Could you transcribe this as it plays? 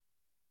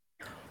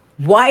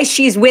Why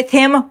she's with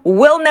him,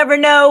 we'll never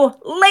know.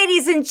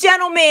 Ladies and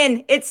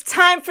gentlemen, it's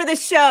time for the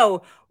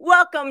show.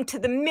 Welcome to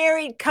the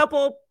Married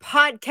Couple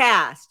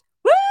Podcast.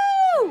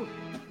 Woo!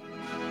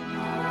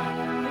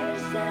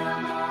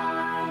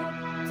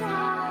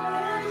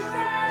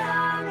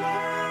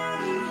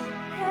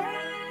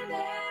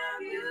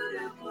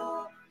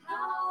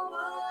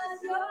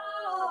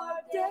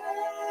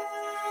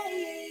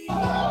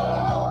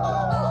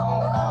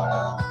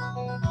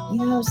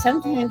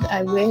 Sometimes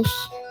I wish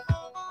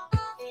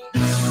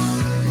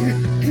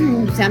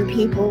some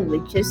people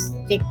would just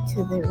stick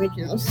to the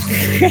original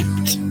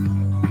script.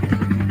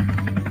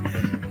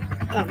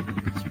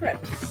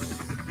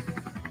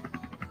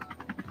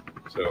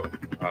 So,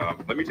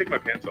 let me take my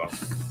pants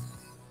off.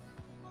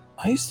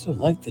 I used to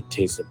like the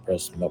taste of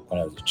breast milk when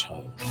I was a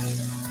child.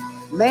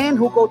 Men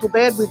who go to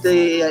bed with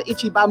the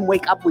itchy bum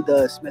wake up with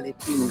the smelly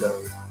finger.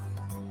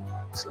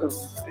 So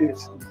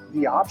it's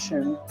the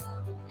option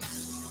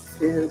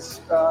is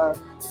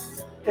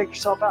take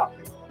yourself out.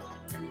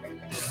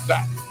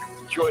 That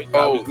joint.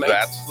 Oh,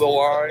 that's the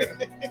line.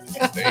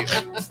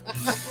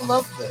 I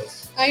love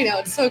this. I know,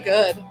 it's so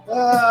good.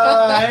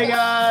 Hey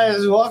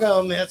guys,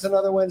 welcome. It's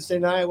another Wednesday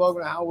night.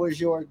 Welcome to How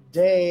Was Your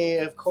Day?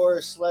 Of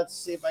course, let's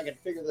see if I can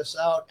figure this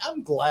out.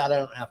 I'm glad I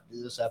don't have to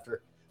do this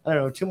after,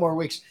 2 more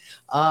weeks.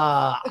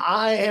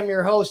 I am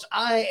your host.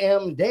 I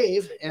am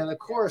Dave. And of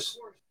course,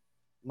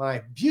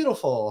 my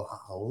beautiful,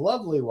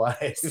 lovely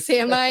wife.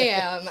 Sam, I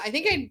am. I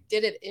think I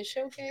did it-ish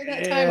okay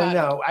that time.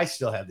 No, I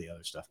still have the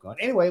other stuff going.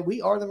 Anyway,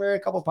 we are the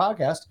Married Couple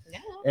Podcast. Yeah.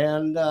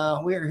 And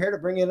we are here to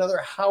bring you another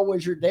How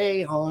Was Your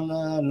Day on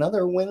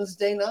another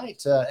Wednesday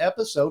night,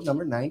 episode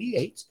number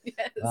 98.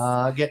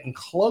 Yes. Getting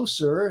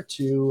closer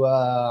to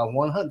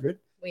 100.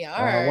 We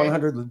are.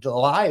 100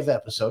 live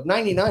episode.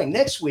 99.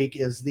 Next week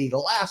is the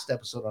last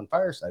episode on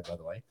Fireside, by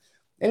the way.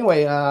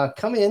 Anyway,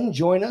 come in,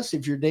 join us.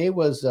 If your day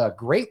was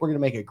great, we're going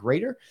to make it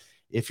greater.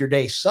 If your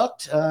day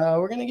sucked,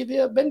 we're going to give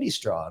you a bendy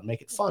straw and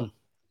make it fun.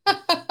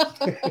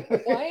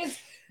 Why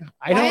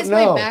is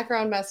know. My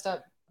background messed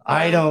up?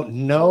 I don't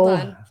know. Hold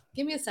on.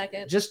 Give me a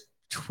second. Just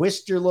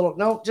twist your little...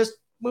 No, just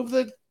move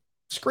the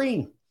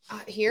screen.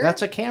 Here?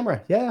 That's a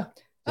camera. Yeah.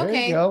 There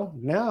okay. you go.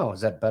 Now, is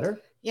that better?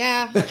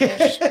 Yeah.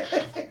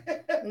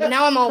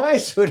 Now I'm all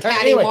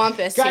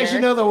cattywampus. Guys, here.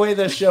 you know the way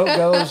this show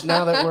goes.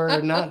 Now that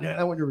we're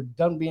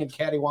done being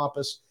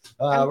cattywampus,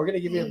 we're going to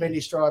give you a bendy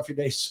straw if your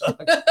day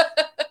sucks.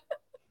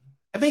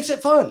 It makes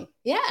it fun.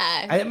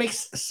 Yeah. It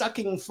makes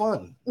sucking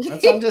fun.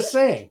 That's what I'm just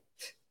saying.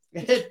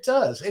 It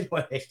does.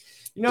 Anyway,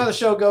 you know how the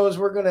show goes.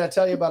 We're going to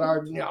tell you about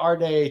our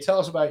day. Tell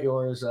us about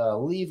yours.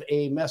 Leave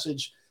a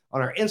message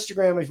on our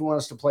Instagram if you want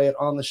us to play it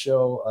on the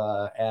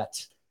show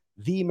at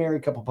The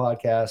Married Couple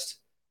Podcast.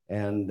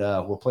 And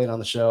we'll play it on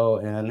the show.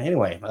 And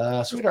anyway,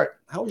 sweetheart,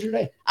 how was your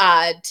day?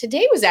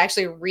 Today was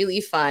actually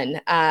really fun.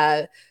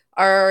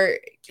 Our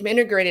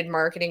integrated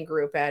marketing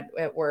group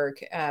at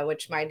work,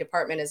 which my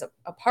department is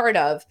a part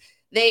of,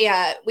 we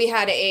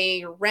had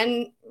a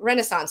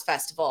Renaissance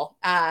Festival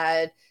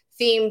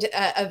themed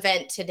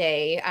event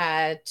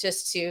today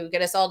just to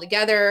get us all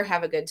together,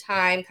 have a good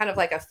time, kind of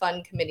like a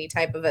fun committee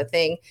type of a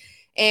thing.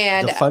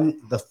 And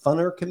the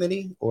funner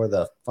committee or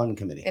the fun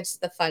committee? It's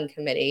the fun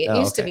committee. It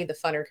used to be the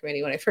funner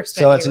committee when I first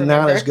met you. So it's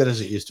not as good as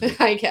it used to be.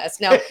 I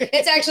guess. No,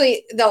 it's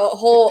actually the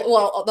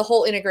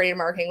whole integrated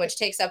marketing, which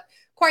takes up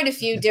quite a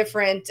few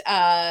different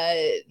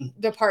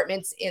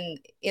departments in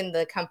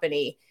the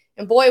company.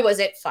 And boy, was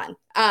it fun.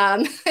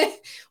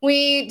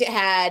 We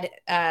had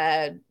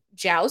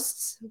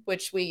jousts,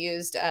 which we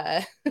used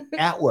at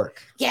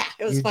work. Yeah,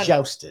 it was fun.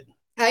 Jousted.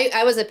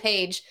 I was a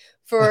page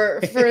for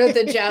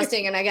the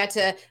jousting, and I got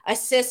to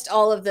assist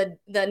all of the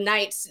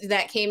knights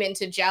that came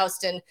into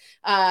joust. And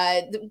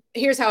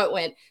here's how it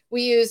went.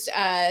 We used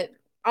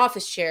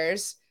office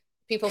chairs.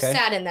 People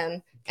sat in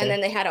them, and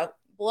then they had a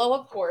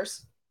blow-up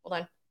horse.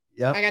 Hold on.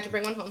 Yeah. I got to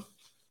bring one home.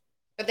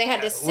 But they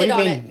had to sit what do you on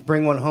mean, it.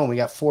 Bring one home? We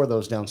got 4 of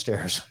those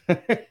downstairs.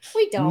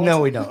 We don't.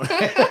 No, we don't.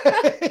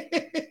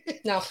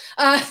 No.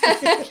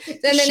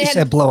 Then she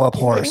said blow-up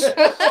horse.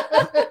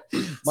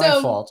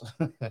 My fault.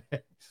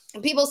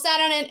 People sat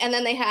on it, and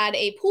then they had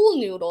a pool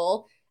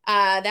noodle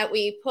that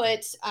we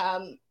put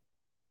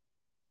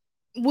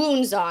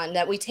wounds on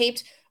that we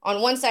taped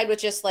on one side with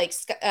just like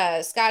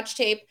scotch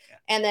tape,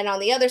 and then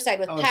on the other side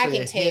with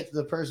packing tape.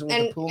 The person with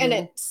the pool and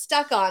noodle? it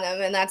stuck on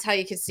them, and that's how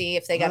you could see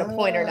if they got a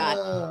point or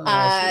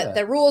not.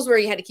 The rules were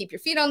you had to keep your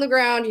feet on the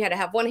ground, you had to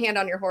have one hand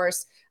on your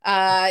horse,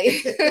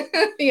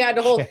 you had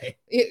to hold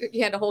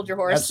you had to hold your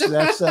horse.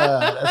 That's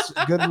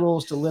good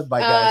rules to live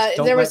by, guys.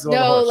 Don't there was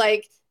no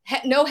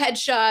no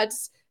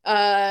headshots.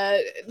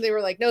 They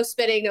were like no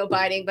spitting, no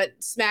biting, but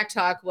smack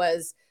talk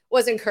was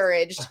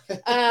encouraged.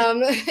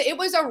 It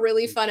was a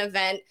really fun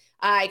event.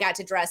 I got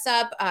to dress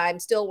up. I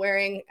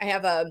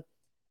have a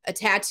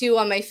tattoo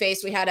on my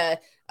face. We had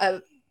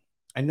a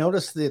I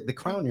noticed the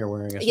crown you're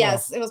wearing as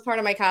yes, well. It was part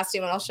of my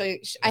costume, and I'll show you.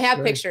 I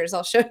have pictures.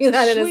 I'll show you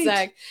that in a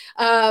sec.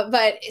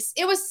 But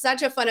it was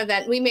such a fun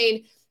event. We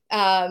made,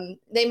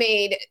 they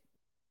made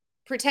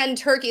pretend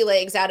turkey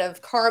legs out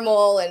of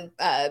caramel and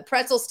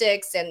pretzel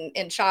sticks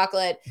and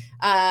chocolate.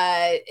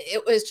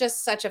 It was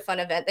just such a fun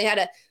event. They had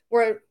a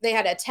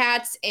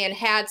tats and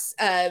hats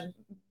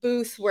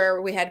booth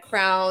where we had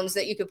crowns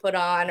that you could put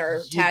on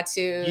or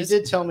tattoos. You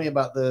did tell me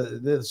about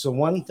so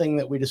one thing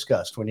that we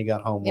discussed when you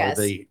got home were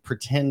the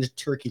pretend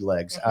turkey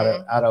legs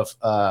out of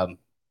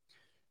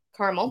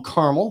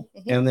caramel,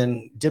 and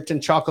then dipped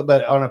in chocolate,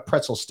 but on a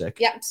pretzel stick.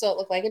 Yeah, so it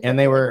looked like it. And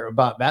they were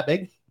about that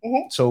big.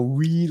 So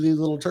really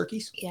little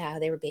turkeys. Yeah,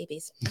 they were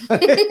babies. All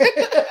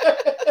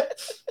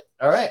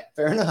right,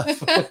 fair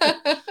enough. All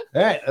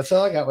right, that's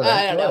all I got with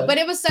that. I don't know, but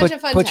it was such a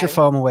fun time. Put your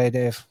phone away,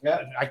 Dave.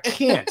 Yeah, I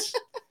can't.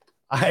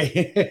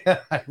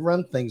 I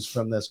run things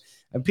from this,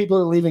 and people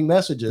are leaving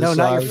messages. No,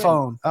 not your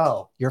phone.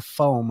 Oh, your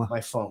foam.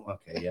 My phone.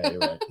 Okay, yeah, you're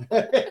right.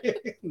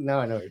 Now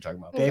I know what you're talking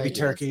about. Baby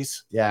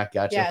turkeys. Yeah,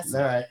 gotcha. Yes.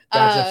 All right,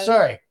 gotcha.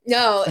 Sorry.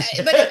 No,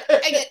 but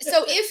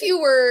so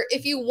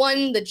if you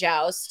won the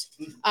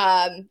joust,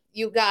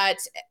 you got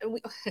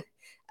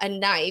a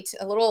knight,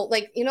 a little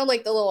like the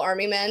little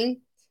army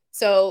men.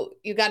 So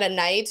you got a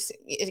knight.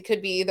 It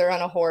could be either on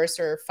a horse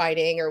or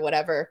fighting or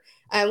whatever.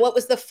 And what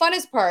was the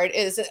funnest part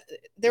is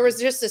there was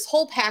just this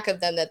whole pack of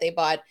them that they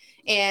bought,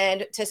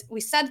 and we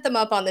set them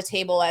up on the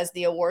table as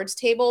the awards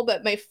table.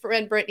 But my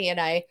friend Brittany and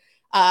I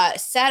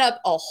set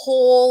up a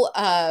whole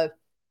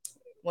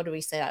what do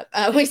we set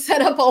up? We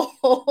set up a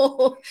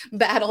whole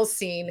battle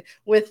scene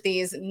with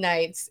these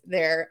knights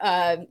there.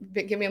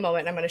 Give me a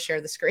moment. I'm going to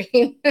share the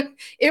screen.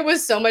 It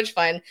was so much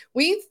fun.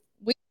 We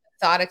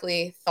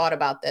methodically thought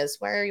about this.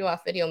 Why are you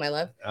off video, my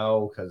love?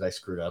 Oh, because I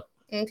screwed up.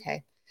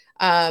 Okay.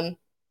 I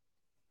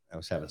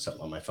was having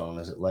something on my phone.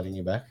 Is it letting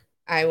you back?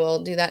 I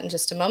will do that in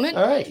just a moment.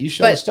 All right. You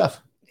show the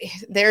stuff.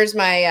 There's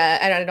my,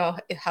 I don't know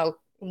how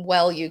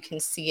well you can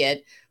see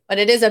it, but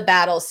it is a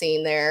battle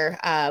scene there.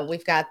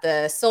 We've got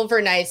the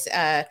Silver Knights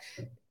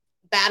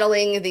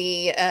battling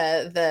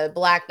the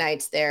Black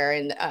Knights there.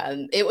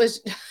 And it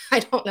was, I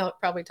don't know, it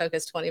probably took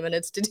us 20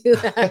 minutes to do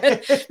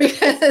that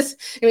because,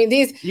 I mean,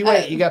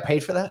 you got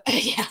paid for that?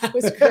 Yeah, it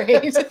was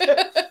great.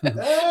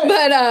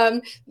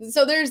 But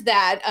so there's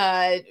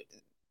that.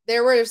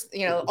 There was,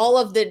 all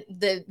of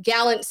the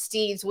gallant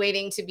steeds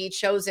waiting to be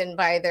chosen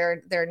by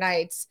their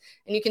knights.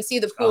 And you can see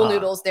the pool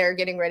noodles there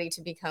getting ready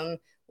to become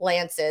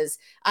lances.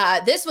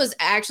 This was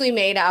actually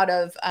made out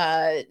of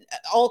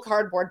all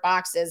cardboard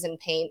boxes and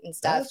paint and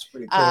stuff. That's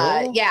pretty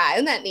cool. Yeah,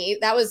 isn't that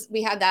neat?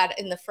 We had that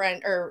in the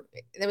front, or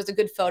there was a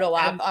good photo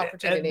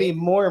opportunity. It'd be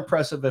more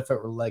impressive if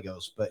it were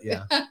Legos, but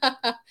yeah.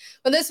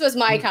 But this was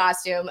my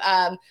costume.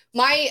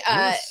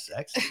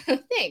 Sexy.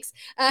 Thanks.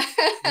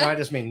 No, I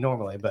just mean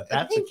normally, but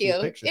that's Thank a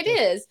cute picture. It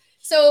is.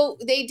 So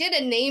they did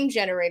a name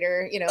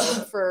generator,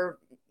 for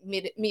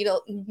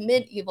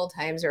medieval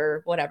times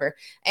or whatever,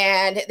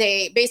 and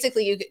they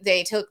basically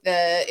they took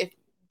the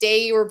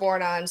day you were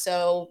born on.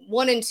 So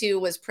 1 and 2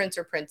 was prince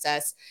or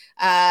princess.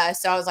 So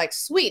I was like,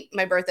 sweet,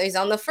 my birthday's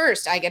on the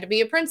 1st. I get to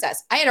be a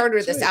princess. I had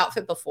ordered this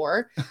outfit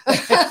before.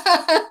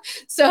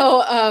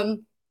 So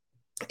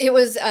it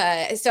was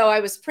so I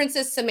was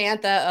Princess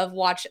Samantha of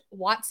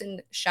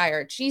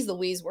Watsonshire. Jeez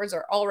Louise, words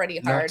are already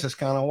hard. Not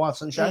Toscana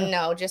Watsonshire?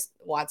 No, just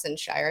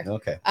Watsonshire.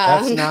 Okay.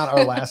 That's not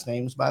our last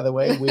names, by the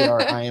way. We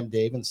are I Am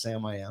Dave and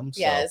Sam I Am.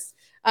 So yes.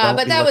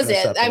 But that was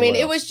it. I mean,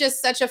 it was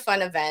just such a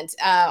fun event.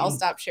 I'll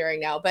stop sharing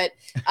now, but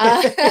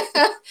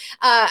I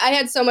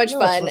had so much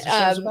fun.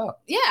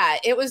 Yeah,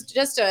 it was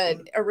just a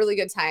really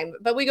good time.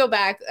 But we go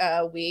back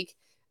a week.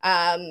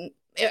 I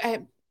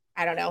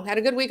don't know, had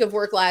a good week of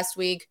work last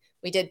week.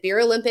 We did Beer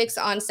Olympics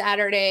on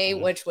Saturday,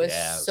 which was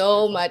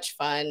so much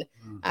fun.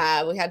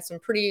 We had some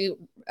pretty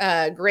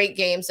great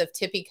games of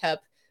Tippy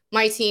Cup.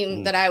 My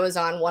team that I was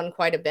on won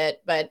quite a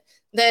bit, but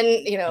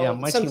then,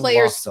 some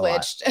players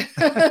switched.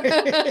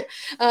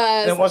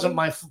 It wasn't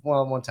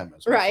one time it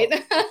was right.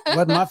 It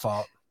wasn't my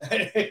fault. No,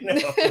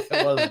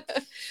 it wasn't.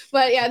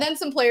 But yeah, then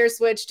some players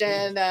switched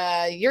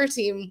and your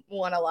team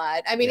won a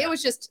lot. I mean, it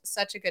was just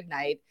such a good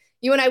night.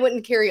 You and I went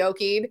and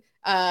karaoke'd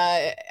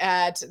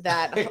at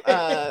that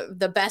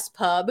the Best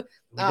Pub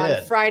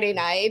on Friday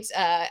night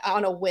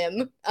on a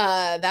whim.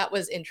 That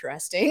was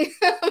interesting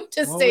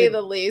to say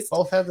the least.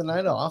 Both had the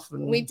night off,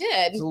 and we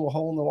did. It's a little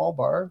hole in the wall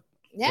bar.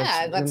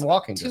 Yeah, that's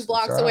walking 2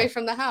 blocks away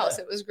from the house.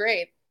 It was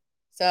great.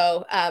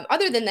 So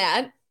other than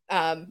that,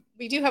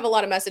 we do have a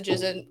lot of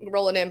messages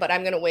rolling in, but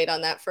I'm going to wait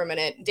on that for a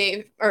minute.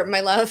 Dave, or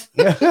my love.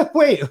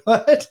 Wait,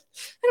 what?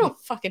 I don't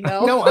fucking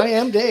know. No, I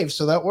am Dave,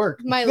 so that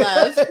worked. My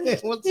love.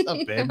 What's up,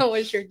 babe? How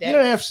was your day? You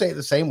don't have to say it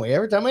the same way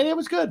every time. My name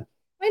was good.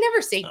 I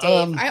never say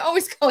Dave. I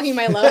always call you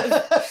my love.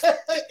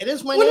 It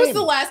is my name. When was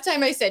the last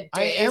time I said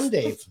Dave? I am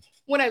Dave.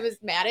 When I was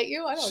mad at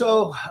you? I don't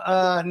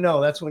know.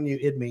 No, that's when you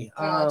id me.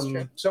 That's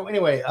true. So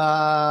anyway,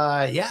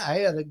 yeah, I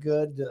had a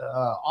good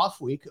off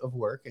week of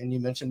work, and you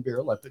mentioned Beer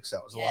Olympics.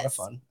 That was a lot of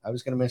fun. I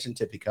was going to mention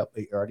Tippy Cup,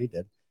 but you already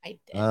did. I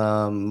did.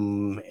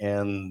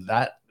 And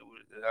that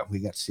we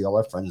got to see all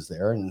our friends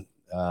there, and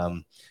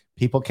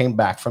people came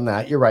back from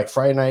that. You're right.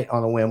 Friday night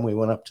on a whim, we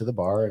went up to the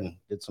bar and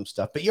did some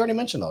stuff. But you already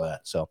mentioned all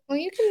that, so Well,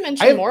 you can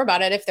mention more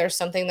about it if there's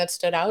something that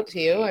stood out to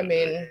you. I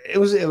mean, it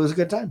was a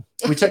good time.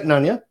 We took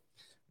Nunya.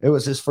 It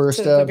was his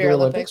first the Beer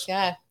Olympics.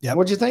 Yeah. Yep.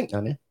 What'd you think,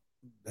 Nunya?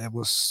 It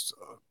was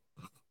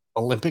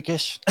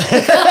Olympic-ish.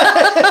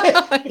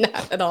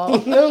 Not at all.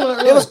 No, not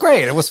really. It was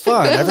great. It was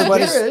fun. It was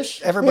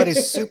beerish.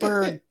 Everybody's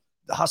super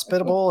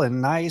hospitable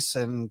and nice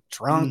and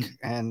drunk,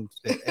 and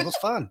it was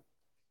fun.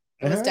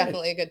 It was All right.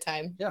 definitely a good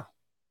time. Yeah.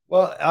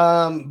 Well,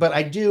 but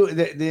I do.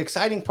 The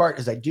exciting part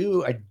is I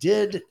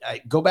did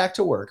go back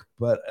to work,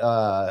 but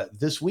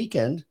this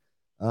weekend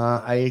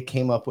I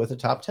came up with a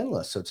top 10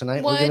 list. So tonight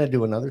we're What? going to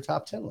do another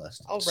top 10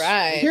 list. All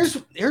right. Here's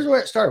where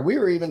it started. We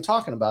were even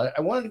talking about it.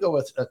 I wanted to go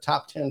with a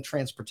top 10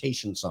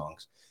 transportation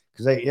songs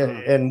because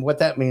and what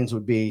that means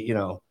would be, you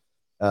know,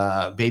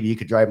 Baby You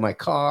Could Drive My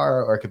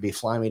Car, or it could be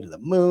Fly Me to the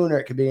Moon, or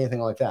it could be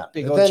anything like that.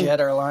 Big But old then- jet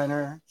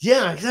airliner.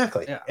 Yeah,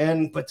 exactly.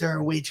 Yeah. But there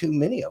are way too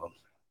many of them.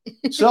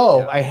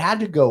 So I had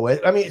to go with,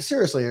 I mean,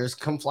 seriously, there's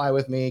Come Fly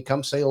With Me,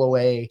 Come Sail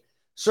Away,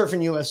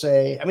 Surfing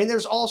USA. I mean,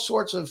 there's all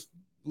sorts of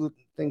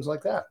things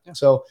like that. Yeah.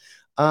 So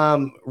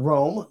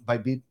Rome by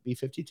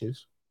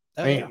B-52s.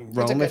 Oh, I mean, yeah.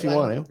 That's a Rome if good you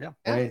one. want to. Yeah.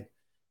 I mean,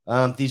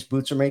 these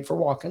boots are made for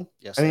walking.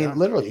 Yes, I they mean, are.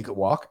 literally, you could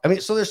walk. I mean,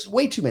 so there's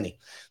way too many.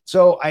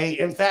 So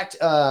in fact,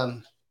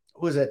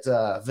 was it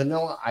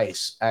Vanilla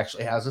Ice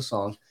actually has a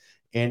song,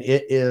 and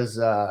it is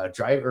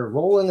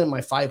Rolling in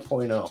My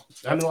 5.0.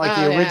 I mean, like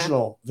the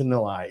original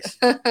Vanilla Ice.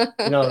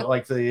 You know,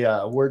 like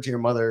the Word to Your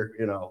Mother.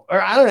 You know,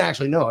 or I don't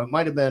actually know. It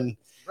might have been.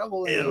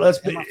 Let's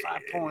be.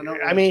 5.0.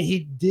 I mean,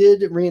 he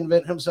did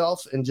reinvent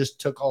himself and just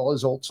took all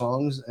his old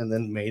songs and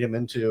then made them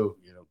into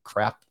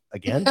crap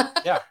again.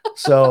 Yeah.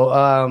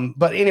 So,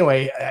 but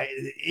anyway,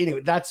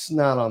 that's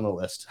not on the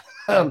list.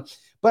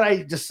 But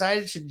I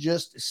decided to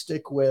just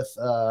stick with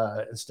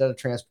instead of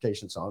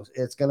transportation songs,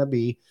 it's going to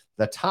be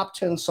the top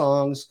 10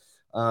 songs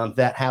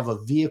that have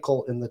a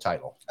vehicle in the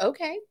title.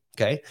 Okay.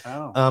 Okay.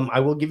 Oh. I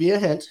will give you a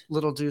hint.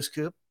 Little Deuce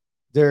Coupe.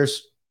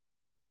 It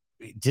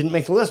didn't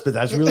make the list, but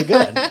that's really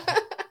good.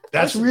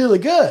 That's really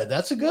good.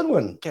 That's a good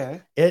one.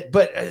 Okay.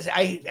 But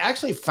I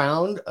actually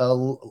found a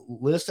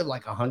list of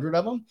like 100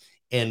 of them,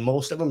 and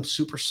most of them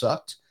super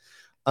sucked.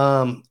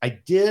 I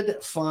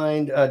did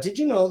find. Did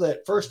you know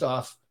that first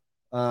off,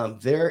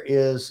 there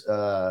is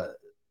a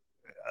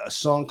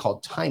song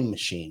called "Time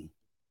Machine"?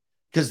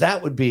 Because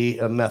that would be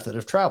a method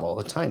of travel,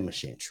 a time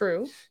machine.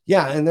 True.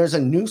 Yeah, and there's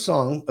a new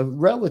song,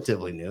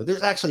 relatively new.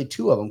 There's actually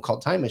two of them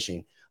called "Time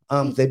Machine."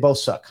 They both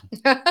suck.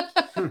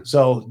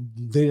 So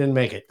they didn't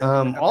make it.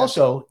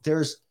 Also,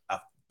 there's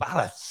about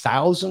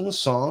 1,000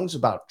 songs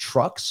about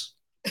trucks.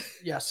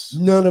 Yes.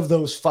 None of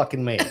those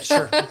fucking made it.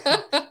 Sure.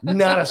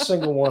 Not a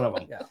single one of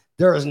them. Yeah.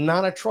 There is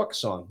not a truck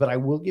song, but I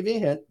will give you a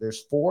hint.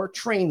 There's 4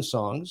 train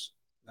songs.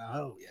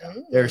 Oh, yeah.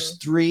 There's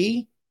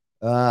 3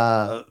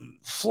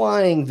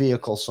 flying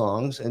vehicle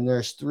songs, and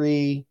there's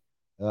 3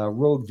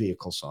 road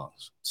vehicle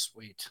songs.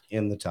 Sweet.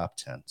 In the top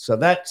 10. So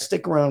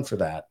stick around for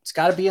that. It's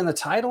got to be in the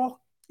title.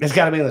 It's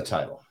got to be in the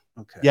title.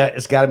 Okay. Yeah,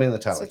 it's got to be in the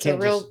title. So it's a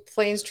real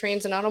planes,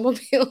 trains, and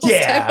automobiles.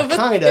 Yeah, type of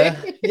kind of.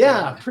 thing.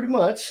 Yeah, pretty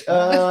much.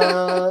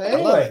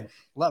 Anyway,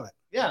 Love it.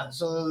 yeah.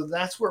 So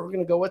that's where we're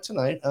gonna go with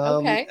tonight.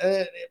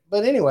 Okay.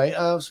 But anyway,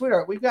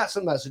 sweetheart, we've got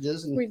some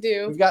messages, and We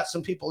do. we've got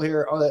some people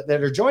here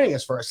that are joining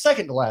us for our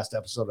second to last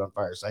episode on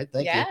Fireside.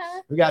 Thank you.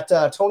 We got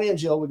Tony and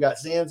Jill. We got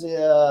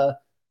Zanzia.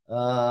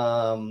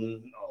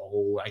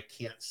 I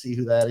can't see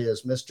who that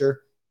is,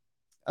 Mister.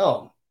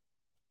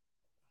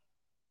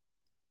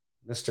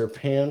 Mr.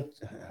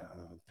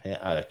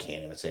 I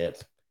can't even say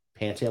it.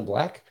 Pantheon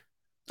Black.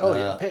 Oh,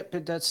 yeah.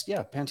 That's,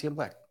 Pantheon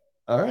Black.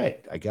 All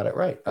right. I got it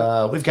right.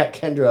 We've got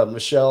Kendra,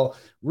 Michelle,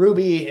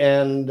 Ruby,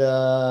 and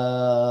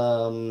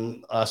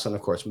us, and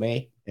of course,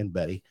 May and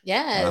Betty.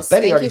 Yes.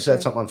 Betty already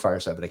said something on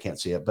Fireside, but I can't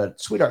see it. But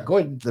sweetheart, go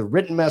ahead to the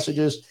written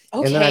messages.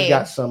 Okay. And then I've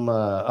got some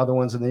other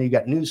ones. And then you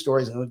got news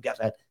stories. And we've got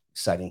that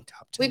exciting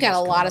top 10. We've got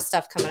a lot of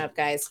stuff coming up,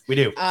 guys. We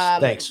do.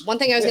 Thanks. One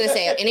thing I was going to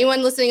say,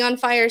 anyone listening on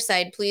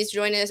Fireside, please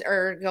join us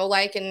or go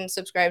like and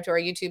subscribe to our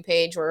YouTube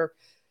page or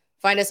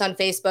find us on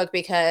Facebook,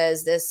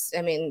 because this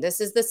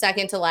is the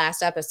second to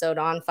last episode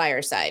on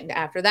Fireside.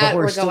 After that,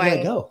 we're still going.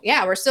 gonna go.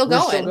 Yeah, we're still We're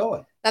going. still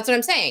going. That's what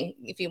I'm saying.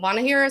 If you want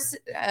to hear us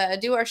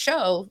do our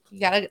show, you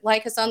got to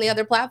like us on the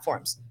other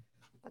platforms.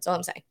 That's all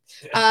I'm saying.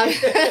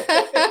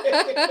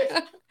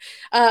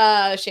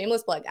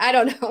 Shameless plug. I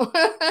don't know.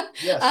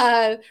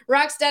 Yes.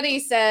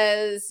 Rocksteady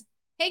says,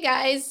 "Hey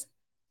guys,"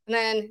 and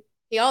then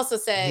he also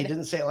He said,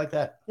 didn't say it like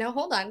that. "No,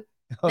 hold on."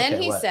 Okay,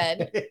 Then he what?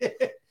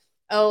 said,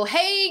 "Oh,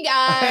 hey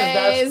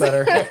guys." That's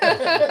better.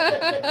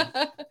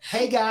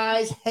 Hey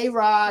guys. Hey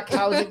Rock.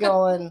 How's it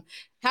going?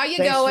 How you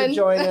Thanks going? for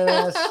joining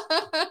us.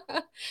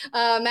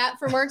 Matt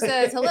from work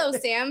says, "Hello,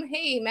 Sam."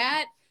 Hey,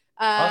 Matt.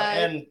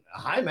 And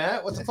hi,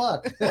 Matt. What the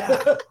fuck?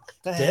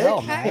 The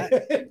hell, Dick?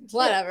 man.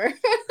 Whatever.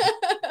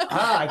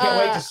 I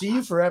can't wait to see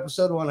you for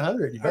episode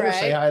 100. You better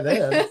say hi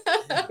then.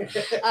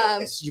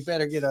 You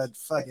better get a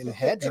fucking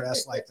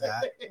headdress like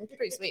that.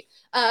 Pretty sweet.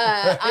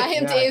 I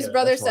am Dave's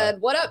brother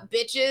said, "What up,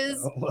 bitches?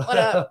 What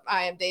up?"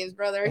 I am Dave's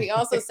brother. He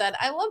also said,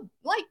 "I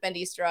like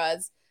bendy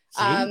straws."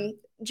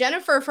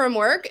 Jennifer from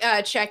work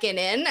checking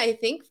in, I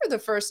think for the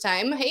first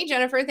time. Hey,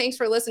 Jennifer, thanks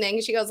for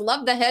listening. She goes,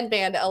 "Love the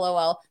headband,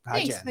 LOL."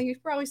 Thanks. You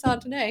probably saw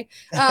it today.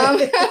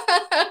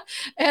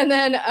 And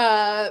then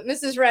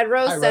Mrs. Red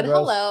Rose said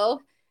hello.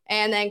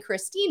 And then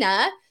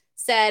Christina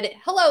said,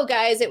 "Hello,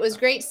 guys. It was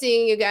great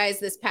seeing you guys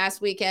this past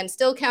weekend.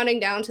 Still counting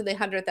down to the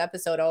 100th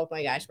episode. Oh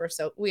my gosh,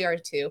 we are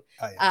too."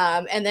 Oh,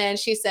 yeah. And then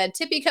she said,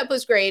 "Tippy Cup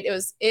was great.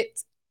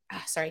 It's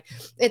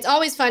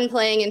always fun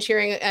playing and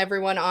cheering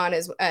everyone on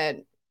as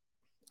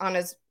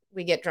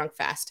we get drunk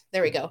fast."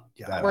 There we go.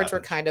 Yeah, words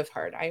were kind of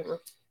hard.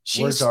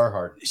 Words are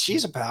hard.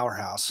 She's a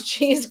powerhouse.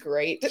 She's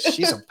great.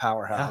 She's a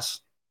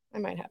powerhouse. I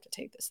might have to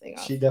take this thing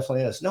off. She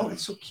definitely is. No,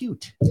 it's so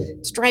cute.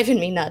 It's driving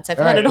me nuts. I've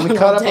had it on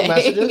all day.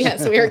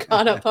 Yes, we are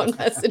caught up on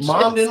messages.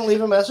 Mom didn't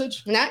leave a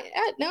message? Not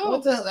yet,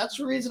 no. That's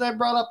the reason I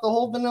brought up the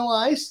whole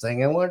Vanilla Ice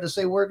thing. I wanted to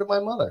say word to my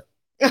mother.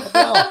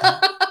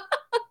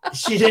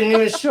 She didn't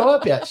even show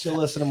up yet. She'll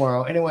listen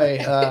tomorrow.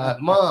 Anyway,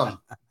 Mom,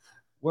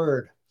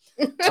 word.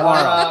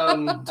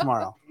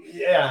 Tomorrow.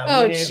 Yeah.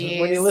 Oh,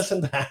 when you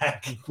listen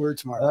back. Word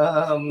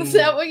tomorrow. Is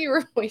that what you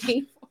were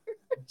waiting for?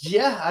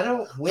 Yeah, I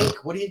don't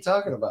wink. What are you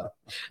talking about?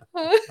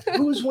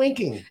 Who's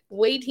winking?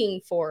 Waiting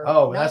for.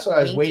 Oh, that's what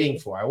I was waiting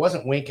for. I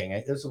wasn't winking.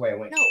 That's the way I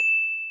wink.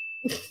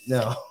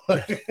 No.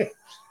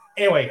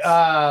 Anyway,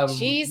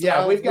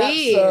 yeah, we've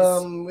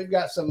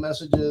got some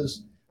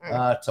messages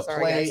to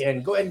play, guys.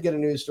 And go ahead and get a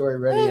news story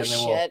ready, and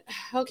then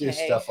we'll do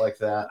stuff like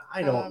that.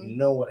 I don't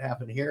know what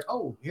happened here.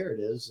 Oh, here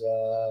it is.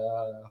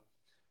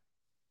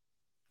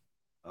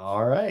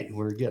 All right,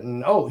 we're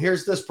getting. Oh,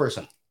 here's this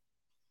person.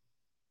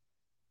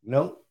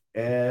 Nope.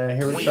 And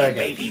here we try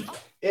again.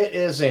 It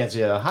is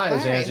Zanzia. Hi,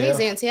 Zanzia. Hey,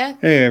 Zanzia.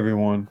 Hey,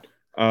 everyone.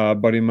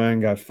 Buddy of mine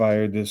got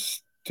fired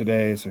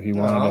today, so he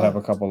wanted to have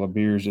a couple of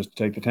beers just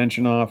to take the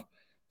tension off.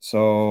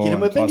 So get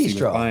him a bendy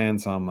straw. Buying,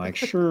 so I'm like,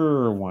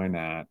 sure, why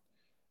not?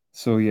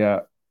 So yeah,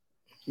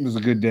 it was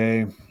a good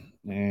day,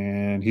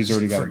 and he's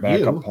already got a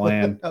backup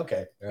plan.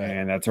 Okay, right.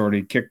 And that's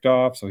already kicked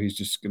off. So he's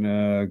just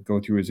gonna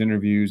go through his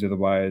interviews.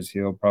 Otherwise,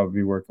 he'll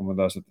probably be working with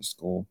us at the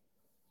school.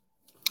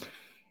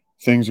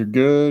 Things are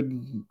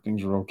good.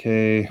 Things are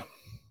okay.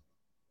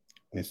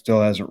 It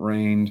still hasn't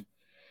rained.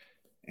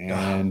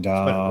 And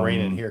it's been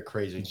raining here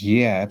crazy.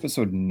 Yeah,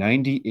 episode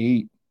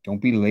 98.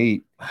 Don't be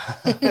late.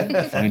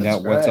 Find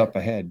out what's up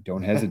ahead.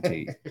 Don't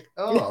hesitate.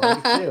 Oh,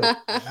 me too.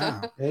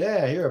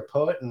 Yeah, you're a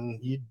poet and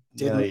you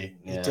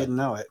didn't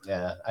know it.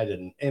 Yeah, I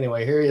didn't.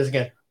 Anyway, here he is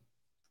again.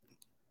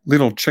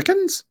 Little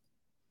chickens?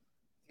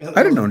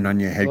 I didn't know none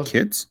of you had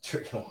kids.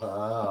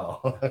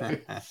 Wow.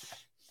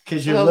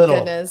 Because you're little.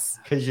 Goodness.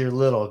 Because you're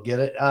little. Get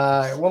it?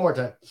 One more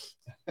time.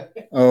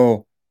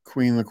 Oh,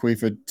 Queen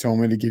Laquifa told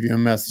me to give you a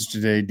message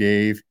today,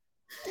 Dave.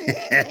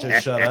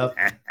 Just shut up.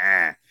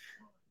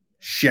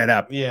 Shut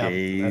up, yeah,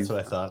 Dave. That's what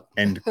I thought.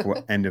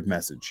 End of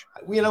message.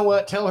 You know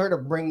what? Tell her to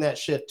bring that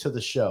shit to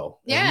the show.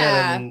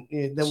 Yeah. And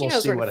then we'll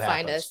see what happens.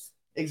 Find us.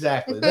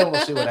 Exactly. Then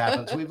we'll see what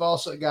happens. We've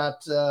also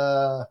got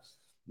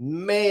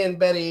May and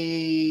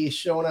Betty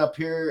showing up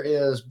here.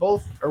 Is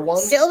both or one?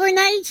 Silver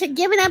Knights are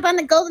giving up on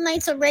the Golden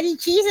Knights already.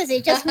 Jesus,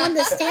 they just won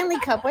the Stanley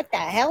Cup. What the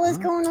hell is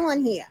going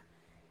on here?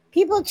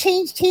 People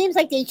change teams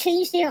like they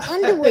change their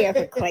underwear,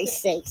 for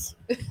Christ's sakes.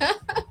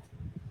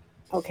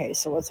 Okay,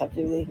 so what's up,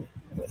 Julie?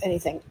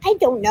 Anything? I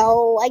don't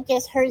know. I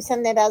just heard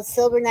something about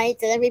Silver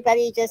Knights and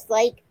everybody just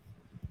like,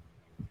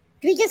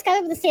 we just got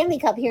over the Stanley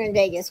Cup here in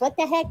Vegas. What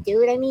the heck,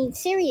 dude? I mean,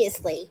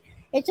 seriously.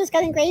 It just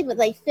got engraved with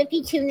like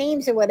 52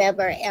 names or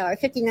whatever, or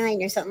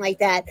 59 or something like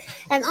that.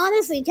 And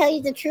honestly, tell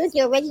you the truth,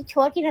 you're already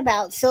talking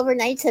about Silver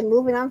Knights and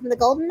moving on from the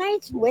Golden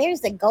Knights?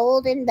 Where's the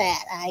gold in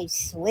that? I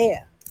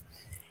swear.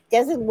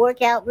 Doesn't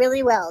work out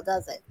really well,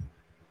 does it?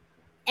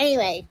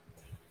 Anyway,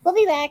 we'll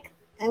be back.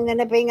 I'm going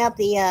to bring up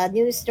the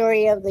news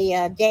story of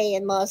the day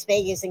in Las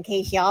Vegas in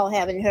case y'all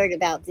haven't heard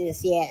about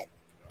this yet.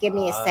 Give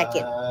me a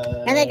second.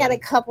 And I got a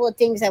couple of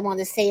things I want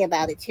to say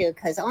about it, too,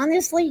 because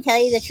honestly,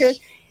 tell you the truth,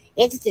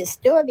 it's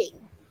disturbing.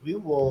 We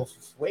will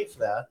wait for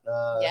that.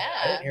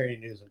 I didn't hear any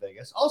news in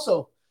Vegas.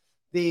 Also,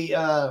 the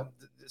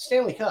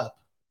Stanley Cup,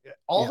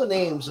 all the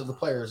names of the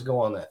players go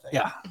on that thing.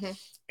 Yeah. Mm-hmm.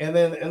 And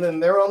then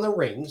they're on the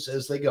rings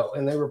as they go,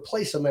 and they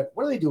replace them.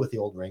 What do they do with the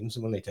old rings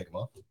when they take them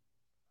off?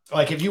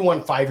 Like if you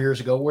won 5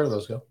 years ago, where do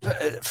those go?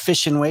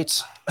 Fishing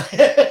weights. I'm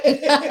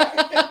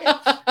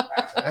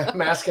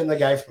asking the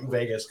guy from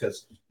Vegas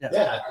because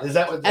is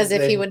that what? As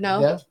if he would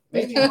know. Yeah,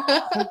 maybe.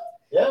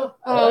 Yeah.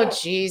 Oh,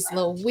 geez,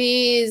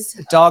 Louise.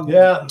 Dog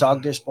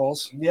dish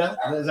bowls. Yeah.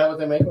 Is that what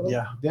they make with them?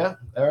 Yeah. Yeah.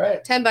 All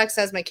right. $10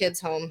 has my kids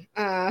home.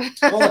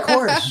 Well, of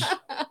course.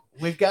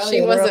 We've got.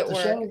 She was at work.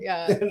 Show.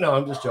 Yeah. No,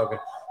 I'm just joking.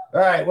 All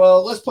right.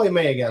 Well, let's play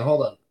May again.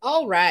 Hold on.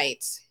 All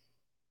right.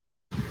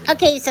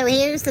 Okay, so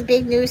here's the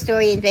big news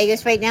story in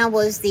Vegas right now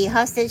was the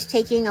hostage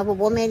taking of a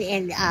woman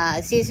in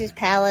Caesar's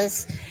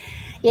Palace.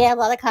 Yeah, a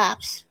lot of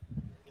cops.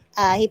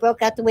 He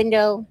broke out the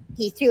window.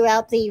 He threw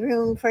out the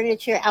room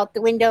furniture out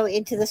the window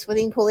into the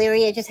swimming pool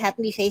area. It just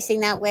happened to be facing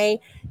that way.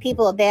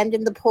 People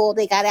abandoned the pool.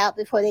 They got out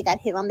before they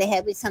got hit on the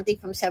head with something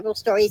from several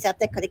stories up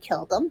that could have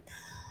killed them.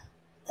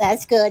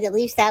 That's good. At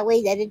least that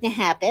way that didn't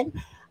happen.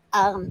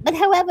 But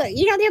however,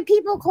 there are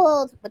people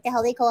called, what the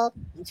hell they called?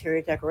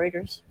 Interior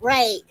decorators.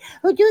 Right.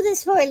 Who do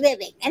this for a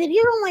living. And if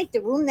you don't like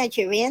the room that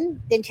you're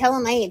in, then tell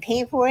them I ain't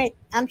paying for it.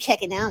 I'm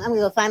checking out. I'm going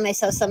to go find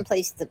myself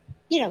someplace to,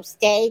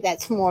 stay.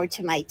 That's more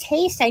to my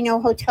taste. I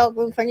know hotel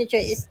room furniture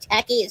is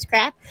tacky as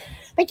crap,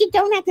 but you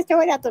don't have to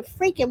throw it out the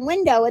freaking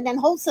window and then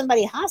hold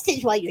somebody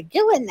hostage while you're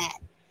doing that.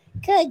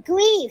 Good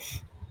grief.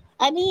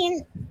 I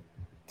mean,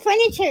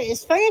 furniture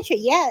is furniture.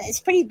 Yeah, it's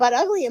pretty butt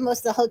ugly in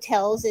most of the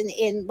hotels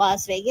in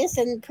Las Vegas,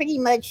 and pretty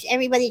much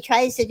everybody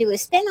tries to do a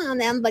spin on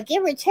them, but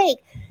give or take,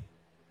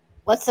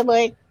 what's the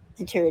word?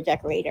 Interior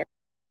decorator.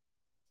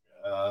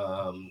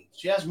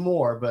 She has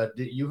more, but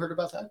you heard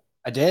about that?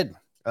 I did.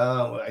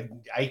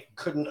 I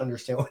couldn't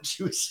understand what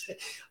she was saying.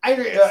 I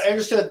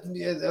understood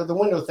the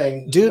window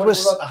thing. Dude what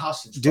was about the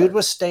hostage? Dude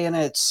was staying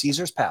at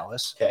Caesar's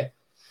Palace. Okay.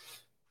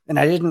 And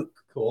I didn't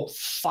Cool.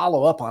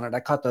 follow up on it. I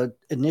caught the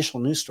initial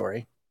news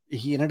story.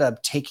 He ended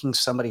up taking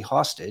somebody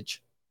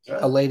hostage,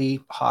 a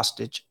lady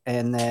hostage,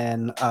 and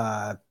then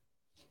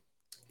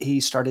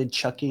he started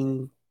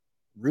chucking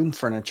room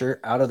furniture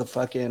out of the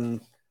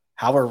fucking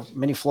however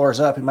many floors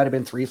up. It might have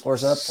been 3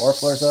 floors up, 4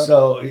 floors up.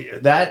 So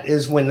that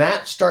is when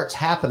that starts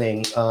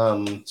happening.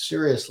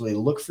 Seriously,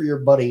 look for your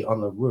buddy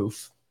on the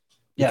roof.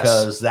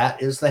 Because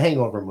that is the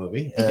Hangover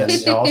movie.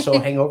 And also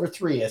Hangover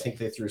 3. I think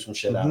they threw some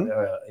shit out.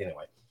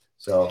 Anyway.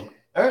 So,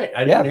 all right.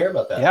 I didn't hear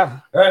about that. Yeah.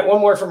 All right.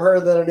 One more from her,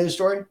 then a news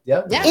story.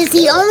 Yeah. Is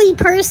the only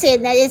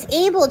person that is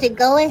able to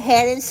go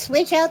ahead and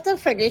switch out the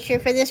furniture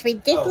for this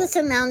ridiculous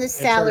amount of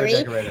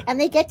salary, and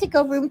they get to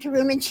go room to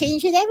room and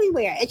change it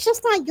everywhere. It's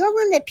just not your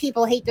room that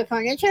people hate the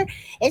furniture.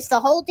 It's the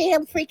whole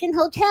damn freaking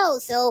hotel.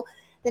 So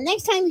the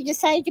next time you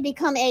decide to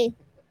become a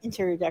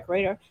interior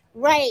decorator,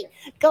 right,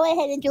 go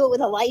ahead and do it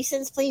with a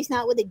license, please,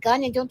 not with a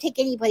gun, and don't take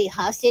anybody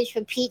hostage,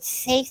 for Pete's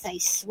sakes. I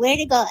swear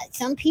to God,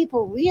 some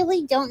people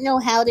really don't know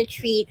how to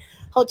treat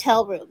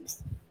hotel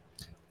rooms.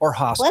 Or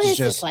hostages. What is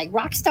this, like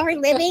Rockstar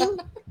Living?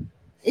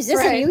 Is this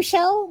a new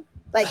show?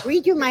 Like,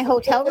 redo my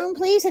hotel room,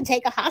 please, and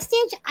take a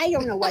hostage? I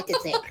don't know what to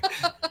think.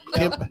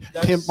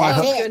 Pimp my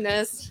Oh,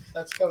 goodness.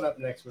 That's coming up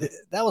next week.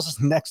 That was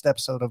the next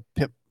episode of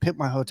Pimp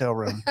My Hotel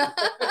Room.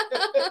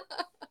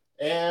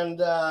 And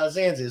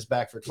Zanzi is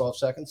back for 12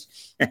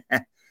 seconds.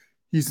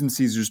 He's in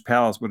Caesar's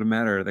Palace. What a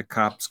matter. The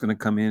cop's going to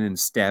come in and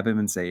stab him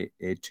and say,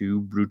 "Et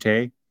tu,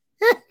 Brute?"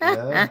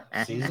 Yeah,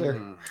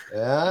 Caesar.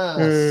 Yeah,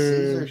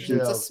 Caesar show.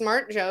 It's a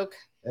smart joke.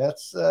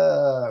 That's,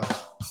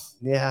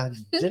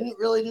 didn't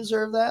really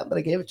deserve that, but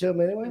I gave it to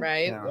him anyway.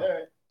 Right. Yeah. All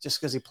right.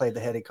 Just because he played the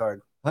heady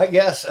card. I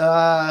guess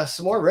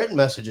some more written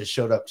messages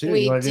showed up too.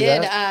 We you want to do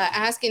did. that?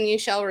 Ask and you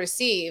shall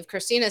receive.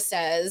 Christina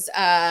says,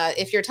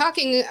 if you're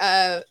talking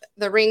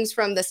the rings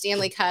from the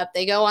Stanley Cup,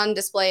 they go on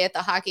display at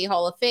the Hockey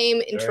Hall of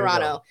Fame in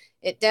Toronto.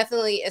 It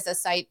definitely is a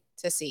sight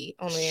to see.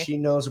 Only She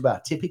knows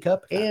about Tippy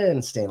Cup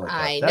and Stanley Cup.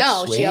 I That's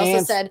know. sweet. She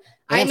also said,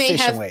 I may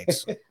have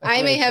weights.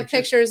 I may have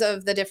pictures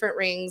of the different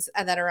rings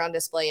that are on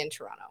display in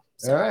Toronto.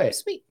 So, All right.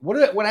 sweet.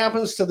 What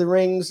happens to the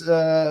rings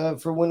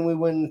for when we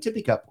win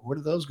Tippy Cup? Where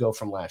do those go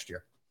from last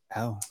year?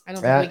 Oh, I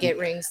don't think we get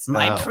rings.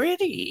 My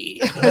pretty.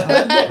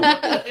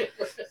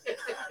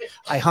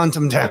 I hunt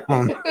them down.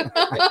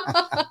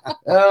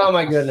 Oh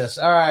my goodness!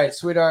 All right,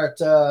 sweetheart.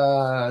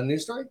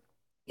 News story.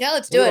 Yeah,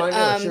 let's do it. I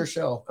know, it's your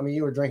show. I mean,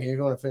 you were drinking. You're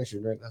going to finish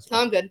your drink. That's fine.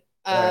 I'm good.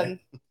 Right.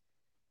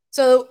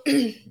 So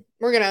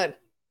we're gonna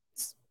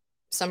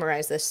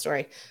summarize this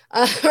story.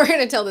 We're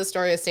gonna tell this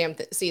story as Sam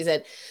sees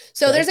it.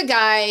 So there's a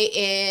guy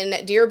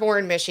in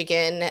Dearborn,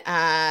 Michigan,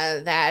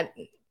 that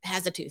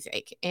has a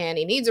toothache and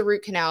he needs a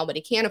root canal, but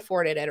he can't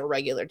afford it at a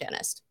regular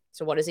dentist.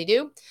 So what does he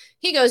do?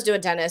 He goes to a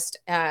dentist.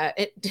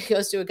 It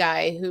goes to a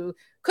guy who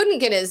couldn't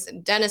get his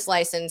dentist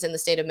license in the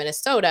state of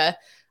Minnesota,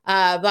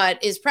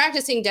 but is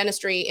practicing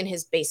dentistry in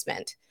his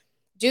basement.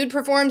 Dude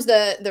performs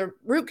the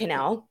root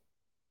canal.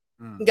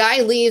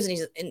 Guy leaves and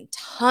he's in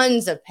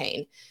tons of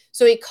pain.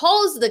 So he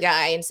calls the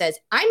guy and says,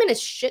 "I'm in a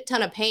shit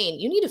ton of pain.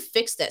 You need to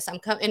fix this. I'm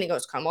coming." And he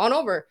goes, "Come on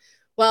over."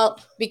 Well,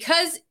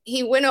 because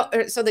he went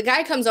over, so the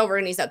guy comes over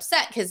and he's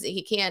upset because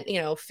he can't,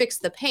 fix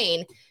the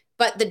pain.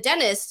 But the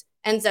dentist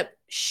ends up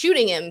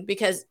shooting him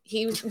because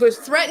he was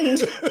threatened.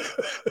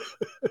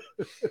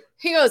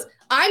 He goes,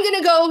 "I'm going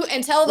to go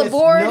and tell the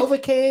board."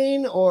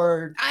 Novocaine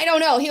or? I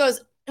don't know. He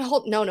goes,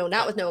 "No,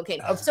 not with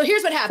Novocaine." So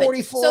here's what happened.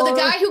 44. So the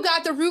guy who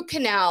got the root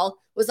canal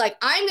was like,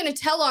 "I'm going to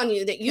tell on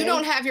you that you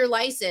don't have your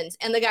license."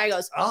 And the guy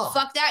goes,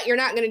 "Fuck that. You're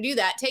not going to do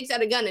that." Takes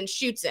out a gun and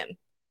shoots him.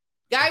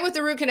 Guy with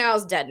the root canal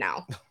is dead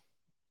now.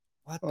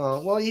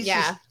 Well,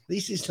 at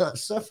least he's not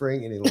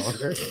suffering any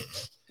longer.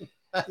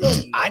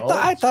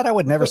 I thought I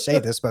would never say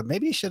this, but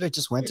maybe you should have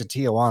just went to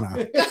Tijuana.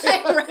 Right?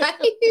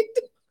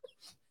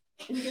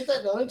 Can you get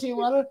that done in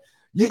Tijuana?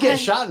 You get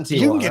shot in Tijuana.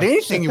 You can get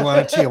anything you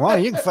want in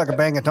Tijuana. You can fucking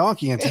bang a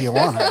donkey in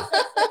Tijuana.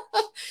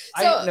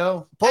 I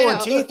know. Pulling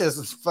teeth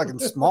is fucking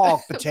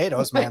small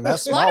potatoes, man.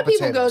 That's A small lot of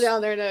people potatoes. go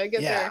down there to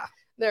get Yeah.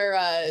 their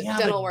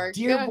dental work.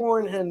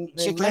 Dearborn and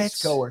Chiclets.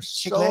 Mexico are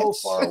so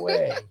Chiclets. far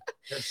away.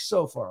 They're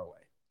so far away.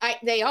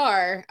 They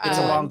are. It's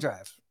a long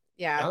drive.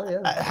 Yeah. Oh,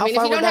 yeah. How I mean,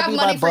 far if you would don't that have be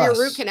money by for your bus?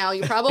 root canal,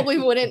 you probably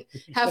wouldn't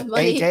have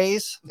money. 8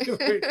 days?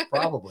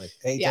 Probably.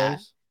 8 Yeah.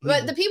 days?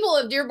 But the people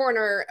of Dearborn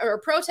or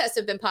protests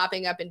have been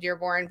popping up in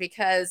Dearborn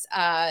because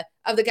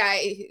of the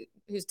guy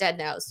who's dead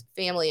now's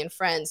family and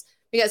friends.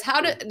 Because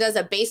how does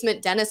a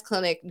basement dentist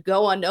clinic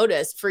go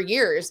unnoticed for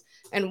years?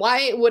 And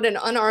why would an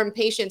unarmed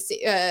patient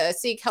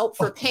seek help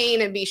for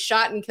pain and be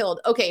shot and killed?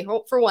 Okay,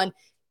 for one,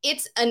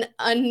 it's an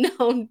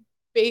unknown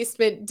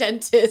basement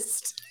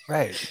dentist.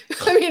 Right.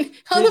 I mean,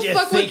 how Did the you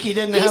fuck think would he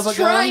didn't he's have a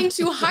gun? trying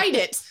to hide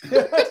it?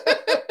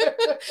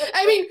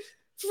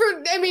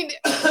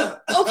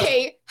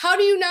 Okay, how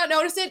do you not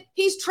notice it?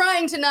 He's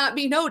trying to not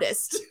be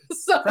noticed.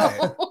 So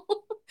Right.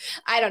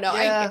 I don't know.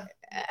 Yeah.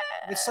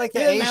 It's like the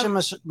They didn't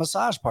Asian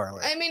massage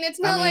parlor. I mean, it's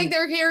not I like mean-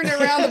 they're hearing it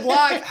around the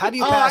block. How do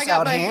you Oh, pass I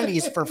got out my-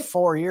 handies for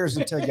 4 years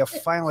until you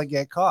finally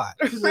get caught?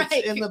 'Cause Right.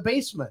 It's in the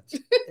basement.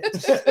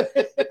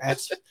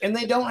 That's And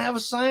they don't have a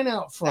sign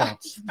out front.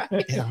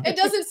 yeah. It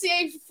doesnn't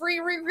say free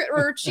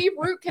or cheap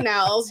root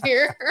canals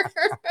here.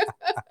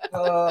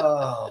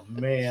 Oh,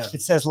 man.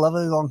 It says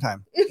lovely long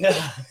time.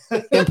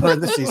 In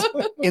parentheses,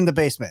 in the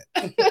basement.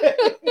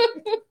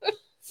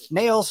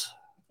 Nails,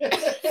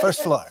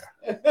 first floor.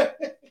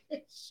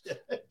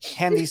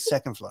 Handies,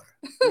 second floor.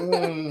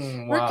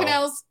 Mm, Root wow.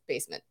 canals,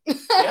 basement.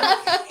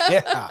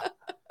 Yeah.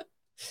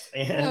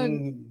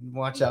 And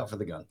watch out for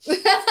the gun.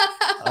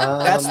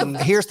 That's Um,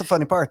 here's the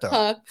funny part though.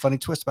 Huh. Funny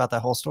twist about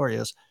that whole story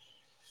is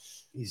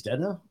He's dead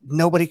now?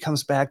 nobody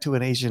comes back to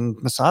an Asian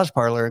massage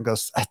parlor and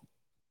goes, that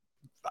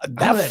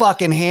gonna-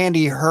 fucking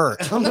handy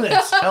hurt. I'm going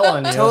to tell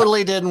on you.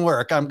 Totally didn't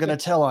work. I'm gonna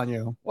tell on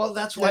you. Well,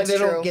 that's why That's they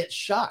true. don't get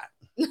shot.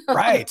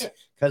 Right.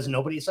 Because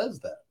nobody says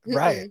that.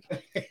 Right.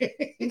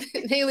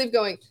 They leave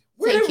going,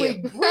 Where thank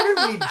did you. where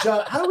did we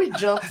jump? How do we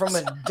jump from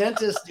a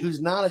dentist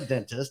who's not a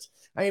dentist?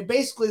 I mean,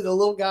 basically the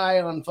little guy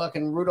on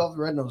fucking Rudolph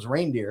the Red-Nosed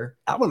Reindeer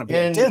I want to be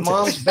a in dentist.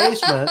 mom's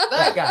basement.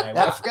 That guy.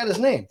 Yeah. I forgot his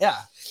name. Yeah.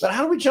 But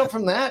how do we jump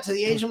from that to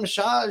the Asian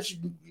massage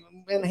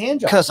and hand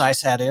job? Because I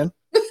sat in.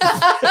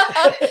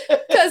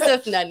 Because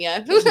of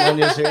Nunya.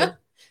 Nanya's here.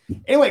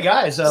 Anyway,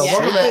 guys,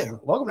 Yeah.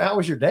 welcome to How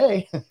Was Your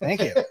Day?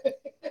 Thank you.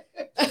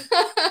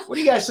 What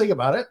do you guys think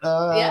about it?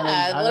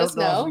 Yeah, I let us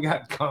don't know know. if we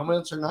got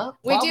comments or not.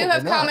 We do Probably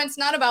have not. comments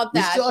not about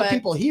We that, still have but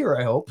people here,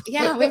 I hope.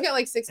 yeah, we've got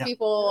like 6 Yeah.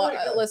 people Very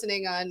good.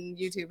 listening on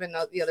YouTube and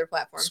the other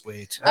platforms.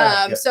 Sweet. All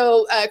right, good.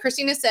 So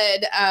Christina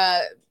said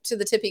to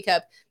the Tippy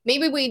Cup,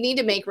 maybe we need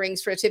to make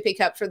rings for a Tippy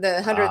Cup for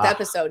the 100th Ah,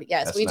 episode.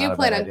 Yes, that's we not do a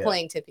plan bad on idea.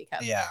 playing Tippy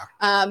Cup. Yeah.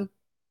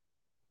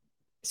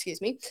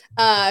 Excuse me.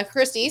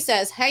 Christy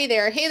says, hey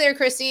there,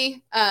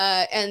 Christy.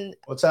 And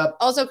What's up?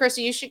 also,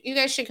 Christy, you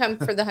guys should come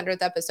for the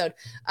 100th episode.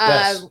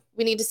 Yes.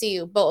 We need to see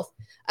you both.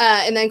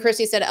 And then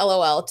Christy said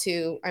LOL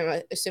to,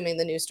 I'm assuming,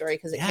 the news story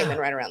because it came Yeah. in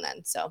right around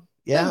then. So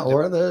Yeah,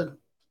 or the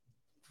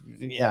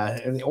yeah,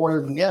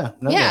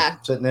 no, Yeah.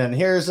 sitting in.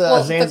 Here's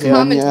Well, the Zanzia.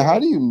 comment- Yeah, how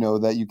do you know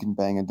that you can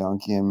bang a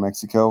donkey in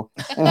Mexico?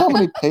 And how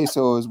many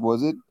pesos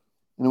was it?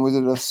 And was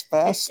it a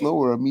fast, slow,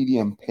 or a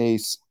medium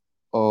pace?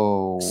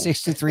 Oh,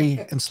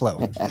 63 and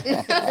slow.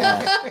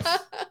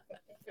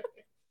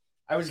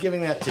 I was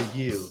giving that to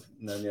you,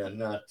 Nanya,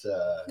 not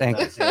Thank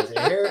not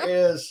Zanzia. Here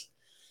is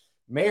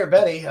Mayor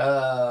Betty.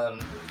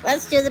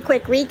 Let's do the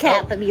quick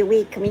recap of your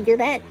week. Can we do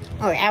that?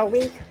 Or our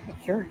week?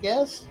 Sure.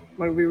 Yes.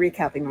 What are we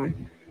recapping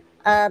on?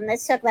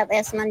 Let's talk about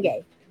last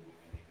Monday.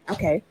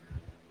 Okay.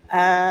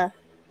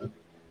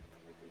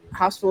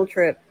 Hospital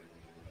trip.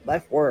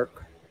 Left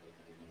work.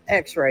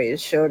 X-rays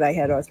showed I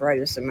had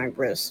arthritis in my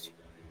wrist.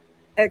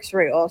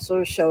 X-ray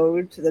also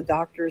showed, to the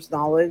doctor's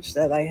knowledge,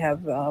 that I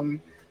have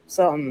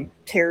some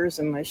tears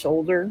in my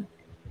shoulder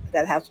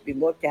that have to be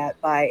looked at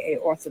by a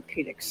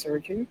orthopedic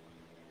surgeon.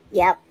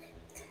 Yep.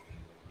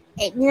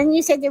 And then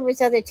you said there was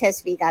other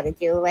tests we got to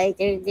do, right?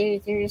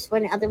 There's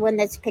one other one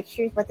that's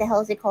pictures. What the hell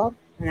is it called?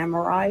 An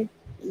MRI?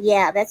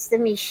 Yeah, that's the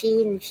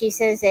machine. She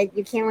says that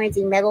you can't run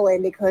anything metal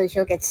in because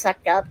you'll get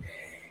sucked up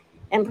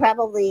and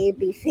probably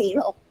be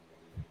fatal.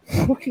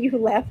 What are you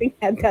laughing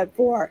at that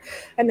for?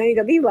 And then you're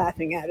going to be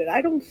laughing at it.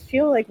 I don't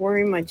feel like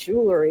wearing my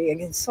jewelry and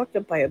get sucked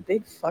up by a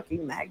big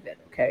fucking magnet,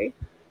 okay?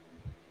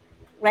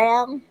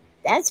 Well,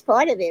 that's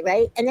part of it,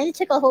 right? And then it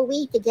took a whole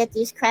week to get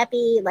these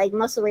crappy, like,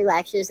 muscle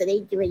relaxers that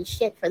ain't doing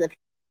shit for the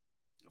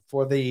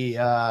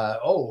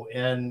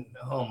and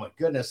oh my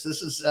goodness,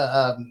 this is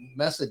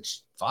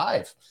message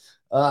 5.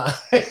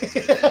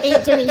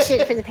 ain't doing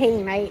shit for the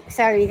pain, right?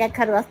 Sorry, you got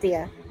cut off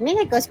there. I mean,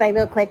 it goes by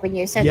real quick when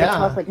you're starting Yeah. to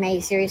talk with May.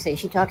 Seriously,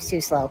 she talks too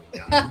slow.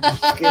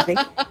 Excuse me.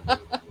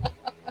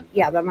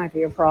 Yeah, that might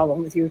be a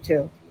problem with you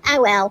too.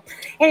 Oh well.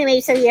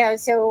 Anyway, so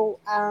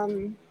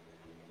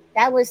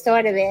that was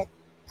sort of it.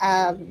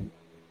 A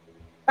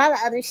lot of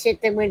other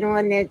shit that went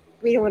on that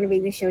we don't want to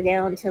bring the show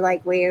down to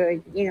like where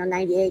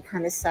 98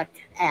 kind of sucked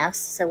ass,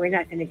 so we're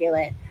not going to do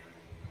it.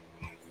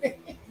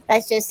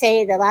 Let's just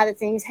say that a lot of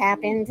things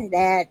happened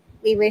that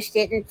We wish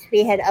didn't.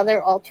 We had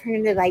other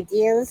alternative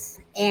ideas,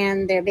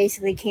 and they're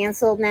basically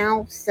canceled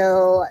now.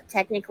 So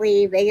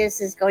technically,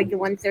 Vegas is going to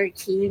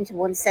 113 to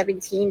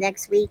 117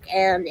 next week,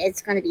 and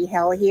it's going to be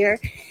hell here.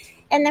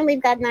 And then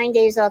we've got 9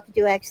 days off to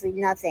do actually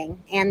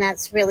nothing, and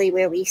that's really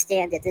where we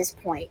stand at this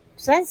point.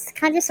 So that's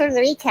kind of sort of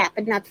the recap,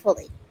 but not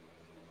fully.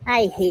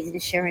 I hate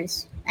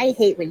insurance. I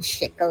hate when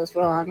shit goes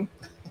wrong.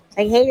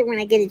 I hate it when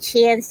I get a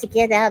chance to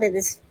get out of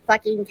this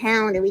fucking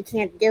town and we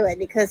can't do it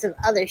because of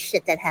other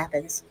shit that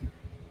happens.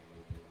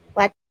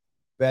 What?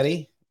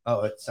 Betty?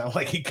 Oh, it sounded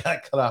like he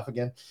got cut off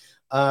again.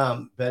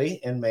 Betty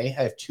and May,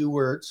 I have 2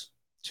 words.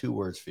 2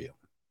 words for you.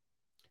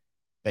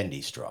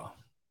 Bendy straw.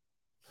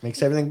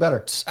 Makes everything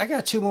better. I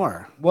got 2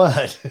 more.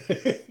 What?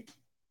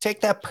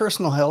 Take that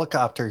personal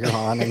helicopter you're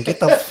on and get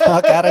the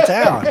fuck out of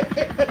town.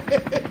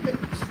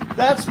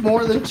 That's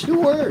more than 2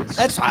 words.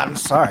 I'm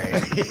sorry.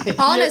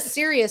 On a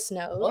serious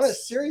note. On a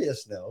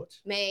serious note.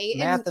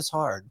 Math is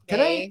hard.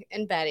 May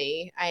and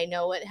Betty, I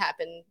know what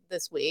happened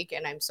this week,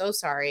 and I'm so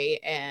sorry,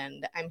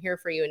 and I'm here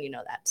for you, and you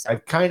know that. So.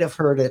 I've kind of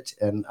heard it,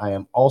 and I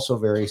am also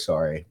very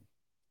sorry.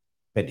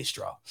 Bendy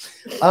straw.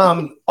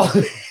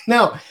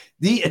 Now,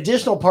 the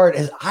additional part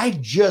is I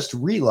just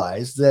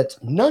realized that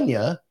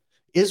Nunya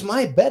is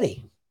my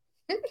Betty.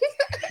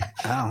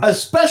 Oh.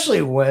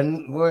 Especially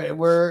when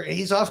we're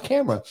he's off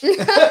camera.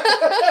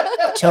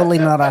 Totally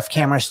not off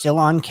camera, still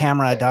on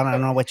camera. I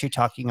don't know what you're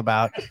talking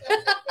about.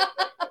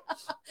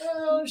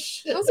 Oh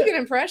shit. That was a good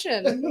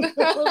impression.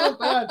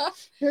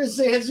 Here's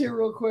Zanzi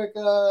real quick.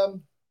 I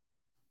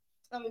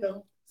don't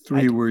know.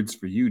 3 words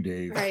for you,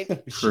 Dave. Right.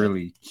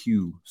 Curly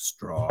Q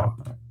straw.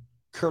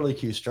 Curly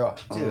Q straw.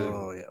 Dude.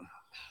 Oh yeah.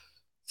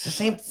 It's the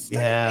same.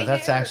 Yeah,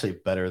 that's actually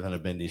better than a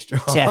bendy straw.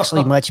 It's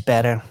actually much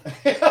better.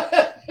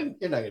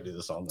 You're not gonna do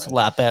this all night. It's a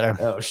lot better.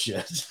 Oh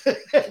shit!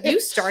 You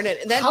started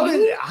that.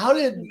 How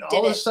did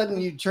all of a sudden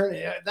you turn?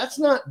 That's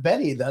not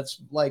Betty.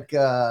 That's like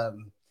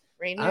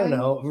Rain I don't Man?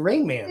 know,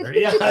 Rain Man.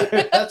 Yeah,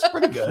 that's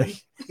pretty good.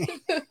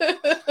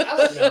 I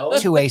don't know.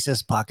 2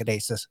 aces, pocket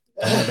aces.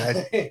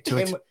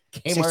 Kmart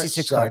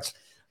 66 sucks. cards.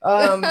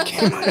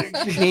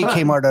 Need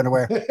Kmart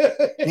underwear.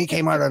 Need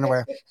Kmart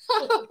underwear.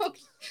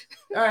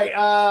 All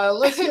right,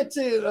 let's get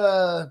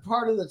to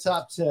part of the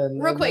top 10.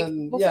 Real quick,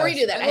 before we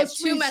do that, I have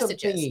 2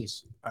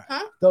 messages.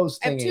 Huh? Those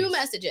I have thingies. 2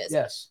 messages.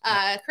 Yes.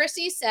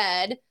 Chrissy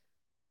said,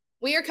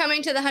 "We are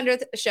coming to the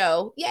 100th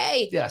show.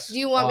 Yay!" Yes. Do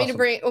you want me to Awesome.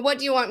 bring? Or what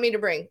do you want me to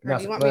bring? Or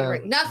do you want me to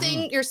bring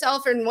nothing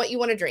yourself and what you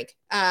want to drink?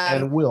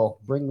 And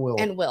bring Will.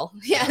 And Will,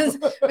 yes,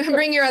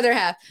 bring your other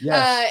half.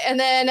 Yes. And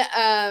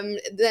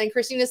then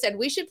Christina said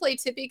we should play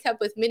Tippy Cup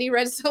with mini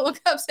red solo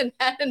cups and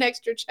add an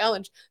extra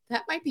challenge.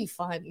 That might be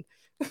fun.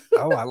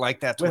 Oh, I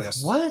like that With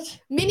twist. what?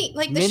 Mini,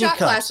 like the Mini shot cups.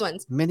 glass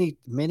ones. Mini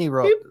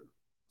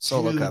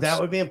solo Dude, cups. that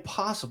would be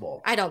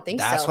impossible. I don't think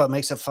That's so. what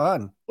makes it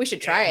fun. We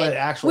should try But it.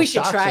 actual We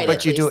should shots try in it. there.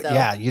 But you do it, though.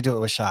 yeah, you do it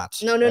with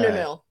shots. No. Right.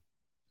 No.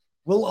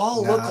 We'll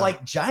all look Nah.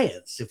 like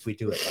giants if we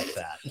do it like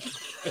that.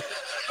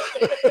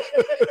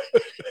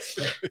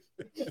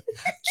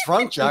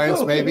 Drunk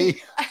giants,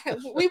 maybe.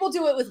 We will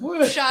do it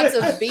with shots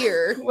of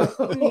beer,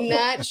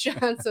 not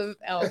shots of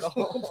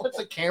alcohol. Put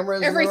the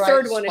cameras Every in the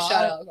third right one is spot.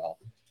 shot of alcohol.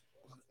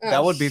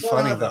 That would be Son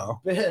funny, of a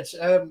though.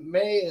 Bitch.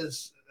 May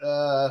is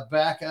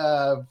back,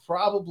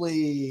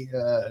 probably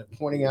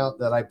pointing out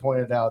that I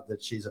pointed out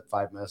that she's at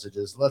 5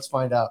 messages. Let's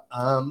find out.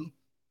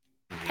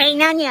 Hey,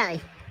 Nanya,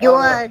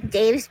 you're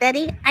Dave's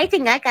Betty? I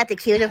think I got the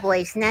cuter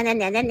voice. Na na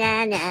na na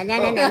na na na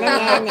na na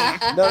na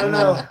na.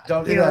 No.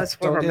 Don't do You know, that. that's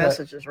one Don't of do our that.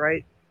 messages,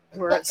 right?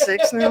 We're at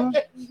 6 now.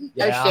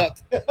 Yeah.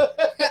 Oh shit.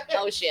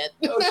 Oh shit.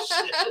 Oh,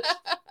 shit.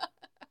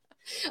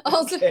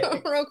 Also,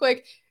 Okay. real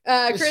quick, She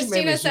made me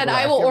Christina said, super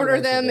 "I will laugh. order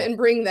Everybody said them that. and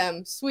bring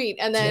them." Sweet.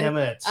 And Damn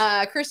then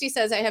it. Christy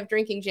says, "I have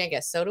drinking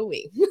Jenga." So do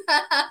we.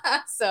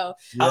 So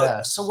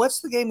Yes. So what's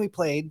the game we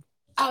played?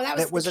 that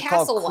was Was the it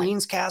castle called one.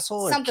 Queen's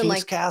Castle or Something King's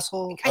like-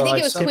 Castle? I think like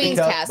it was Sippy Queen's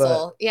Cup,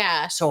 Castle.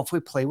 Yeah. So if we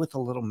play with the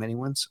little mini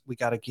ones, we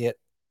got to get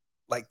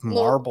like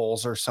Little-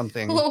 marbles or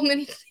something. Little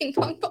mini ping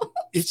pong ball.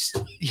 It's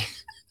No.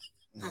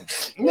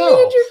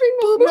 Miniature ping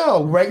pong ball.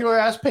 No, regular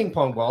ass ping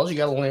pong balls. You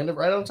got to land it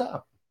right on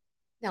top.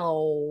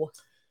 No.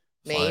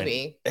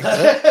 Maybe.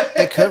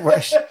 it could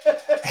work.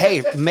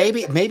 Hey,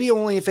 maybe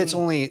only if it's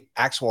only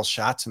actual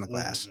shots in the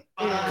glass,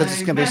 because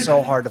it's gonna be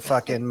so hard to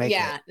fucking make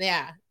Yeah. it.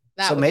 Yeah.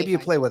 That So would maybe be you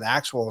fun. play with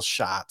actual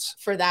shots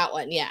for that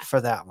one. Yeah. for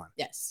that one.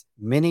 Yes.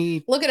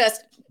 Mini Look at us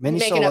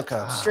making solo up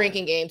cups.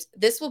 drinking games.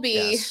 This will be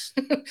Yes.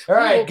 All We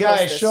right, will post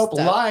guys, this show up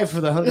stuff. live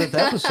for the 100th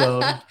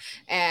episode.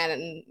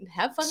 and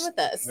have fun with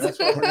us. That's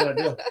what we're gonna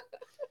do.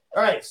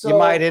 All right, so you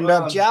might end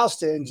up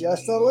jousting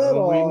just a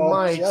little. We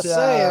might. Just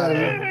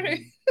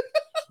saying.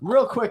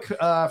 Real quick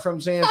from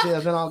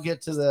Xanthia, then I'll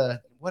get to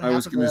the. What I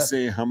was happened going to to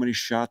say, how many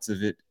shots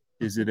of it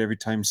is it every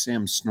time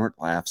Sam snort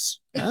laughs?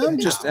 I'm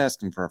just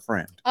asking for a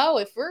friend.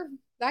 Oh,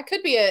 that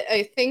could be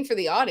a thing for Oh,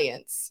 the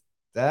audience.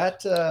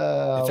 that?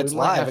 If it's we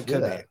might live, have it to do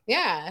could that. be.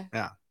 Yeah.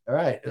 All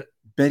right,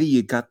 Betty,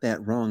 you got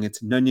that wrong.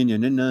 It's nunya,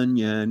 nunya,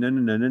 nunya, nunya,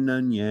 nunya,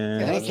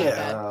 nunya. Thank you.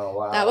 Oh,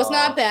 wow. That was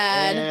not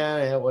bad.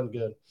 Yeah, it wasn't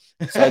good.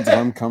 Besides, if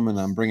I'm coming,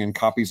 I'm bringing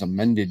copies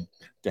amended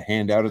to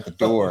hand out at the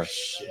door.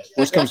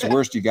 Worst comes to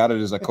worst, you got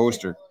it as a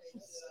coaster.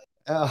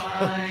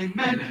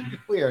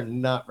 We are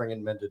not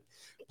bringing mended.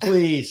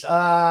 Please.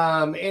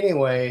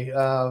 Anyway,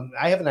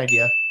 I have an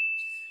idea.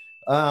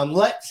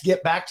 Let's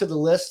get back to the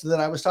list that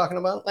I was talking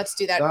about. Let's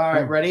do that. All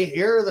right, ready?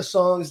 Here are the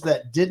songs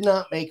that did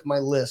not make my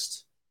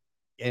list.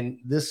 And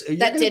this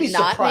that did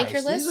not make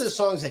your list. These are the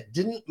songs that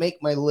didn't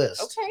make my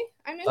list. Okay,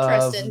 I'm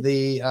interested. Of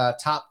the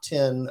top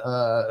 10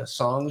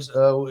 songs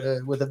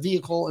with a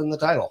vehicle in the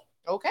title.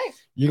 Okay.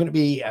 You're going to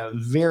be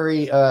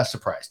very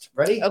surprised.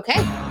 Ready? Okay.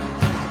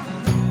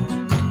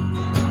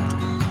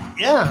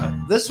 Yeah,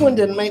 this one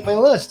didn't make my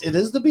list. It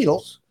is the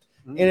Beatles.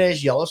 It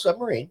is Yellow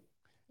Submarine.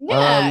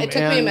 Yeah, it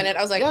took me a minute.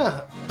 I was like,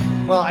 yeah.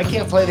 Well, I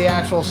can't play the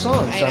actual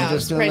song, so I'm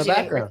just doing the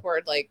background.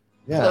 background. Record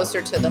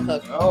closer to the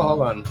hook. Oh,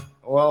 hold on.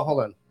 Well,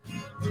 hold on.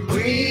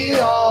 We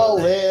all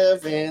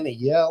live in a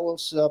yellow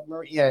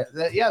submarine. Yeah,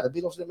 the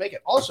Beatles didn't make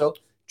it. Also,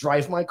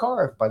 Drive My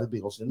Car by the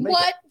Beatles didn't make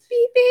it.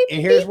 Beep, beep,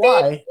 and here's beep,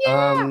 why. beep.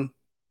 Yeah.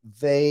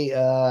 They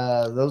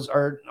those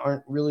aren't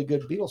really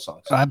good Beatles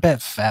songs. I bet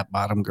Fat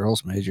Bottom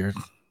Girls majored.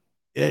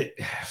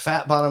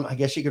 Fat Bottom. I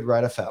guess you could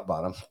write a Fat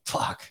Bottom.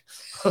 Fuck.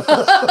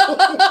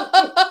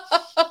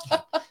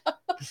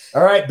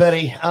 All right,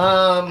 Betty.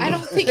 I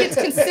don't think it's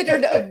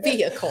considered a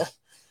vehicle.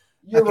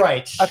 You're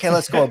right. Okay,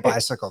 let's go a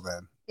bicycle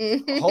then.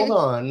 Hold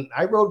on.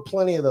 I rode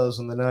plenty of those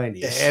in the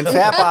 90s. And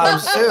Fat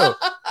Bottoms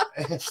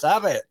too.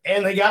 Stop it.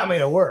 And they got me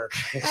to work.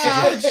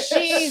 Oh,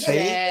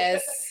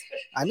 Jesus.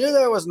 I knew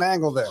there was an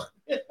angle there.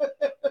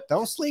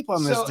 Don't sleep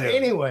on this dude.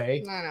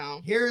 Anyway, I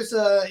know. Here's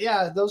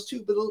those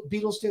two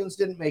Beatles tunes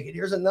didn't make it.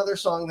 Here's another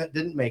song that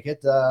didn't make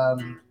it.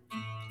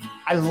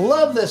 I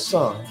love this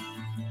song.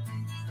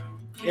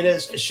 It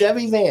is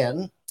Chevy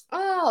Van.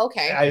 Oh,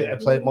 okay. I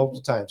played it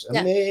multiple times.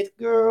 Yeah. I made a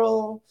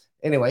girl.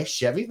 Anyway,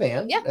 Chevy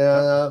Van.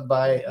 Yeah.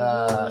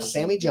 By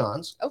Sammy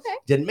Johns. Okay.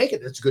 Didn't make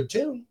it. It's a good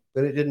tune,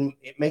 but it didn't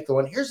make the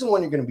one. Here's the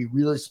one you're going to be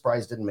really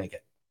surprised didn't make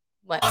it.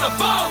 What?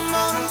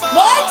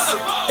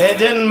 What? It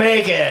didn't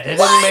make it. It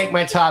didn't make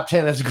my top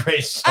 10. It's a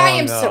great song. I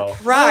am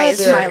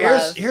surprised, my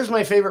love. Here's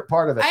my favorite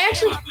part of it. I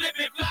actually.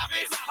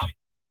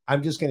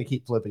 I'm just going to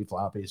keep flippy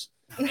floppies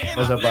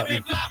as a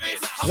button.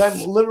 I'm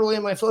literally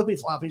in my flippy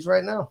floppies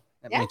right now.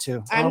 Yeah, me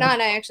too. I'm not.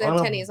 I actually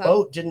have tennies on.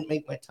 Boat didn't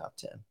make my top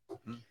 10.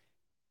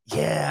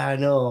 Yeah, I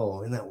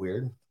know. Isn't that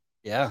weird?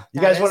 Yeah.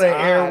 You guys want to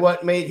hear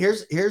what made?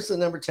 Here's the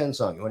number 10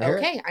 song. You want to hear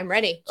it? Okay, I'm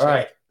ready. All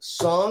right.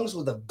 Songs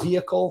with a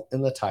vehicle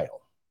in the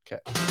title. Okay.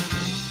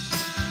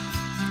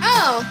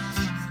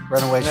 Oh.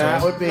 Runaway Train.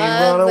 That would be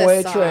Love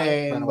Runaway this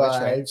Train Runaway by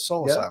Train.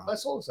 Soul Asylum. by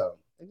Soul Asylum.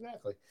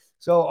 Exactly.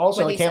 So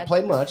also What I he can't said.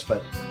 play much,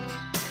 but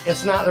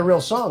it's not the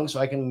real song, so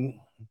I can.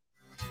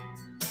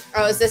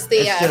 Oh, is this the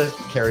It's just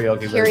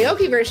karaoke. version.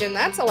 karaoke version?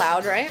 That's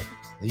allowed, right?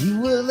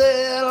 You were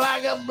there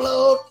like a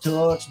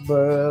blowtorch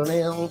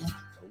burning.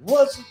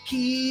 What's the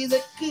key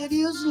that could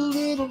use a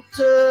little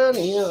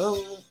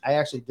turning? I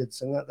actually did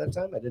sing that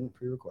time. I didn't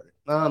pre-record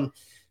it.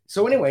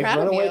 So anyway, Proud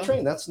of Runaway you.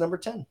 Train. That's number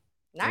 10.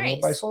 Nice.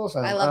 By Soul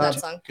Asylum. I love that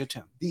song. Good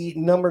tune. The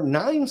number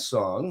 9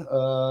 song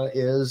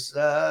is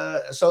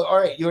so. All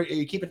right, you're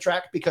keeping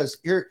track because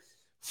here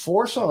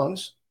 4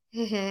 songs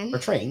Mm-hmm. are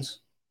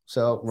trains.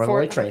 So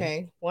Runaway Train.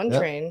 Okay, one Yep.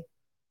 train.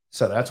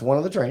 So that's one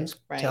of the trains.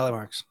 Right.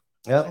 Telemarks.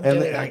 Yep. I'm And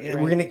doing that,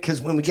 we're gonna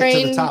because when we get to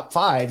the Train, top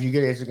 5, you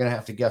guys are gonna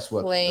have to guess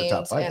what the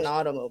top Planes 5 and is.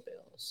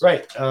 automobiles.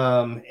 Right.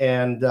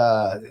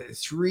 And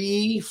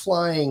 3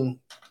 flying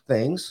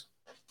things,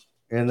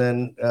 and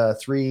then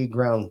 3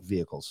 ground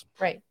vehicles.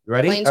 Right.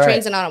 Ready? Planes, All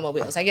trains, right. and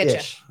automobiles. I get you.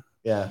 Ish.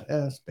 Yeah,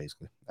 that's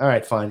basically. All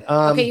right, fine.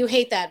 Okay, you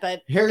hate that,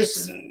 but Here's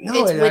it's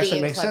no, witty it actually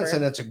and makes sense, clever.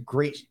 and it's a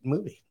great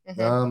movie.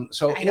 Mhm.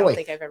 So I don't anyway,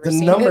 think I've ever the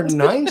seen number it.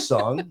 9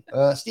 song,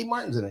 Steve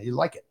Martin's in it. You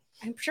like it?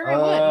 I'm sure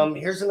I would.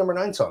 Here's the number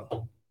 9 song.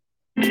 Oh.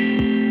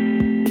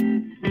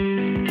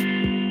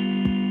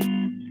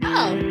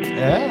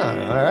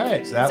 Yeah, all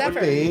right. So that Zephyr,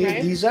 would be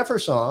right? the Zephyr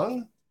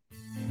song.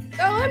 Oh,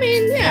 I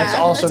mean, yeah. That's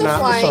also that's a not the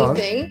flying song.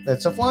 thing.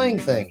 That's a flying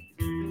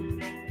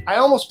thing. I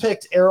almost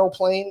picked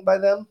Aeroplane by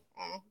them,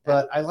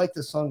 but I like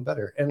this song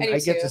better, and I do I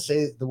get too. to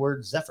say the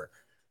word Zephyr.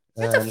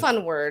 That's a And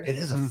fun word. It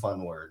is a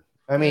fun word.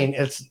 I mean,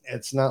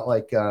 it's not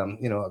like a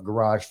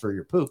garage for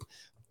your poop,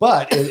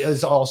 but it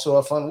is also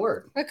a fun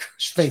word.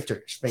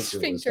 Sphincter. Was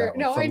Sphincter. that one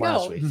No, from I know.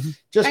 last week.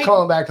 Just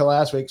calling back to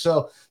last week.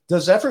 So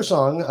the Zephyr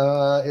song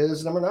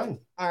is number 9.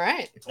 All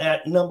right.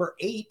 At number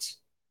 8.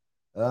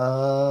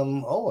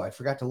 I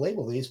forgot to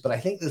label these, but I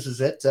think this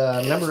is it.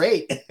 Number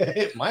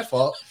 8. My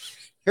fault.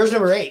 Here's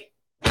number 8.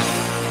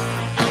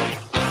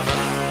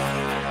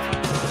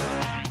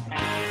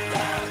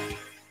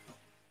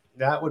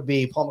 That would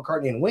be Paul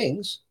McCartney and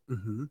Wings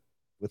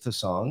with the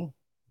song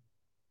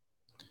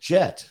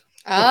Jet.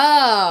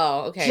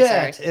 Oh, okay.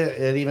 Jet. Sorry.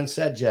 It even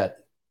said Jet.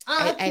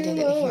 I didn't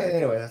hear it.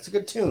 Anyway, that's a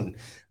good tune.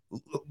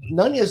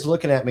 Nunya's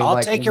looking at me I'll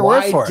like, take your why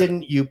word for it."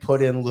 didn't you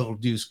put in Little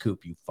Deuce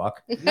Coupe, you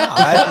fuck? No,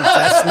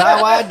 that's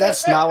not why.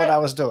 That's not what I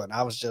was doing.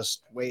 I was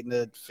just waiting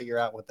to figure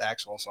out what the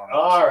actual song was.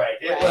 All right,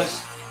 it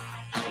was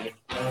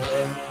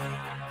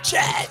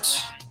Jet.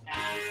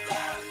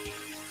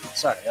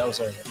 Sorry, that was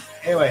a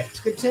anyway. It's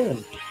a good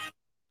tune.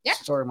 Yeah.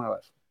 story of my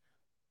life.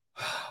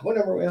 What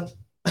number are we on?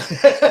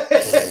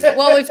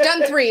 Well, we've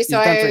done 3, so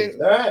You've done I.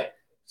 3. All right.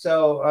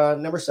 So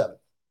number 7.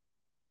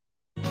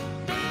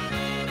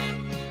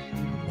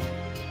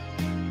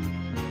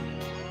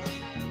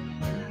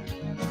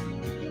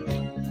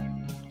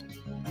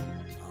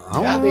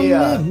 On be,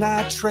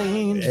 midnight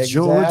train to exactly,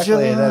 Georgia.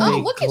 that'd Oh,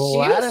 be look at you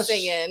Gladys-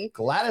 singing.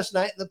 Gladys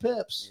Knight and the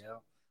Pips. Yeah.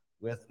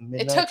 With It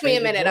Midnight took me a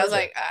Train to minute. I was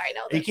Georgia. like, I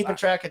know. Are you this keeping song.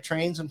 track of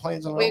trains and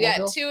planes and We got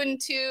automobiles? 2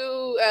 and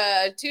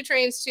 2, 2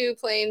 trains, 2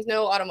 planes,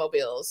 no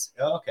automobiles.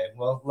 Oh, okay,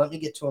 well, let me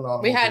get to an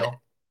automobile. We had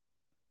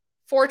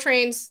 4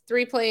 trains,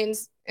 3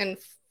 planes, and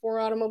 4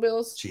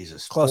 automobiles.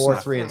 Jesus, Close 4,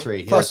 enough. 3, and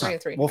 3. Close Yes. 3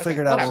 and 3. We'll Okay,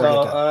 figure it out when whatever.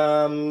 we get So,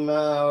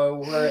 done.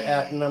 we're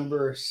at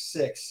number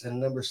 6, and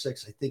number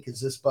 6, I think,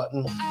 is this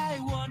button.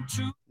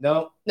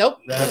 No, Nope.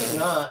 that's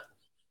not.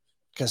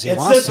 Because he It's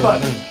wants this to.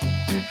 button.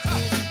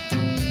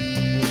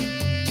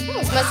 Oh,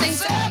 it's Mustang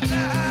Sally.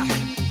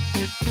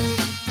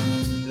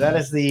 That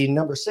is the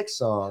number 6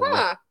 song,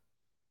 Huh.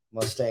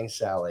 Mustang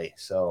Sally.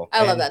 So I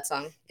love and- that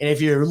song. And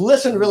if you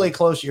listen really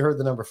close, you heard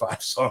the number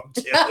 5 song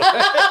too.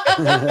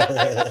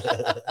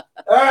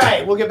 All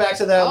right, we'll get back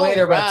to that All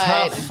later. But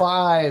right. top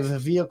 5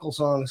 vehicle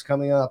songs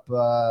coming up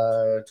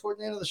toward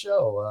the end of the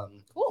show.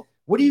 Cool.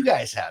 What do you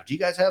guys have? Do you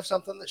guys have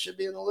something that should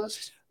be in the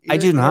list? I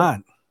do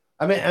not.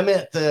 I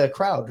meant the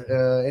crowd.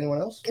 Anyone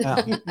else? No.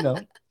 No.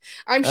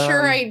 I'm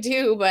sure Um, I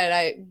do,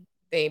 but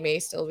they may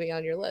still be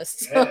on your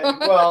list.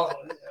 Well,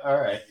 all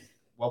right.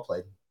 Well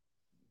played.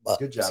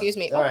 Good job. Excuse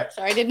me. All Oh, right.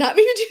 sorry, I did not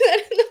mean to do that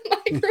in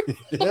the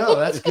microphone. No,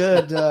 that's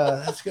good.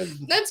 That's good.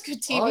 That's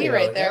good TV audio,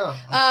 right there.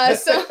 yeah.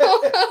 So,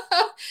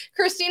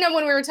 Christina,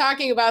 when we were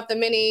talking about the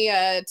mini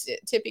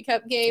Tippy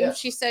Cup game, Yeah.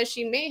 she says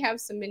she may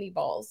have some mini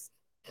balls,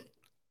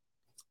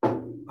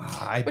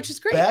 I which is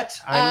great. bet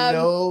I Um,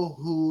 know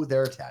who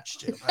they're attached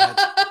to.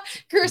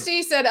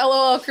 Kirsty said,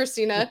 "LOL,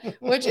 Christina,"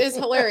 which is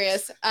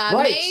hilarious.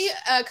 Right.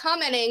 May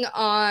commenting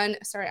on.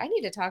 Sorry, I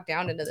need to talk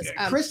down into this.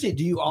 Christy,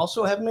 do you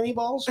also have mini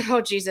balls?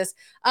 Oh Jesus.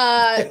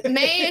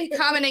 May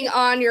commenting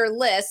on your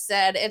list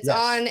said it's Yes.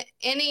 on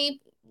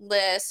any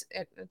list.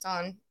 It's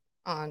on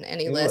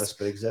any list,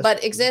 but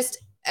exists. exists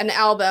an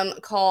album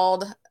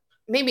called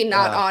maybe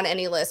not Ah. on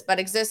any list, but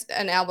exists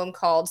an album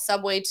called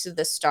Subway to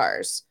the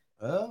Stars.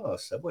 Oh, a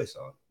Subway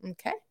song.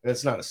 Okay.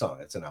 It's not a song,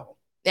 it's an album.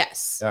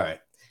 Yes. All right.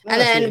 And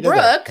No, see, then you did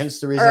that. Brooke, Hence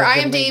the reason or I I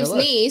couldn't am make the Dave's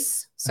list.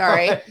 niece,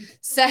 sorry,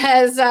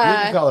 says,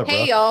 can call her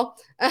 "Hey Brooke. y'all,"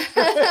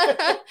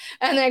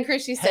 and then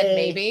Christy said, Hey.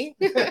 "Maybe."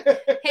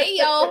 Hey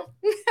y'all.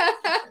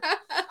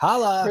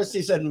 Holla.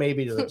 Christy said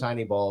maybe to the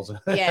tiny balls.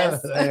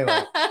 Yes.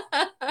 Anyway.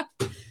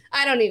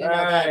 I don't even All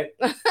know right.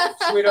 that.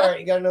 Sweetheart,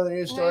 you got another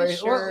news story?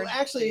 sure Well,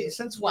 actually,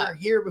 since we're What?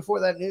 here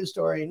before that news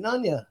story,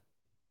 Nunya,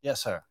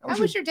 Yes, sir. How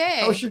was your day?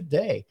 how was your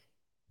day?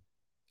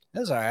 It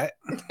was all right.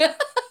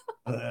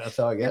 That's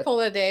all I You're get.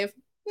 pulling a Dave.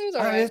 It was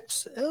all right. It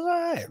was all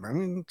right. I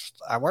mean,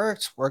 I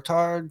worked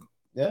hard,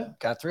 Yeah.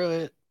 got through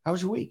it. How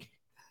was your week?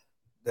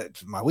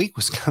 My week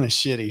was kind of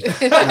shitty.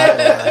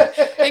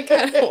 It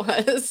kind of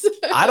was.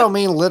 I don't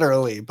mean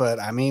literally, but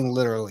I mean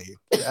literally.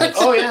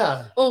 Oh,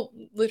 yeah. Well,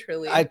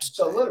 literally. I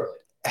So literally.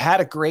 had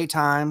a great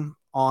time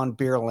on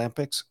Beer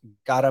Olympics,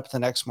 got up the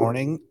next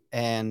morning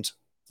and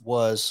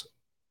was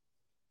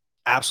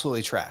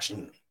absolutely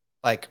trashed.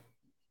 Like,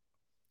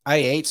 I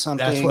ate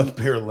something. That's what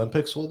Beer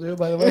Olympics will do,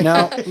 by the way.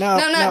 No,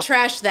 not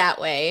trash that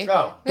way.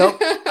 Oh.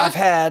 Nope. I've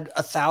had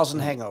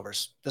 1,000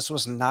 hangovers. This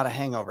was not a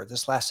hangover.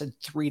 This lasted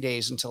 3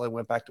 days until I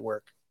went back to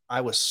work.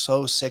 I was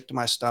so sick to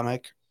my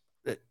stomach.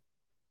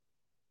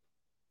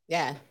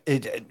 Yeah.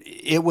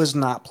 It was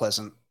not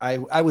pleasant.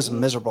 I was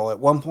miserable. At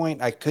one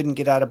point, I couldn't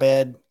get out of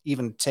bed,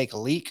 even take a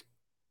leak.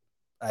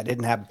 I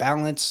didn't have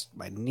balance.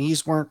 My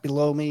knees weren't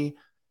below me.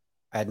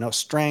 I had no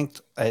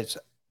strength.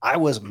 I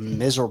was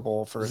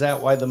miserable for Is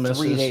that why the 3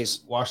 missus days.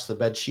 washed the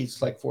bed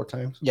sheets like 4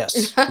 times?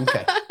 Yes.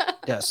 Okay.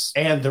 Yes.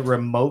 And the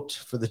remote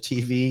for the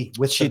TV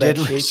with She the bed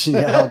did. sheets.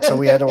 Yeah, so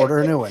we had to order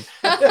a new one.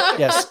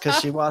 Yes, because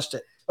she washed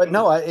it. But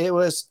no,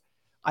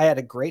 I had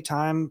a great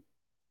time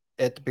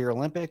at the Beer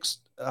Olympics.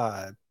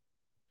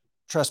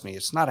 Trust me,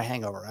 it's not a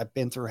hangover. I've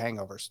been through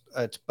hangovers,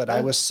 but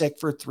I was sick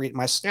for 3.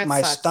 My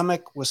sucks.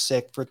 stomach was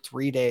sick for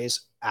 3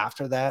 days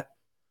after that.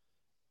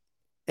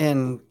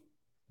 And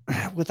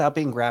without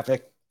being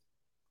graphic,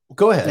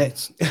 Go ahead.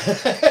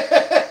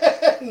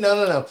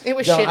 No. It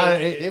was No, shitty.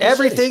 it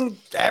was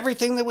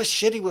everything that was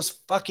shitty was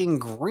fucking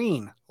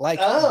green, like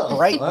Oh,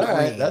 bright all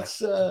right. green.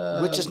 That's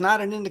Which is not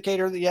an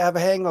indicator that you have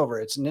a hangover.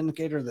 It's an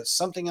indicator that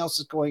something else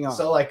is going on.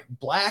 so like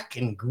black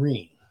and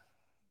green.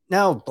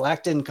 No,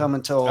 black didn't come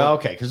until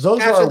Okay, because those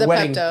are After our the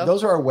wedding. Pepto.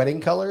 Those are our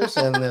wedding colors,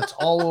 and it's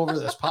all over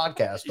this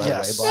podcast. By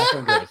Yes. the way, black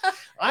and green.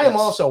 I am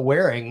also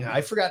wearing.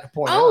 I forgot to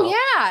point out. Oh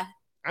yeah.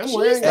 I'm Jeez,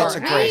 wearing. That's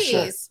our- a great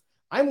shirt. nice.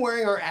 I'm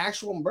wearing our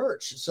actual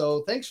merch.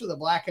 So thanks for the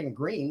black and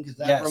green because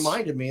that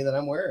reminded me that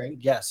I'm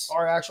wearing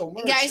our actual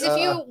merch. Guys, if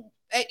you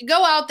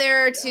go out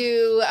there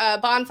to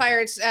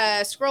Bonfire,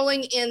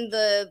 scrolling in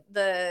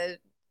the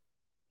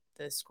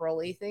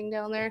scrolly thing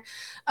down there.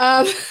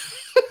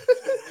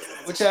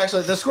 Which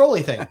actually, the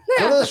scrolly thing.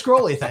 Go to the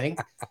scrolly thing.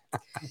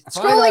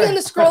 Scrolling in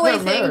the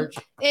scrolly thing. Merch.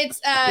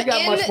 It's in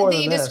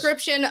the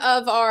description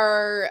of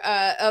our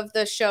of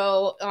the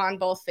show on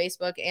both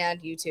Facebook and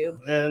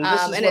YouTube. And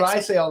this is what I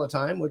say all the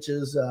time, which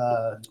is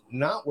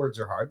not words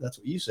are hard. That's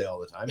what you say all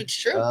the time. It's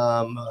true.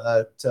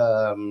 The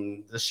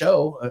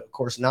show, of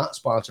course, not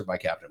sponsored by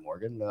Captain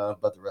Morgan,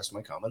 but the rest of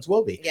my comments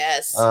will be.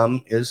 Yes.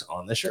 Is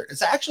on this shirt.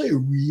 It's actually a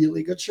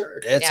really good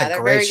shirt. It's a they're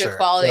great very shirt. good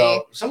quality.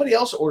 So, somebody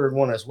else ordered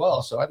one as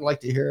well, so I'd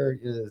like to hear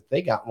if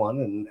they got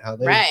one and how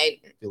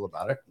they feel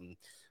about it.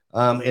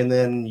 And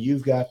then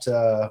you've got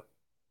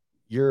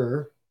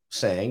your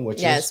saying,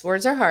 which is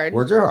words are hard.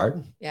 Words are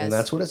hard. Yes. And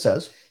that's what it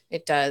says.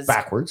 It does.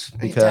 Backwards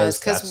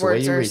because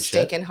words are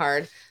stinking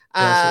hard.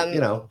 You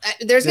know,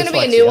 there's going to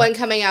be a new one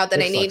coming out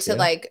that I need to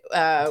like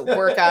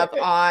work up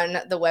on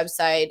the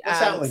website.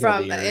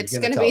 It's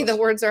going to be the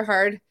words are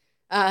hard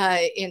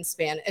in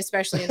Spanish,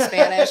 especially in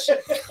Spanish.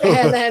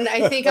 And then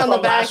I think on the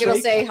back it'll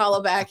say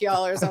 "Holla back,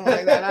 y'all" or something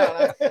like that. I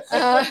don't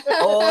know.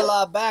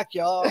 Holla back,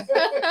 y'all.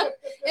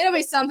 It'll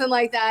be something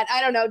like that. I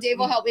don't know. Dave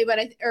will help me, but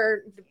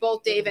or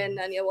both Dave and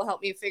Anya will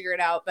help me figure it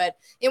out. But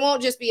it won't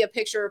just be a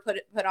picture put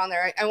on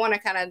there. I want to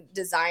kind of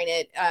design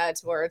it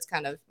to where it's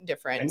kind of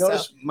different. I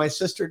noticed my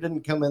sister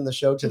didn't come in the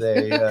show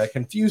today,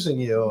 confusing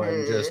you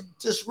and just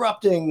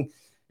disrupting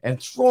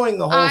and throwing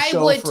the whole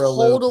show for a loop.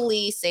 I would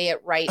totally say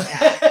it right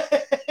now.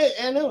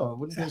 I know, it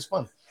wouldn't be as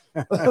fun.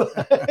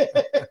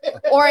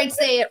 Or I'd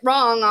say it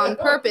wrong on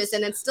purpose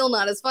and it's still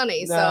not as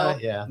funny.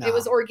 It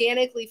was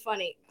organically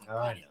funny.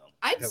 I know.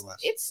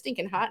 It's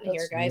stinking hot in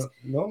here, guys.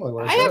 Normally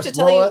what I have to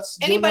tell you,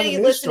 anybody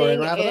listening,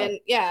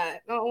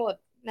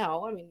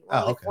 no, I mean, we're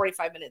only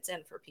 45 minutes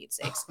in, for Pete's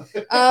sakes.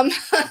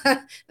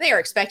 They are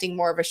expecting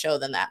more of a show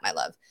than that, my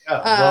love.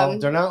 Well,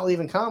 they're not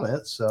leaving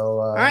comments, so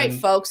all right,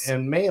 folks.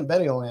 And May and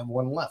Betty only have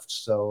one left,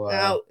 so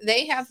no,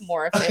 they have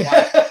more if they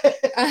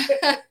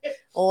want.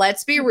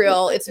 Let's be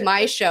real. It's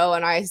my show,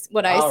 and I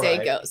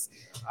say goes.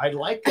 I'd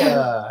like,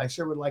 I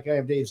sure would like I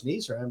Am Dave's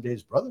niece or I Am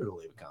Dave's brother to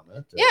leave a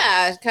comment.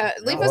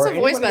 Leave us a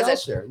voice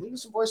message. Leave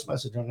us a voice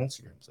message on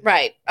Instagram. Please.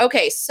 Right.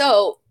 Okay.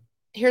 So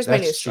here's my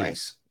news story.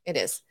 It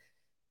is.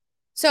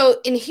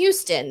 So in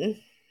Houston,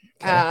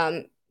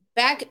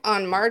 back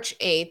on March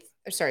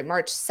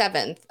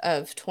 7th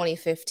of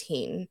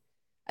 2015,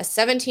 a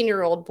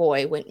 17-year-old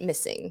boy went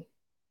missing.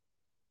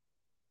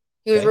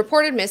 He was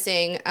reported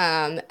missing,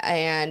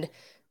 and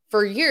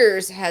for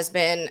years has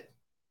been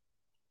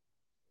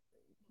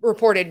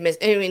reported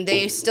missing. I mean,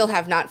 they still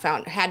had not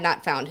found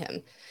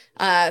him.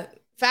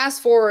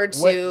 Fast forward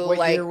to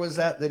what year was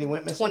that he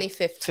went missing?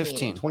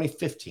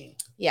 2015.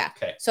 Yeah.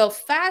 Okay. So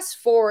fast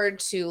forward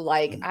to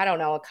I don't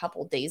know, a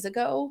couple days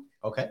ago.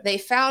 Okay. They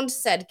found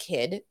said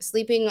kid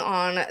sleeping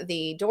on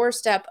the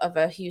doorstep of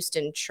a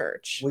Houston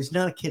church. Well, he's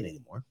not a kid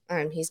anymore.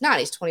 He's not.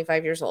 He's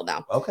 25 years old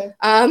now. Okay.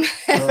 So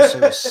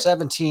he was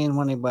 17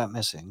 when he went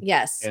missing.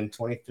 Yes. In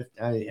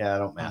 2015. Yeah, I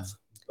don't math.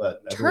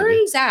 But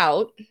turns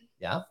out.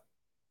 Yeah.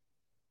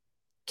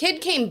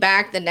 Kid came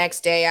back the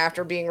next day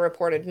after being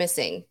reported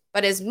missing,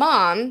 but his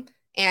mom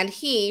and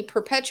he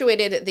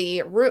perpetuated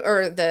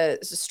the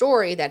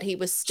story that he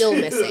was still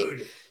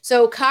missing.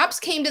 So cops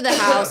came to the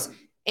house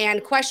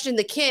and questioned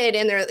the kid,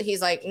 and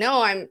he's like,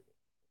 "No, I'm,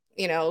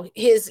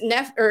 his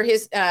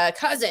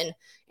cousin."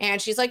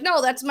 And she's like,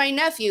 "No, that's my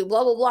nephew."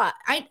 Blah blah blah.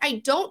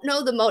 I don't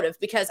know the motive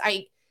because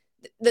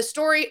the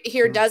story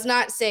here does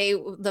not say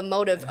the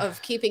motive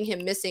of keeping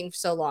him missing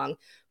so long.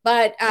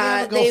 But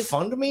they've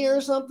GoFundMe or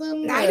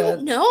something. I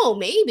don't know.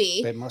 Maybe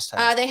they must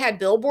have. They had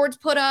billboards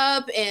put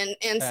up and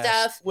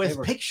stuff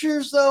with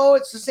pictures. Though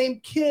it's the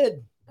same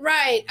kid,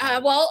 right?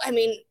 Well, I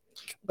mean,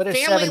 but at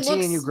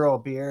 17, you grow a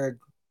beard.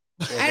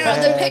 I don't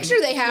know the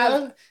picture they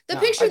have.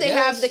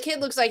 The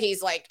kid looks like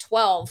he's like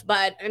 12,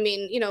 but I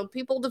mean,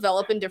 people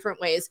develop in different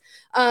ways.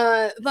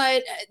 But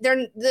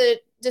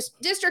the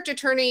district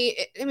attorney.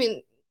 I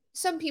mean,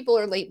 some people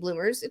are late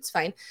bloomers. It's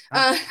fine.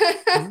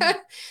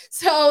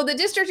 So the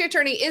district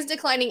attorney is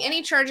declining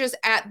any charges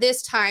at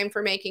this time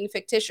for making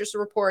fictitious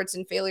reports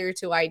and failure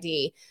to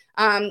ID.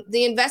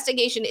 The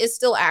investigation is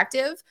still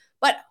active,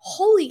 but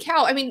holy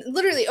cow. I mean,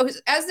 literally,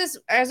 as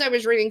I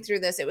was reading through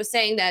this, it was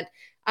saying that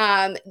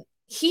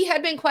he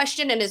had been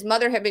questioned and his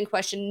mother had been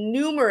questioned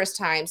numerous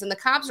times. And the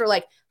cops were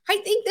like, "I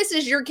think this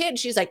is your kid."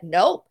 She's like,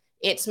 "Nope,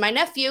 it's my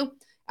nephew."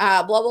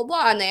 Blah blah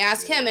blah, and they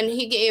asked him, and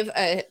he gave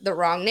the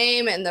wrong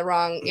name and the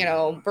wrong,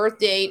 birth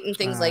date and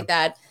things like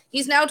that.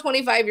 He's now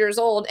 25 years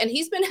old, and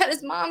he's been at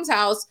his mom's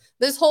house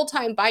this whole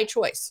time by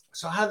choice.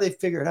 So how did they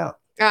figure it out?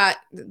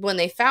 When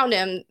they found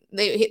him,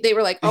 they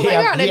were like, "Oh my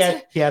god,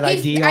 he had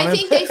ID on him." I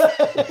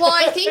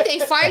think they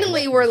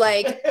finally were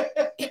like,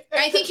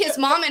 I think his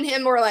mom and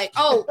him were like,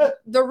 "Oh,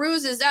 the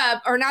ruse is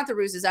up, or not the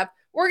ruse is up.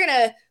 We're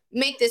gonna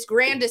make this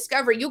grand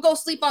discovery. You go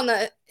sleep on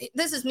the.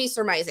 This is me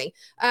surmising,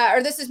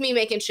 or this is me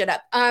making shit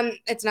up.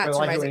 It's not I like it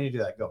surmising. when you do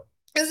that. Go.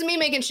 This is me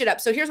making shit up.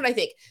 So here's what I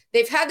think.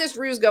 They've had this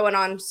ruse going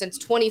on since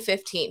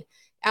 2015.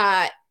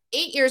 8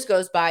 years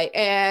goes by,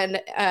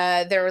 and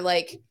they're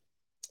like,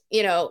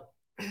 you know,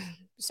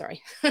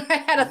 sorry,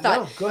 I had a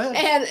thought. No, go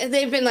ahead. And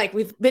they've been like,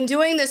 we've been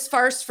doing this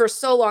farce for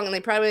so long, and they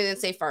probably didn't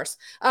say farce.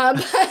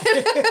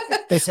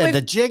 They said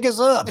the jig is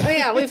up.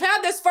 Yeah, we've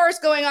had this farce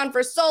going on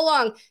for so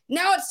long.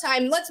 Now it's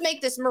time. Let's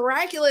make this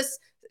miraculous,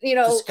 you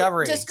know,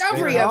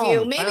 discovery of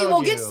you. Maybe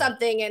we'll get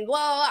something. And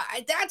well,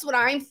 that's what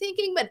I'm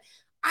thinking. But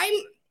I'm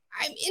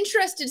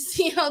interested to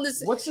see how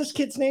this. What's this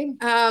kid's name?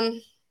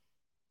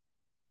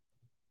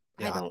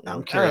 I don't know.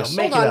 I'm curious.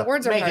 Make Hold it on, up.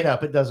 words are Make hard. it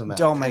up. It doesn't matter.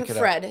 Don't make it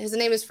Fred. up. His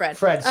name is Fred.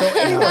 Fred. So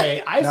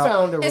anyway, I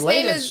found a His name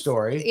related is-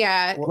 story.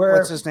 Yeah.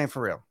 What's his name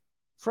for real?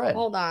 Fred.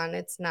 Hold on.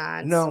 It's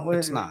not. No,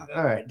 It's not.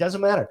 All right,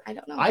 doesn't matter. I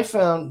don't know. I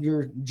found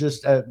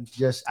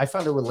I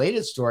found a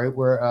related story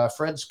where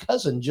Fred's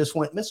cousin just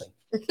went missing.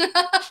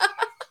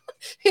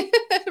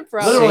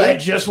 Literally, I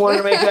just wanted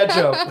to make that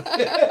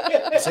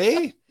joke.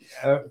 See?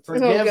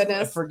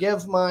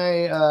 Forgive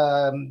my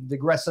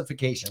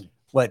digressification.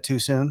 What, too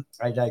soon?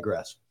 I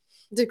digress.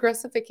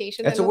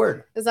 Digressification. That's a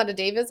word. Is that a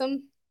Davism?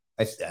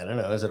 I don't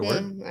know. Is it a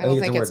word? I don't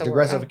think it's a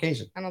word.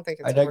 Digressification. I don't think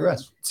it's I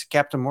digress. It's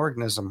Captain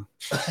Morganism.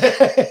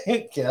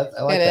 Yeah,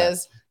 I like It that.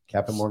 is.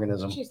 Captain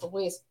Morganism. Jeez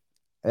Louise.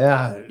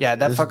 Yeah. Yeah,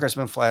 that This- fucker's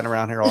been flying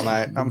around here all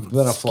night. I'm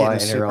gonna fly in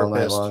getting here all super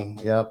night pissed. long.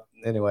 Yep.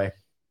 Anyway.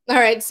 All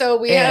right, so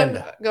we And-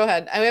 have go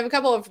ahead. We have a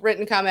couple of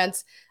written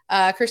comments.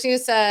 Christina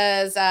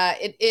says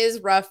it is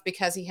rough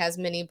because he has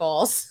mini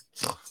balls.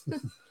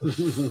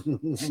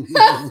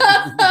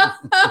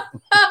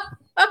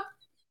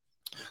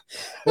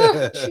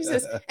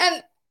 Jesus.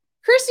 And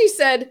Christy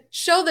said,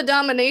 "Show the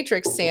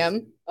dominatrix,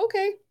 Sam."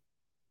 Okay,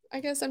 I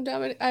guess I'm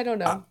dominant. I don't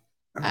know.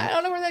 I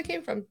don't know where that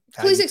came from.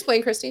 Please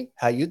explain, Christy.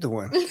 How you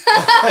doing?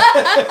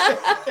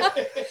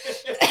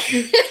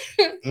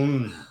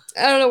 Mm.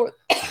 I don't know.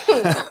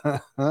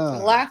 I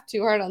laughed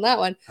too hard on that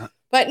one,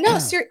 but no,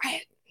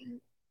 seriously.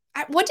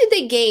 What did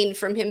they gain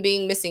from him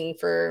being missing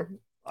for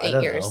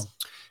 8 years?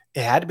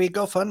 It had to be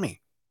GoFundMe.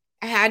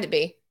 It had to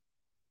be.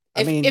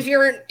 I mean- if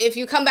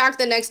you come back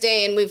the next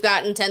day and we've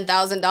gotten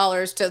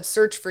 $10,000 to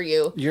search for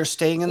you, You're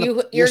staying in the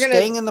you're you're gonna-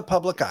 staying in the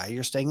public eye.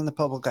 You're staying in the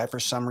public eye for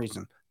some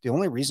reason. The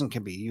only reason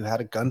can be you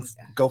had a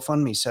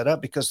GoFundMe set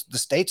up because the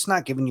state's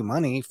not giving you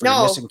money for No.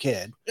 your missing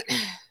kid.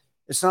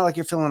 It's not like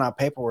you're filling out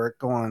paperwork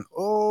going,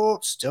 oh,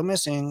 still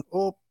missing.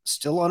 Oh,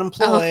 still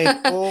unemployed.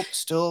 Oh,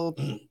 still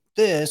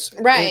this.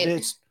 Right.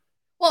 It's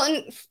well,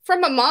 and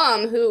from a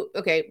mom who,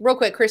 okay, real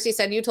quick, Christy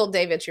said, "You told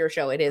Dave it's your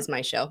show. It is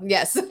my show."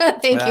 Yes.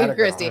 Thank you, Atta girl.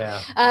 Christy.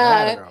 Yeah.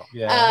 Uh, girl.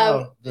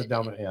 Yeah. The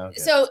dominant. Yeah. Okay.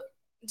 So,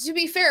 to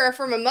be fair,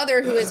 from a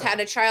mother who has had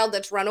a child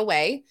that's run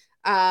away,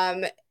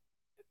 let's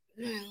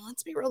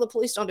be real, the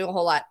police don't do a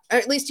whole lot, or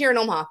at least here in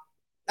Omaha.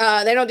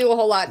 They don't do a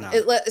whole lot, No.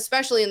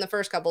 especially in the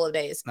first couple of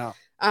days. No.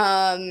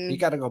 Um, You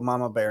got to go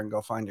mama bear and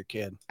go find your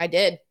kid. I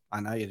did.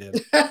 I know you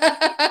did.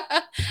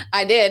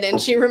 I did, and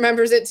she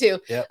remembers it too.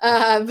 Yep.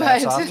 But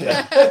That's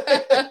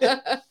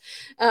awesome.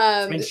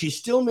 And she's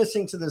still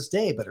missing to this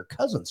day, but her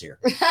cousin's here.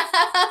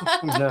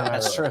 No,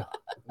 That's true.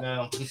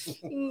 No.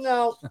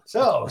 No.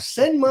 So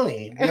send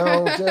money.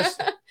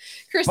 Just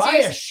Christy buy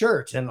a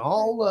shirt, and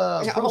all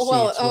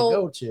proceeds will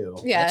go to.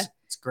 Yeah.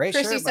 It's a great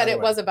Christy shirt, by said the it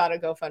way. was about a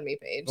GoFundMe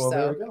page. Well,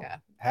 there So you go. yeah.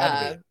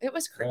 Had to be. It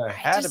was crazy. Yeah.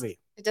 Had to be.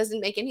 It doesn't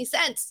make any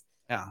sense.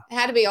 Yeah. It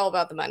had to be all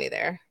about the money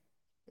there.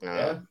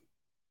 Yeah.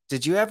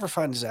 Did you ever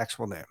find his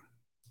actual name?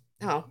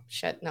 Oh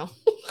shit, no.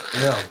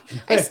 No.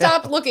 I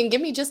stopped looking.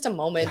 Give me just a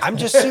moment. I'm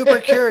just super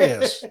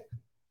curious.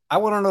 I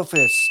want to know if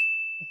it's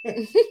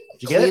Did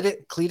you get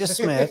it? Cletus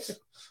Smith.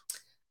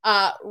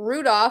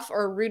 Rudolph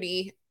or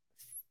Rudy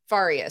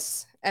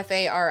Farias.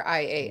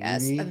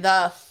 Farias. Rudy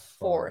The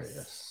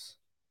fourth.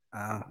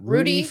 Farias.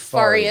 Rudy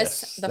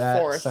Farias the That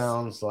fourth.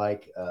 sounds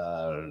like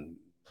a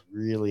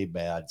really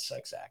bad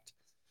sex act.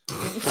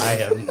 I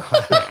have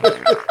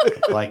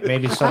like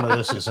maybe some of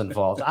this is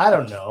involved. I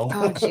don't know.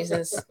 Oh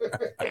Jesus.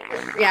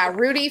 Yeah,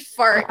 Rudy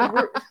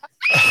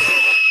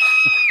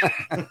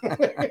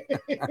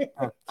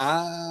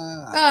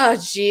Oh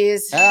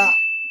jeez. Yeah.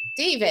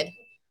 David.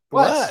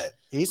 What?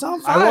 He's on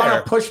I fire.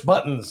 want to push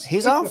buttons.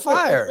 He's on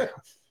fire.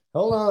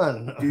 Hold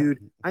on.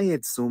 Dude, I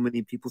had so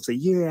many people say,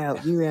 "You're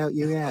out, you're out,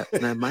 you're out."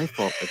 It's not my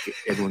fault. Like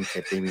everyone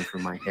kept aiming for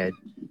my head.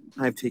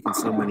 I've taken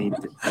so many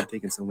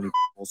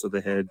balls to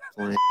the head.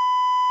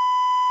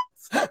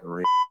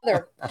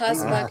 They're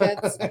pus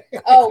buckets.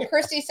 Oh,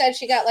 Christy said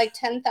she got like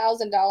 $10,000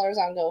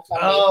 on GoFundMe.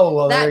 Oh,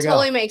 well, there that you go.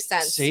 totally makes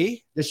sense.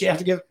 See? Does she have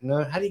to give?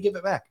 No. How do you give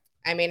it back?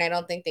 I mean, I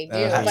don't think they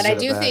do, How do but you I give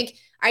it do back? think.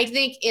 I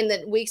think in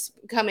the weeks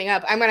coming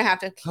up, I'm gonna have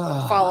to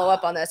follow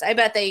up on this. I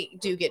bet they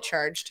do get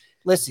charged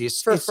Listen,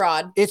 it's, for it's,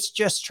 fraud. it's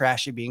just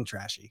trashy being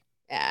trashy.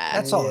 Yeah,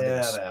 That's all it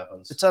Yeah, is. that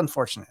happens. It's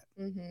unfortunate.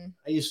 Mm-hmm.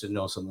 I used to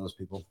know some of those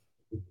people.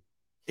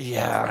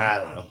 Yeah.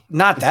 I don't know.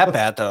 Not that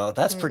bad though.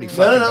 That's pretty Mhm.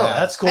 fucking No,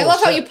 bad. that's cool. I love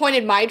how shit. you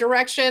pointed my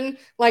direction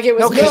like it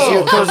was No,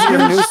 because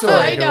your news story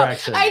I know,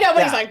 direction. I know,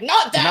 but he's Yeah. like,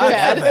 not that Not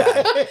bad.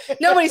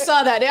 that Nobody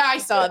saw that. Yeah, I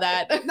saw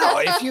that. No,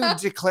 if you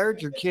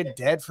declared your kid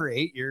dead for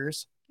 8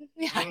 years,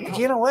 Yeah, I know.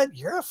 you know what?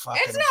 You're a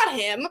fucking. It's not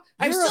him.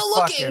 I'm You're a still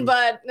looking, fucking-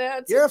 but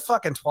it's, You're a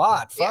fucking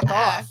twat. Fuck Yeah.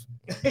 off.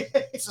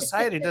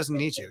 Society doesn't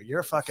need you. You're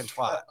a fucking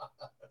twat.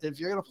 If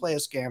you're gonna play a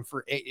scam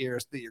for 8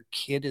 years that your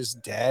kid is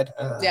dead,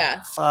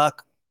 yeah,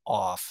 fuck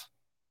off.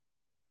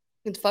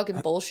 it's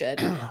fucking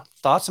bullshit.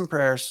 Thoughts and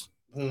prayers.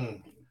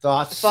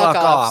 Thoughts, Fuck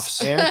Fuck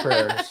offs. offs. and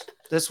prayers.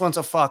 This one's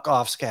a fuck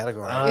offs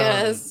category.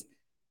 Yes.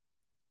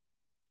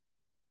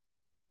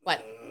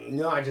 What?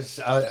 No,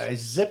 I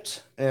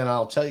zipped, and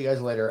I'll tell you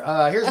guys later.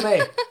 Here's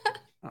May.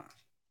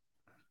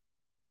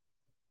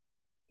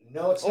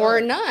 No, it's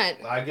Or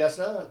not. I guess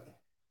not.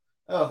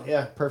 Oh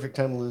yeah, perfect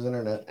time to lose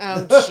internet.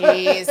 Oh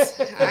jeez,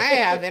 I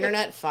have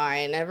internet.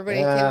 Fine, everybody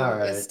Yeah,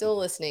 all is right. still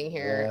listening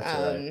here. Yeah, that's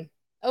all right.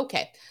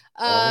 Okay.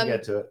 We'll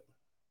get to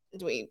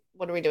it.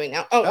 What are we doing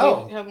now? Oh,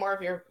 Oh. you have more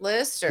of your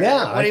list, or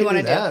Yeah, what do you want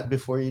to do? that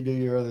before you do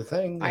your other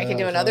thing? I can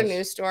do so another it's-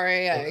 news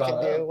story. I we'll call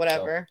can that, do so.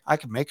 whatever. I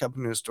could make up a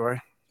news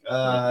story.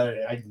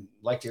 I'd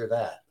like to hear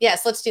that.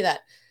 Yes, let's do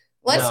that.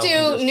 Let's No, I'm do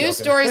just news joking.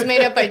 stories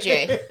made up by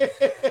Jay.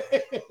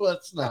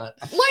 Let's not.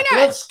 Why not?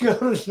 Let's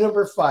go to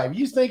number 5.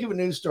 You think of a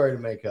news story to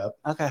make up,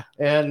 Okay.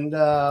 and Wait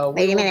a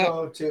we'll minute.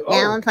 go to.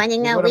 Now I'm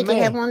finding we'll out go to we can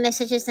May. have more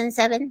messages than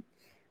 7.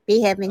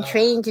 We have been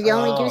trained to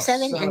only do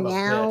 7, son and of a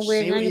now bitch.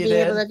 we're See going what to you be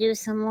able did? to do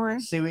some more.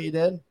 See what you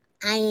did?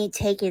 I ain't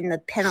taking the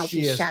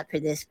penalty She is- shot for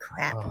this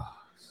crap. Oh.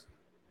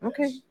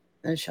 Okay,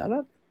 then shut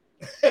up.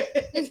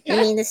 You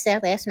mean this is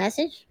that last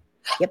message?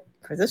 Yep,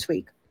 for this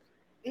week.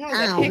 No, it's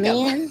a Oh hiccup.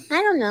 man, I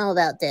don't know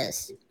about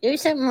this.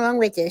 There's something wrong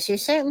with this.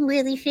 There's something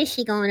really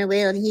fishy going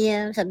around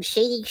here. Some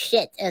shady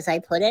shit, as I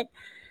put it.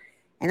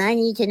 And I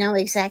need to know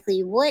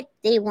exactly what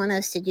they want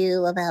us to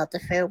do about the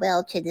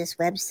farewell to this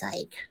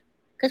website.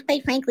 Because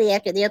quite frankly,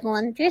 after the other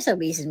one, there's no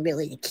reason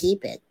really to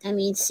keep it. I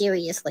mean,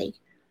 seriously.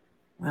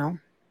 Well,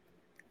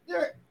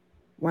 There,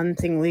 one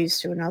thing leads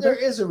to there another.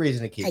 is a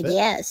reason to keep it.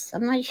 Yes,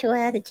 I'm not sure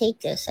how to take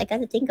this. I got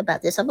to think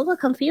about this. I'm a little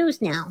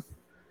confused now.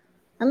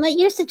 I'm not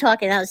used to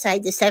talking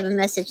outside the 7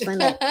 message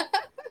limit.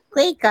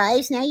 Great,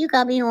 guys. Now you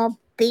got me all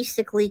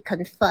basically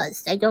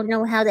confused. I don't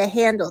know how to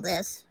handle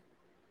this.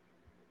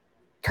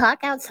 Talk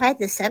outside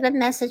the 7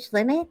 message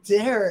limit?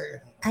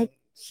 There. I-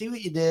 See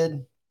what you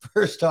did.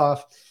 First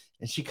off,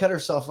 and she cut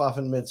herself off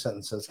in mid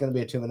sentence, so it's going to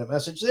be a 2-minute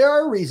message. There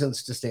are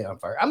reasons to stay on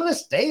fire. I'm going to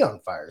stay on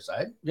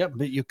Fireside. Yeah,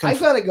 but you I can.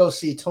 got to go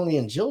see Tony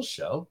and Jill's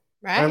show.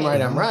 Right. I'm right.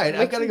 I'm right. We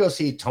I've got to can- go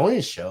see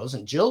Tony's shows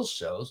and Jill's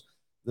shows,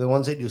 the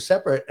ones they do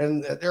separate.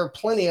 And there are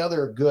plenty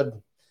other good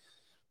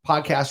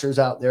podcasters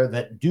out there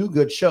that do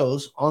good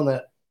shows on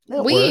that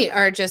network. We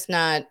are just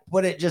not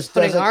but it just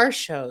putting doesn't. our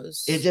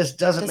shows. It just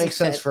doesn't make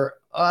sense fit. for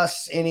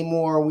us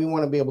anymore. We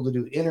want to be able to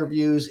do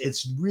interviews.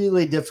 It's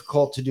really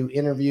difficult to do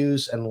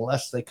interviews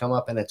unless they come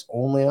up and it's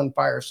only on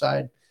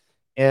Fireside.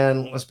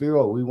 And let's be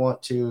real, we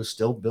want to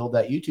still build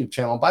that YouTube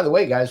channel. By the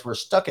way, guys, we're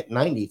stuck at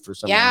 90 for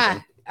some Yeah.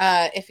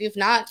 reason. If you've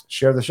not,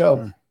 Share the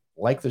show,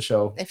 like the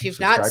show. if you've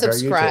not subscribe to our YouTube.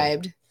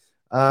 subscribed,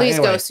 please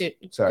Anyway,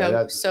 go sorry, go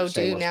that's so do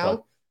shameless now.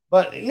 plug.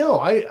 But no,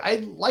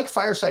 I like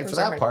Fireside for Those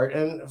are that hard. part.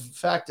 And in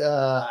fact,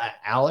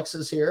 Alex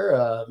is here.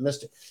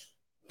 Mr.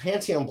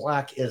 Pantheon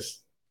Black is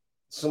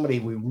somebody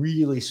we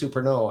really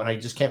super know, and I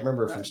just can't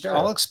remember from Stereo.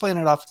 I'll explain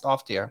it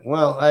off the air.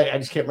 Well, I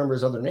just can't remember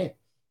his other name.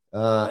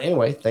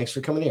 Anyway, thanks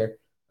for coming here.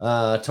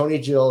 Tony,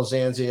 Jill,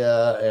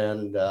 Zanzia,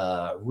 and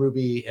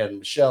Ruby, and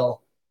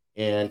Michelle,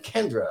 and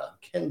Kendria.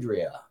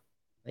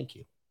 Thank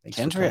you. Thanks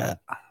for Kendria.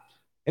 coming.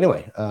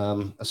 Anyway,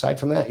 aside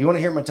from that, you want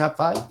to hear my top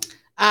 5?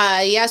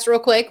 Yes, real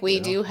quick. We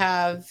do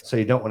have, So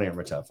you don't want to hear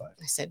my top 5?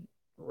 I said,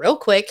 real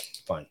quick.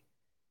 Fine.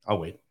 I'll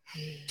wait.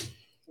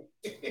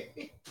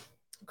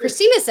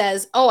 Christina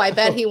says, "Oh, I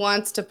bet he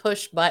wants to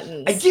push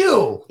buttons." I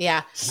do.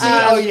 Yeah. See,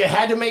 oh, you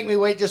had to make me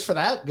wait just for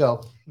that?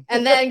 Go.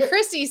 And then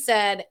Christy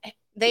said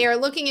they are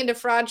looking into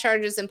fraud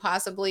charges and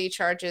possibly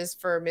charges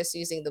for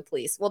misusing the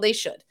police. Well, they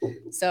should.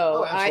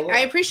 So Oh, absolutely. I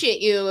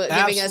appreciate you giving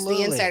us the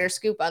Absolutely. insider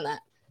scoop on that.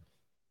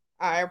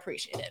 I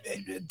appreciate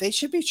it. They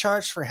should be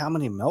charged for how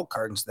many milk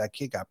cartons that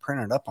kid got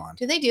printed up on.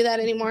 Do they do that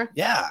anymore?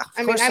 Yeah. of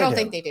I mean, course I don't do.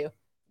 think they do.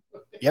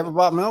 You ever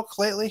bought milk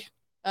lately?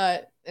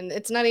 And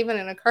it's not even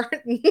in a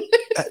carton.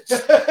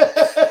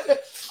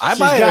 I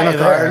buy it in a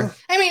carton.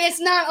 I mean, it's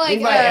not You like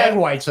can buy egg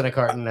whites in a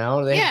carton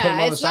now. They put them yeah, on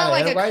the it's side not of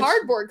like egg a whites.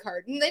 cardboard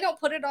carton. They don't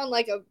put it on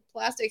like a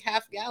plastic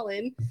half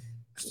gallon.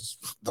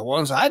 The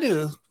ones I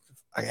do,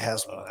 I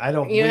has. I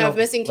don't. You we have don't-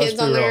 missing let's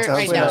kids be on real. there?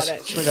 I Sweetheart, doubt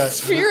it.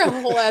 Sweetheart, You're a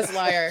whole ass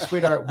liar.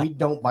 Sweetheart, we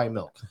don't buy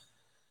milk.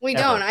 We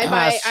Ever. don't. I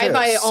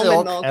buy almond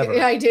Silk, milk. ever.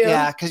 Yeah, I do.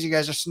 Yeah, because you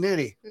guys are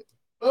snooty.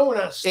 Oh, we're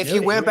not. If snooty.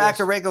 you went We back just-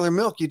 to regular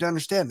milk, you'd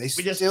understand. They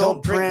we just still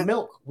don't drink print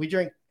milk. We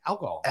drink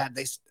alcohol.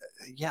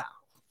 Yeah.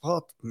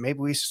 Well, maybe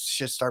we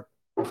should start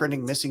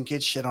printing missing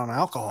kids shit on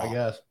alcohol. I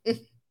guess.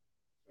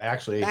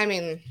 Actually, I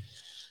mean,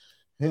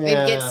 yeah.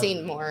 they'd get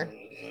seen more.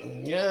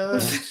 Yeah,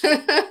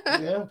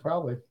 yeah,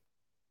 probably.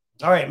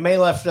 All right, May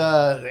left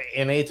an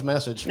 8th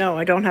message. No,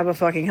 I don't have a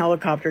fucking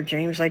helicopter,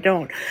 James. I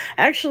don't.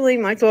 Actually,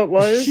 my thought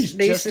was She's just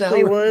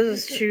basically now-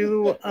 was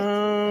to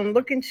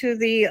look into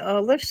the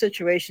Lyft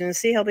situation and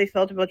see how they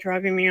felt about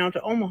driving me out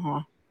to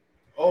Omaha.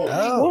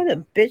 Oh. What a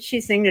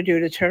bitchy thing to do,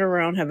 to turn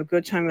around, have a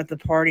good time at the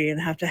party, and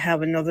have to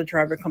have another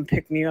driver come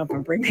pick me up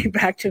and bring me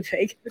back to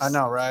Vegas. I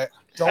know, right?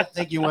 Don't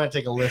think you want to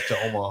take a lift to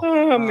Omaha.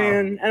 Oh,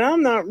 man. And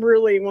I'm not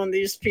really one of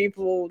these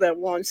people that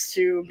wants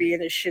to be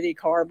in a shitty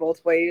car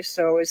both ways.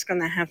 So it's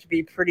going to have to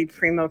be pretty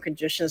primo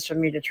conditions for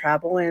me to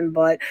travel in.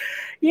 But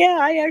yeah,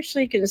 I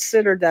actually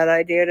considered that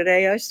idea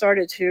today. I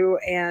started to,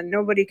 and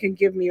nobody could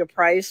give me a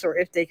price or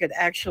if they could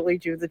actually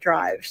do the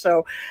drive.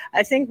 So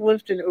I think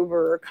Lyft and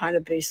Uber are kind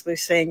of basically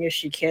saying, is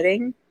she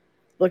kidding?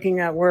 Looking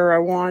at where I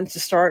want to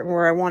start and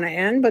where I want to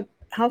end. But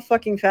how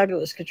fucking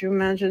fabulous. Could you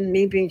imagine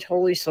me being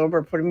totally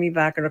sober, putting me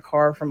back in a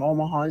car from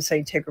Omaha and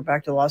saying, take her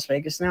back to Las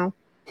Vegas now?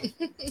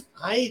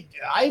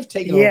 I've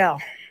taken Yeah,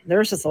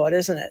 there's a thought,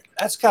 isn't it?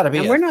 That's got to be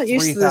And a we're not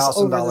used to this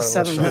over the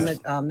 $3,000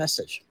 7-minute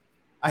message.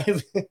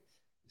 I've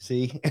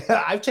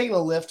I've taken a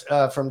lift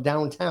from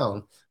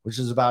downtown, which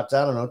is about,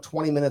 I don't know,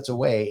 20 minutes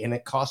away, and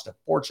it cost a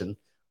fortune.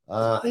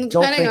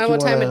 Depending on what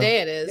time of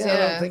day it is. I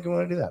don't think you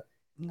want to do that.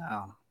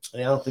 No. I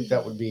don't think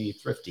that would be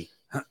thrifty.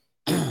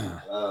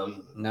 No.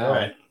 All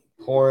right.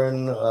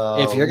 Pouring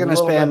If you're gonna a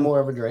little bit spend more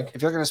of a drink,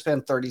 if you're gonna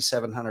spend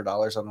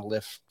 $3,700 on a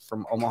lift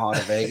from Omaha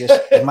to Vegas,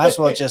 you might as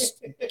well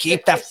just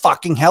keep that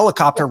fucking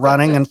helicopter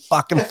running and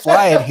fucking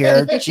fly it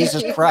here.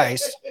 Jesus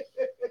Christ.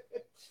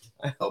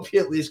 I hope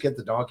you at least get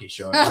the donkey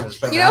show.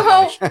 You know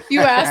how you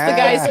asked the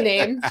guy's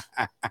name?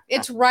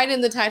 It's right in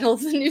the title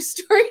of the news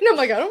story. And I'm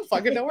like, I don't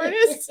fucking know where it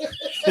is.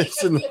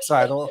 It's in the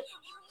title.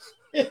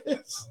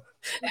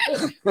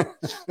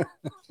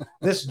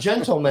 This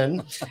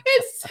gentleman.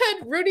 It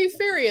said Rudy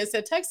Farias,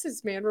 a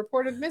Texas man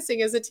reported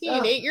missing as a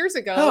teen 8 years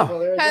ago, Oh,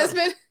 there you has go.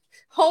 been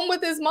home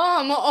with his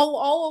mom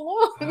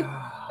all along.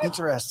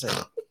 Interesting.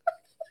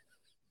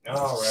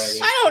 All right.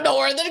 I don't know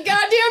where the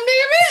goddamn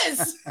name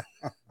is.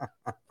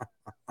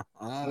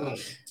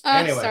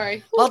 Anyway.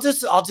 Sorry. I'll do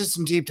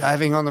some deep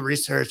diving on the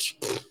research.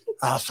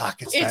 Oh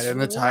fuck, it's right in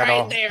the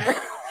title. Right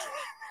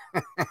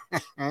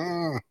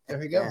there.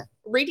 There you go.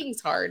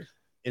 Reading's hard.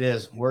 It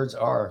is. Words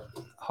are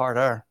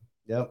harder.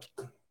 Yep.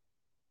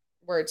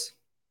 Words.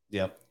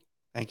 Yep.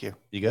 Thank you.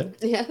 You good?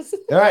 Yes.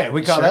 All right.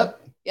 We caught Sure.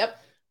 up. Yep.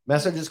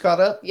 Message is caught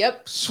up.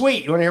 Yep.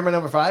 Sweet. You want to hear my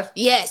number 5?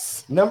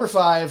 Yes. Number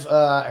 5.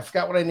 I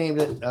forgot what I named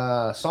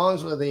it.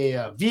 Songs with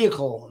a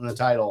vehicle in the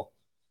title.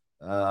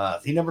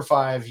 The number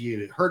 5.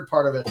 You heard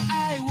part of it.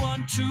 I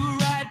want to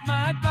ride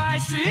my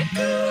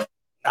bicycle.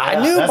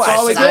 I knew that's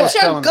all we bicycle got. was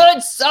coming.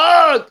 Good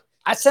song.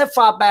 I said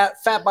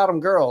fat bottom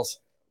girls.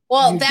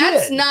 Well, You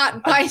that's did.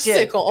 not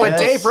bicycle. But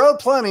Dave wrote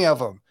plenty of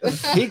them.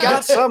 He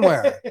got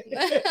somewhere.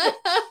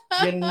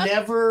 You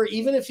never,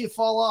 even if you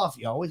fall off,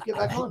 you always get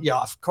back on.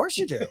 Yeah, of course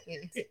you do.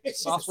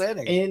 Soft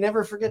landing. And you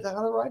never forget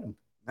how to ride them.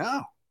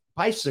 No.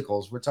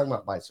 Bicycles. We're talking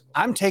about bicycles.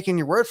 I'm taking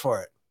your word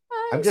for it.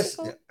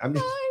 Bicycle. I'm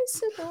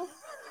Bicycle.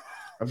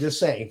 just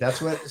saying.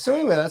 That's what. So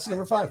anyway, that's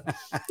number 5.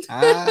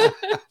 Ah,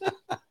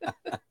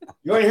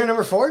 You want to hear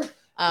number 4?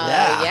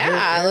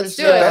 Yeah, let's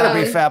do it it. better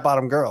be fat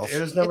bottom girls.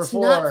 It was number It's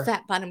 4. not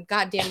fat bottom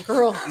goddamn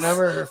girl.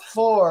 Number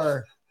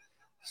 4.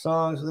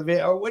 Songs with the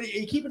video. What are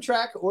you keeping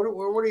track? What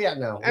are you at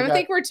now? I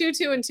think we're 2,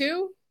 2, and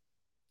 2.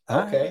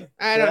 Okay.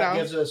 I So don't that know.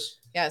 Gives us.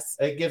 Yes.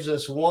 It gives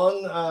us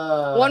one.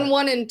 1,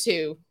 1, and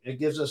 2. It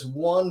gives us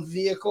one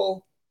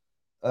vehicle,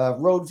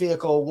 road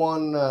vehicle,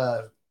 one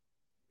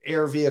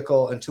air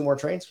vehicle, and 2 more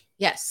trains.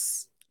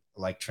 Yes.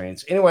 I like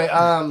trains. Anyway,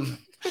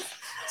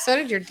 So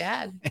did your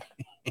dad.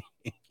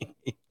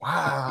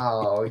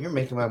 wow, you're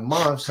making my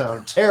mom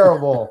sound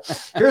terrible.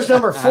 Here's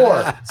number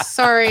 4.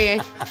 Sorry.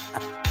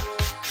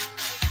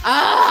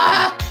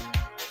 Ah.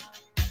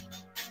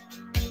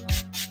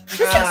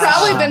 This has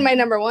probably been my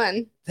number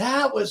 1.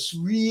 That was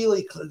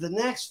really the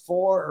next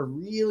 4 are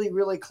really,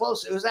 really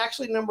close. It was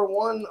actually number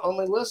 1 on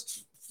my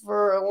list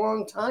for a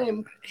long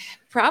time.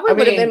 Probably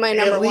would have been my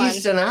number at 1.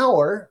 least an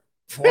hour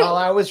while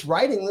I was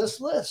writing this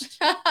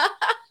list.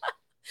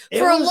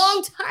 For a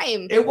long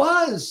time. It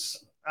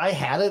was. I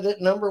had it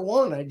at number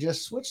 1. I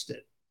just switched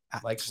it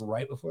like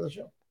right before the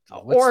show.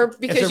 Or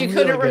because you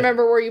couldn't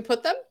remember where you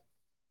put them?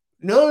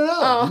 No.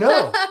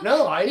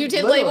 I You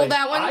did literally- label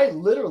that one? I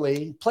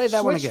literally Play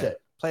that one switched again.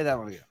 it. Play that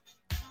one again.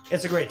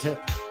 It's a great tip.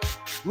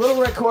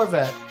 Little Red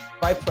Corvette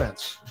by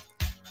Prince.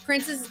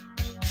 Prince is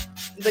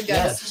the goat.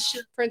 Yes.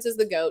 Prince is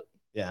the goat.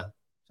 Yeah.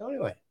 So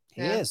anyway,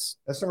 He Yeah. is.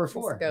 that's number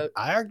 4. Goat.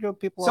 I argue with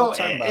people all So the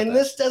time about and that.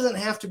 this doesn't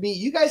have to be.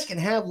 You guys can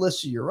have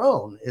lists of your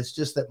own. It's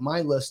just that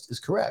my list is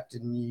correct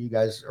and you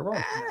guys are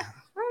wrong.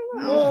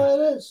 Yeah, it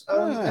is.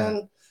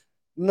 And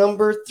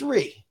number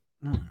 3.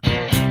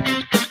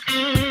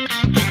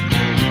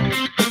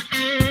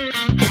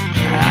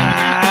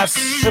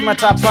 That's in my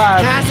top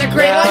 5. That's a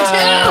great one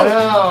too.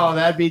 No,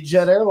 that'd be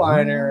Jet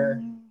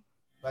Airliner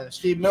by the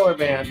Steve Miller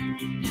Band,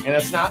 and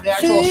it's not the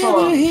actual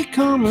song. He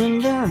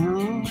coming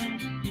down.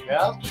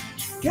 Yeah,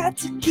 Got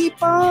to keep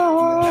That's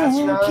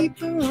on, not-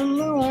 keep it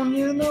alone.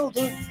 You know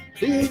the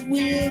Big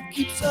wheel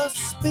keeps us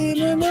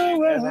spinning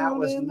around. And that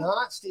was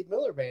not Steve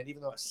Miller Band,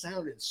 even though it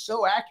sounded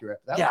so accurate.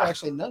 That was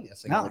actually Nunya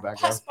singing in the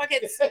background.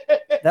 Buckets.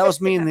 That was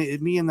me and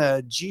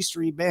the G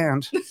Street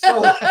band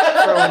So,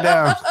 throwing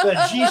down.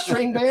 the G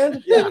string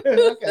band? Yeah.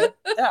 Okay.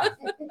 Yeah.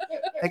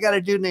 I got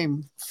a dude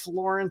named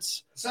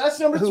Florence So that's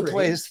number who 3.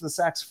 plays the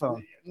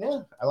saxophone.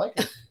 Yeah, I like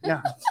it.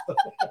 Yeah.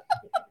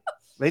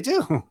 They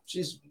do.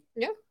 She's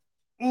Yeah.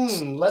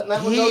 letting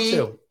that one go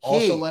too.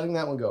 Also letting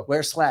that one go.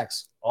 Wear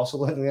slacks. Also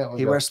letting that one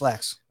He go. wears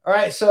slacks. All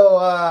right, so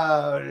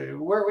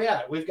where are we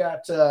at? We've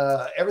got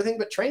everything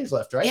but trains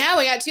left, right? Yeah,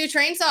 we got 2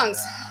 train songs.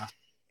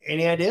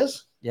 Any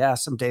ideas? Yeah,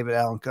 some David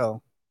Allen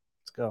Coe.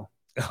 Let's go.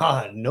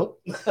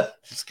 Nope.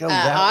 Let's go.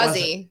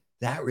 Ozzy.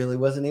 That really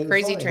wasn't even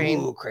Crazy funny. Train.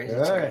 Ooh, Crazy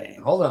All right,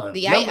 Train. hold on.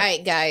 The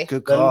Ite guy.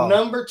 Good The call.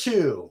 number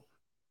 2.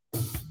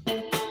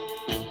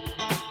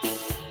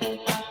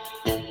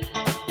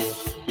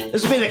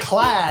 This will be the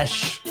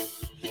Clash.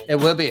 It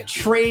will be.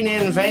 Train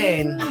in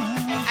Vain.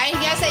 I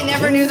guess I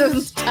never knew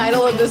the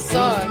title of this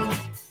song.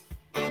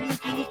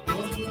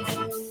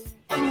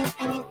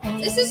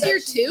 This is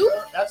your 2?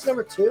 That's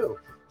number 2.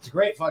 It's a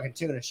great fucking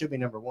tune. It should be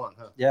number 1,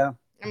 huh? Yeah.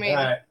 I mean,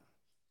 All right.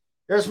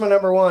 Here's my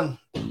number 1.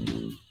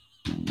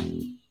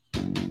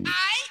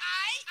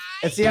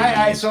 It's the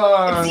I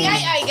song. it's the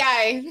Ite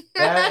guy.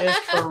 That is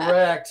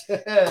correct.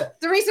 The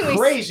reason we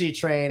Crazy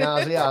Train,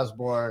 Ozzy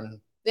Osbourne.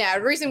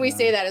 the reason we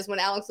say that is when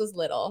Alex was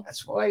little.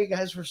 That's why you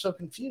guys were so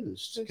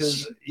confused,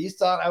 because you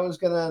thought I was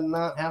gonna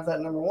not have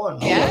that number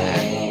 1.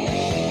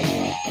 Yeah.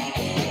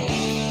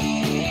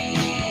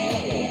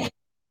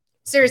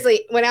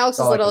 Seriously, when Alex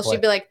was That's all I little, can play.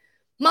 she'd be like,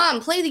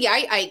 "Mom, play the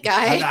Ite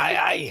guy."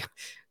 Aye.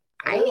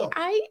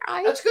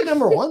 I. That's good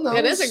number 1 though.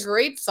 It is a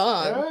great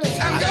song. All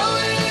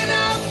right.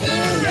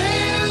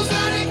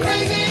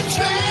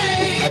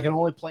 I can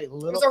only play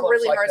little. It was a clips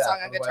really like hard that, song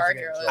on otherwise Guitar I get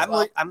Hero. in as trouble.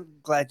 well. I'm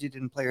glad you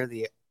didn't play her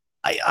the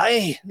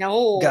I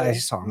No. guy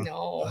song.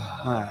 No.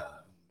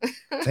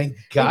 Thank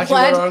God you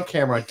Glad- were on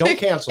camera. Don't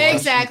cancel us.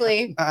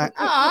 Exactly. Aw.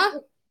 I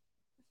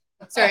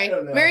Sorry.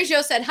 don't know. Mary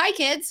Jo said, "Hi,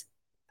 kids."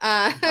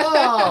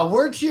 Oh,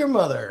 word to your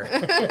mother.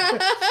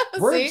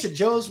 Word See? to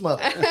Joe's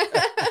mother.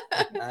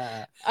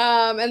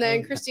 And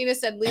then Christina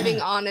said, "Leaving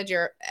on a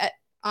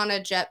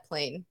jet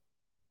plane,"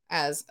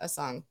 as a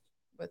song.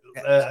 With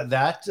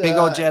That Big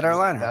old jet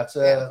airliner. That's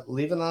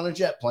leaving on a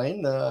jet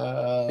plane.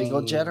 Big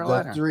old jet the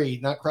airliner. 3,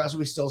 not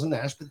Crosby, Stills, and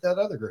Nash, but that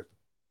other group.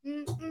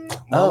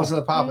 Mm-mm. Mamas and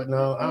the Puppet.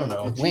 No, I don't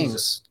know. Wings.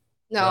 Jesus.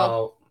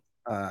 No,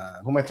 Who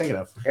am I thinking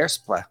of?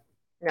 Hairspray.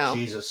 no.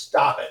 Jesus,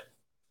 stop it.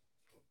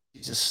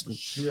 Jesus.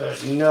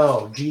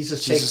 No,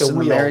 Jesus takes Jesus the and the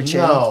wheel. Mary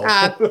Chain.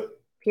 No.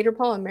 Peter,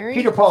 Paul, and Mary.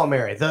 Peter, Paul, and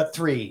Mary. The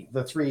three.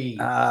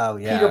 Oh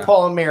yeah. Peter,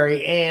 Paul, and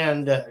Mary,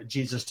 and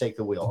Jesus take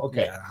the wheel.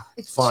 Okay,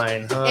 Yeah.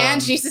 fine.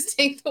 And Jesus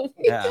take the wheel.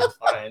 Yeah.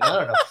 Fine. I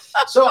don't know.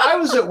 So I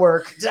was at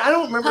work. I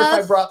don't remember if I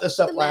Puff brought this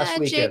up the last magic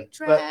weekend,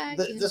 but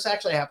dragon. this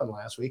actually happened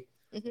last week,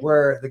 Mhm.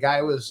 where the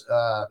guy was.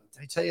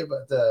 Did I tell you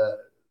about the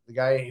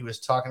guy? He was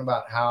talking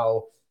about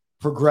how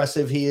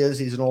progressive he is.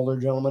 He's an older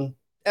gentleman.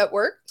 At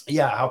work?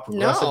 Yeah, how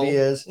progressive No, he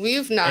is,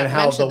 we've not and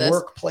how the mentioned this.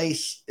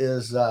 workplace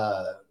is.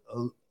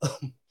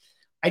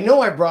 I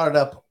know I brought it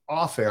up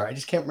off air. I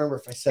just can't remember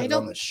if I said it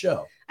on the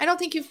show. I don't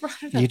think you've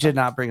brought it up. You did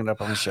not bring it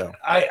up on the show.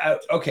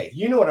 Okay,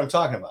 you know what I'm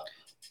talking about.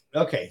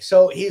 Okay,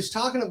 so he's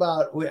talking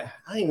about. I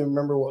don't even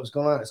remember what was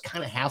going on. I was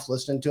kind of half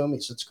listening to him. He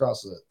sits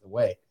across the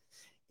way,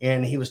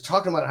 and he was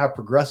talking about how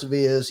progressive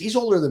he is. He's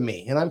older than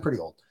me, and I'm pretty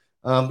old.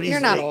 But he's, You're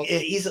not old.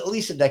 He's at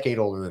least a decade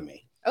older than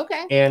me.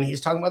 Okay. And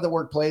he's talking about the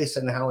workplace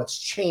and how it's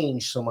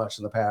changed so much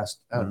in the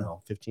past, I don't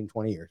know, 15,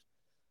 20 years.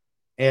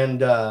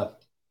 And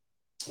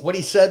what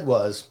he said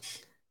was,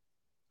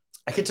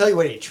 I can tell you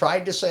what he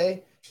tried to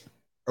say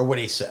or what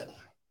he said.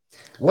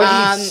 What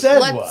he said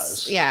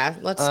was,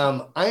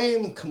 I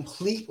am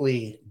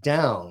completely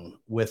down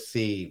with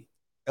the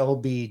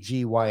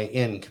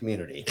LBGYN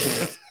community.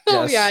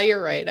 Oh, yeah,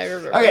 you're right. I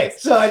remember. Okay,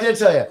 this. so I did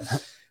tell you.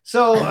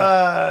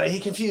 So he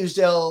confused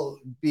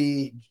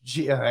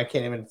LBG. I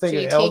can't even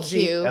think of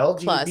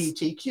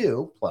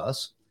LGBTQ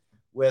plus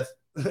with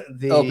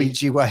the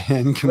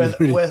OBGYN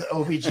community. with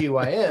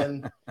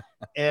OBGYN,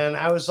 and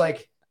I was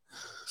like,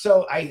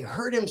 so I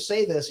heard him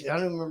say this. I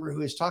don't even remember who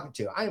he was talking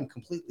to. I am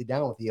completely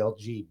down with the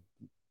LG.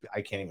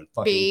 I can't even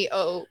fucking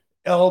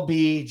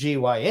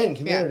LBGYN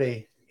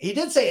community. He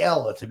did say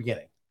L at the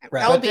beginning,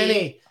 Right.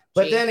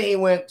 but then he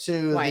went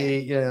to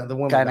the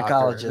woman Gynecologist.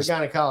 doctor, the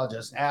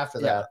gynecologist after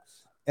that.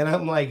 And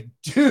I'm like,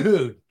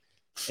 dude.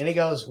 And he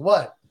goes,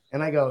 what?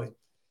 And I go,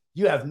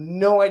 you have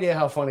no idea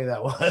how funny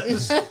that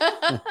was.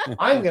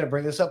 I'm going to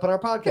bring this up on our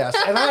podcast.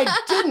 And I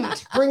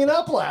didn't bring it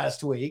up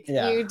last week.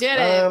 You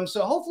didn't.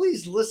 So hopefully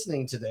he's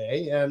listening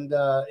today. And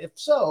if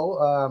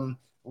so,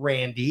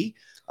 Randy.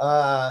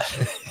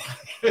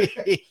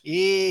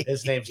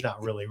 His name's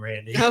not really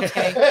Randy.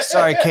 Okay.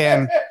 Sorry,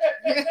 Ken.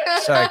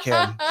 Sorry,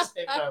 Ken. His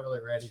name's not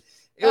really Randy.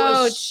 And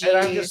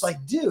I'm just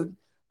like, dude.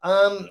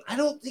 I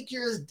don't think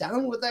you're as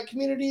down with that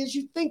community as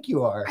you think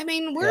you are. I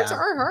mean, words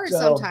are hard So,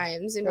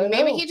 sometimes. And I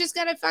maybe know. he just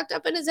got it fucked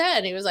up in his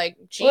head. He was like,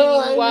 Well,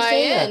 I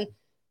understand GYN. that.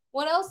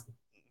 What else?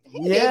 Hey,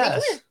 baby,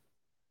 Yes. come here.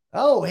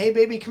 Oh, hey,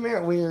 baby, come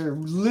here. We're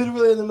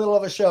literally in the middle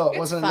of a show. It It's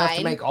wasn't enough to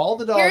fine. make all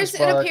the dogs Here's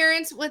an bark.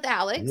 appearance with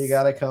Alex. You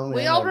gotta come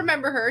We in all and-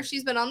 remember her.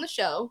 She's been on the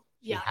show.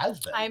 She has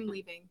been. I'm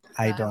leaving.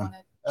 I don't.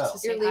 wanted Oh.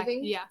 just to You're say hi.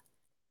 leaving? Yeah.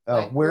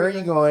 Oh, where are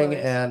you going?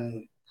 Chloe's.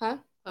 And Huh?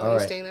 Oh, All you're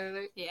right. staying there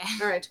tonight? Yeah.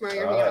 All right, tomorrow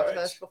you're All hanging out with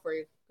right. us before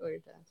you go to your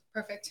dad's.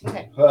 Perfect.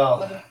 Okay. well,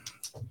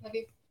 Love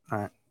you. All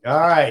right. all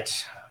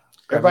right.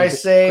 Grab Everybody me-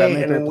 say grab me a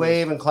and beer, then please.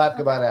 wave and clap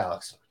goodbye to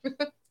Alex.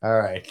 All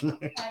right.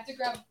 I have to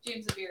grab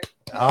James a beer.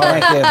 All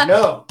right. Thank you.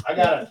 No, I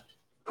got it.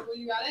 Oh,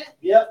 you got it?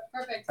 Yep.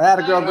 Perfect. I had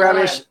a girl Bye. grab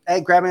me. All right.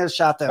 Hey, grab me a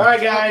shot then. All right,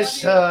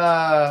 guys.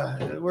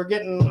 We're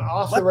getting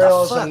off What the the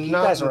rails fuck? and You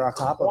not guys are on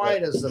top of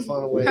quite it. as the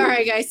fun way. All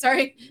right, guys.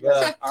 Sorry.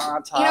 Yeah.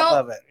 On top You know,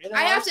 of it.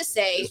 I have to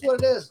say, That's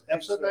what it is.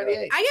 Episode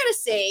 98. I gotta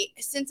say,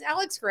 since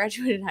Alex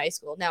graduated high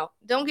school, now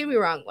don't get me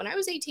wrong. When I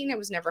was 18, I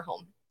was never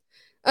home.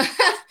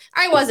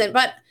 I wasn't,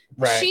 but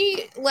Right.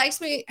 she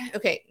likes me.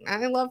 Okay,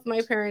 I love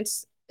my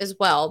parents as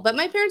well, but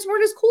my parents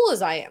weren't as cool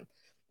as I am.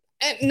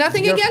 And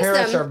nothing Your against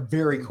parents them. are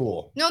very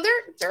cool. No,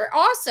 they're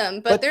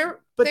awesome, but they're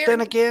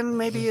then again,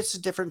 maybe it's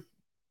a different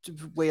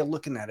way of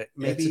looking at it.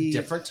 Maybe It's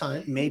a different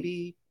time.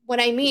 Maybe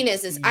what I mean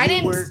is I You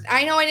didn't. were-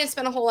 I know I didn't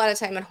spend a whole lot of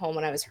time at home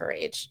when I was her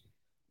age,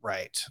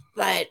 right.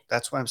 but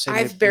That's why I'm saying.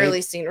 I've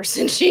barely seen her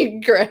since she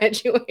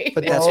graduated.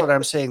 But that's what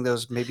I'm saying.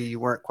 Those maybe you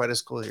weren't quite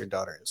as cool as your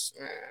daughter is.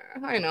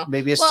 I know.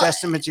 Maybe it's Well,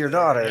 testament to your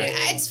daughter.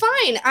 It's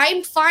fine.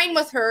 I'm fine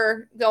with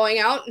her going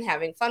out and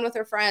having fun with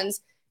her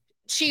friends.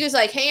 She was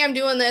like, "Hey, I'm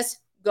doing this.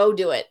 Go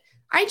do it."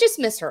 I just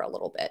miss her a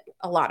little bit,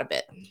 a lot of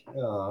it.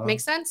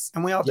 Makes sense?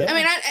 And we all do. I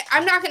mean,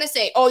 I'm not going to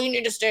say, "Oh, you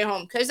need to stay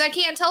home," because I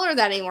can't tell her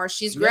that anymore.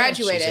 She's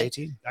graduated.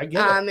 She's 18. I get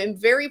it. I'm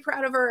very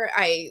proud of her.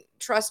 I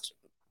trust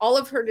all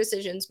of her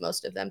decisions,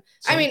 most of them.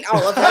 I mean,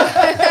 all of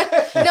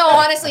them. No,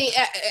 honestly,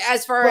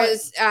 as far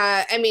as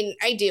I mean,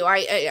 I do.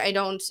 I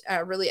don't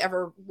really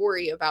ever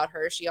worry about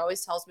her. She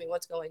always tells me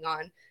what's going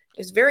on.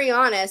 Is very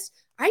honest.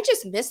 I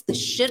just miss the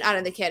shit out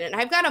of the kid, and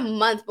I've got a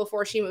month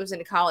before she moves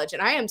into college,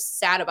 and I am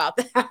sad about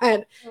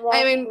that.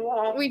 I mean,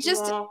 we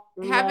just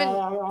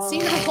haven't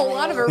seen a whole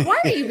lot of her. Why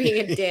are you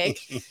being a dick?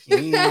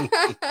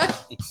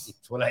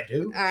 That's what I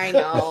do. I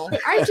know.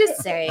 I'm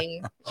just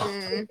saying.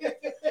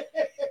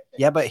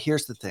 Yeah, but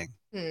here's the thing.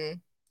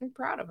 I'm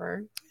proud of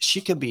her.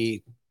 She could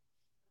be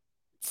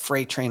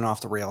freight train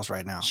off the rails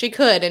right now. She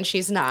could, and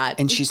she's not.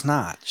 And she's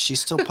not. She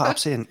still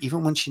pops in.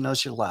 Even when she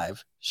knows you're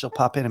live, she'll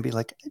pop in and be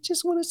like, I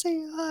just want to say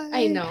hi.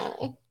 I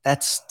know.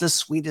 That's the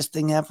sweetest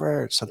thing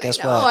ever. So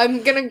guess know. what?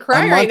 I'm gonna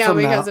cry right now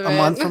because of a it.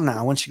 month from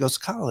now, when she goes to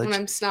college, And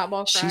I'm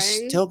snotball crying.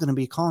 she's still going to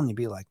be calling you,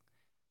 be like,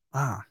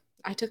 ah,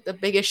 I took the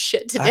biggest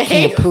shit today. I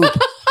can't poop.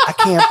 I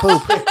can't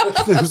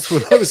poop. That's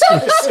what I was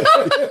going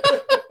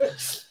to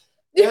say.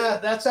 Yeah,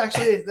 that's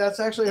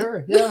actually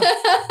her. Yeah.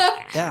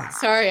 Yeah.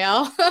 Sorry,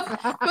 Al.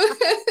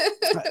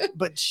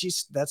 But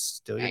that's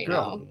still your I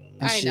girl. know.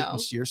 And I know.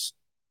 Here's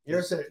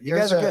You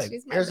guys are good.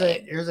 She's my Here's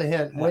babe. here's a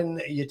hint.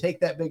 When you take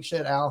that big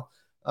shit, Al,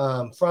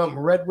 from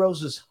Red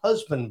Rose's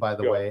husband, by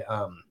the way.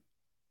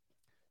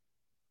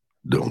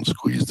 Don't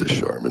squeeze the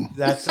Charmin.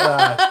 That's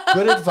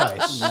good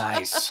advice.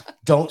 Nice.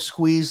 Don't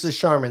squeeze the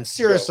Charmin.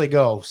 Seriously,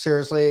 go.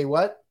 Seriously,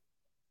 what?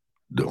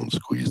 Don't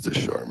squeeze the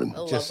Charmin. I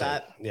love Just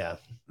that. saying. Yeah.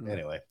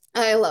 Anyway.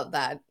 I love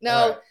that. No,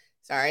 All right.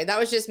 sorry. That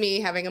was just me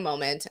having a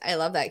moment. I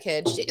love that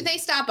kid. They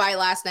stopped by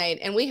last night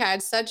and we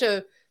had such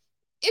a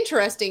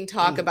interesting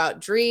talk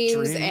about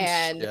dreams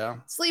and yeah.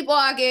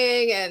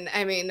 sleepwalking. And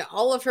I mean,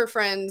 all of her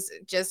friends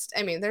just,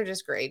 I mean, they're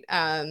just great.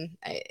 I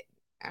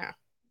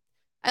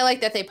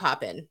like that they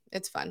pop in.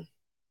 It's fun.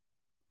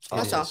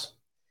 That's all.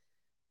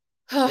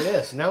 It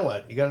is. Now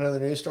what? You got another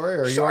news story,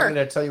 or you Sure. want me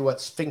to tell you what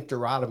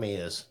sphincterotomy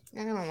is?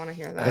 I don't want to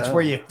hear that. It's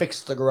where you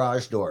fix the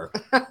garage door.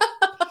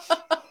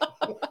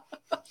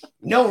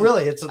 No,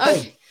 really, it's a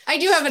thing. I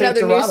do have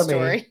another news Sphincterotomy-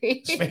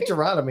 story.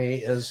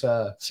 Sphincterotomy is.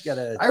 She got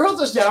a. I wrote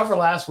this down for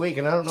last week,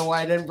 and I don't know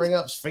why I didn't bring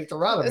up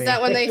sphincterotomy. Is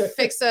that when they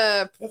fix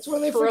a That's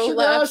when they fix your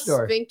prolapse garage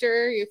door.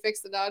 sphincter? You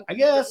fix the dog. I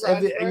guess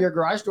garage if door? your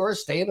garage door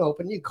is staying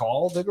open, you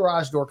call the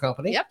garage door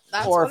company. Yep,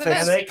 that's Or what if it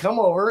And is. they come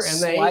over and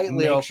they Slightly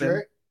make open.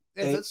 sure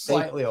it's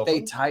slightly They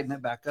open, tighten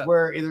it back up.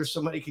 where either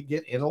somebody could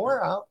get in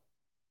or out.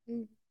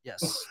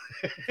 Yes.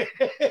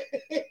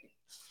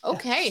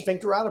 Okay,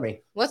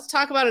 Sphincterotomy. let's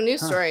talk about a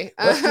news story.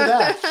 Let's do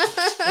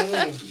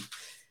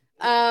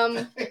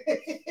that.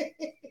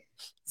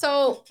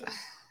 So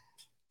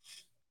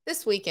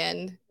this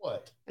weekend,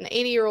 What? an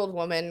 80-year-old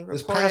woman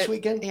This reported, past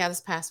weekend? Yeah,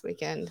 this past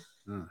weekend.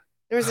 Hmm.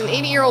 There was an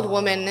 80-year-old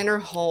woman in her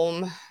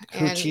home.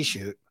 Who'd And she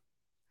shoot?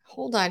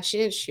 hold on, she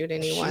didn't shoot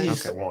anyone.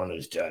 She's the one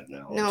who's dead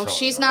now. No, So-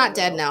 she's not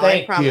dead now.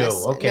 Thank I promise.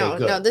 you. Okay, no,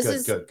 good, no, this good,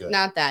 is good, good.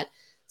 not that.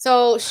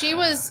 So she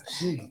was.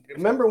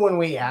 Remember when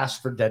we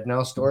asked for dead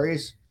now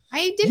stories?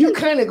 I didn't. You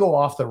kind of go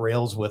off the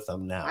rails with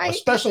them now,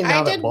 especially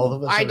now that did- both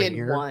of us I are did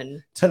here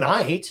one.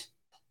 tonight.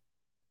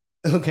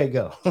 Okay,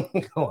 go.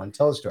 Go on.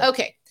 Tell the story.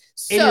 Okay,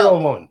 80-year-old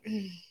so woman,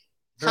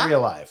 very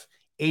alive.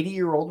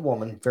 80-year-old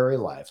woman, very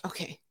alive.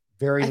 Okay.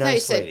 Very I thought you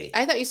nice said. lady.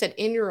 I thought you said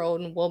in your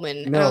own woman.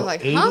 And I No, was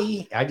like, 80.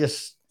 huh? I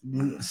just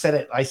said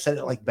it. I said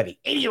it like Betty.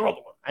 80-year-old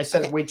woman. I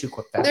said it way too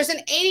quick. Fast. There's an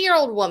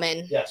 80-year-old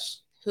woman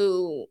Yes.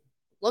 who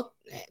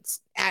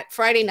it's at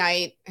Friday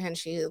night, and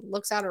she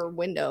looks out her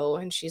window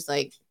and she's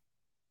like,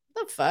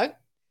 "What the fuck?"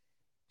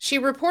 She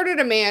reported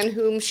a man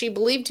whom she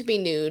believed to be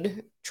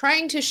nude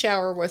trying to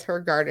shower with her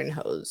garden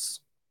hose.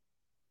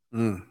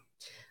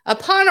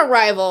 Upon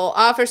arrival,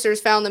 officers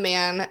found the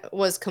man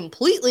was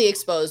completely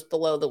exposed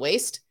below the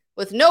waist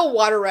with no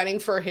water running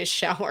for his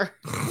shower.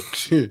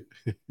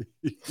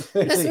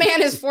 This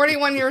man is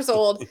 41 years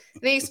old, and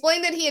he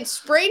explained that he had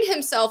sprayed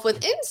himself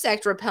with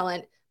insect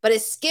repellent, but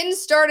his skin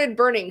started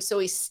burning, so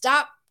he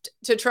stopped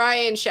to try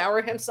and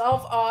shower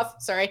himself off,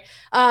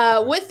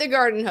 with the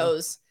garden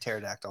hose.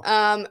 Pterodactyl.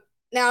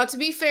 Now, to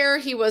be fair,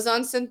 he was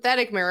on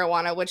synthetic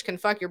marijuana, which can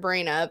fuck your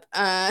brain up.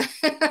 I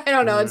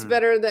don't know. It's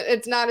better that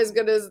it's not as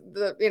good as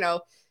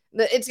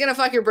it's going to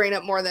fuck your brain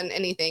up more than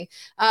anything.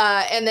 So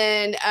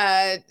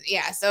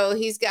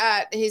he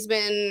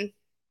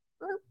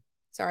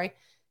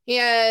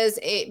has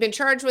been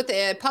charged with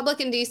a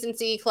public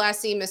indecency Class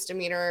C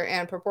misdemeanor,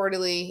 and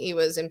purportedly he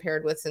was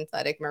impaired with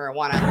synthetic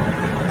marijuana.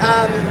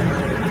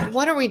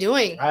 What are we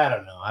doing? I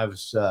don't know. I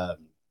was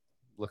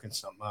looking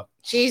something up.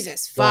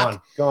 Jesus,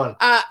 fuck. Go on.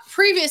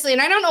 Previously,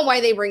 and I don't know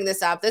why they bring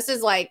this up. This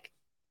is like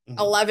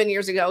 11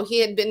 years ago. He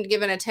had been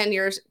given a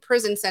 10-year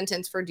prison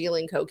sentence for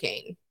dealing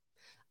cocaine.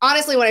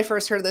 Honestly, when I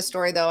first heard this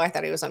story, though, I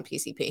thought he was on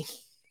PCP.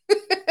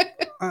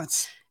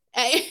 It's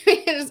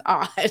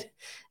odd.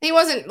 He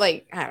wasn't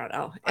like, I don't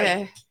know.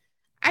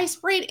 I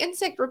sprayed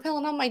insect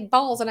repellent on my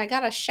balls and I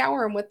got to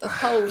shower him with the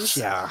hose.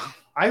 Yeah.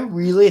 I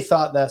really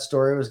thought that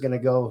story was going to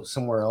go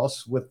somewhere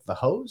else with the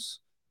hose.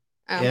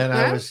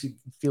 I was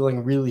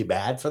feeling really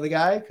bad for the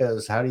guy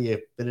because how do you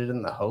fit it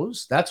in the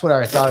hose? That's what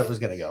I thought it was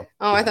going to go.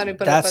 Oh, I thought he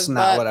put it up his butt.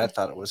 That's not what I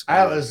thought it was.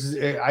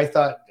 I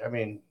thought,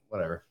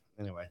 whatever.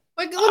 Anyway.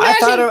 Like, I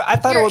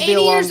thought it would be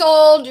 80 years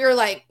old. You're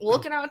like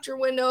looking out your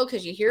window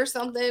because you hear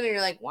something and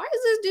you're like, why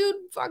is this dude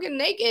fucking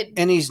naked?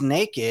 And he's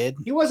naked.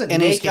 He wasn't and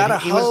naked. He's got a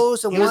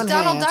hose in one hand.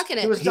 Donald Ducking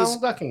it. He was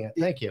Donald Ducking it.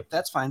 Thank you.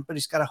 That's fine. But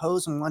he's got a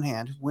hose in one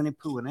hand, Winnie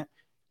Pooh in it.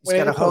 He's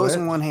got a hose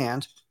in one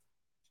hand.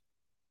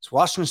 He's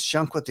washing his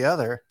junk with the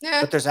other.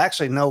 Yeah. But there's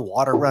actually no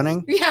water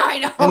running. Yeah, I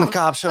know. And the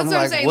cops show him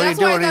like, what are you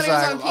doing? He's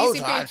like,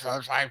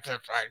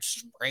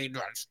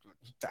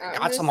 I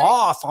got some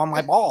off on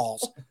my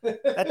balls.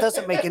 That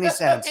doesn't make any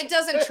sense. It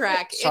doesn't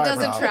track. Sorry, it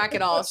doesn't bro. track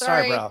at all.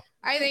 Sorry, bro.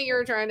 I think you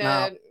were trying to.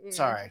 No,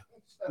 sorry.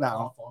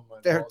 No,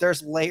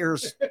 there's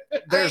layers.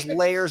 There's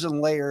layers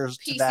and layers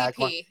to that.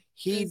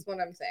 Is what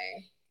I'm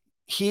saying.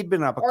 He'd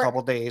been up a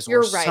couple days or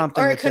or right.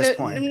 something or at this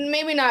point.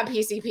 Maybe not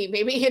PCP.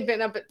 Maybe he'd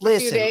been up a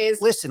few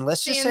days. Listen.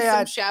 Let's just say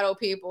some shadow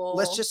people.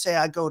 Let's just say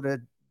I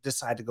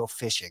decide to go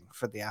fishing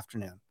for the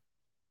afternoon,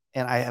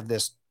 and I have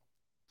this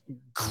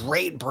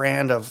great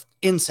brand of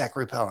insect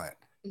repellent,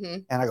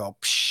 and I go,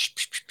 psh,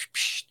 psh, psh,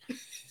 psh, psh,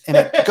 and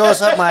it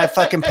goes up my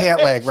fucking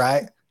pant leg,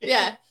 right?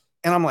 Yeah.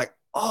 And I'm like,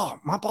 oh,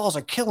 my balls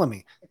are killing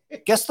me.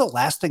 Guess the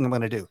last thing I'm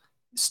going to do?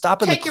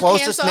 Stop in Take the your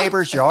pants closest off.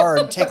 neighbor's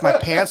yard, take my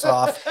pants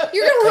off.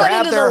 You're gonna run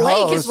grab into their the lake,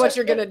 hose. is what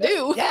you're gonna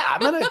do. Yeah,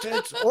 I'm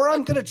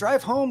gonna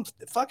drive home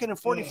fucking at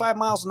 45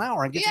 miles an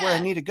hour and get to where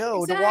I need to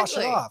go to wash it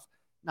exactly. off.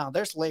 Now,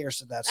 there's layers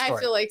to that story. I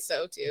feel like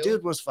so too.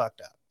 Dude was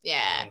fucked up.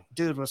 Yeah.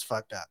 Dude was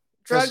fucked up.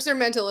 Drugs or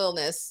mental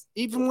illness.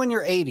 Even when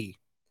you're 80,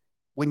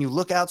 when you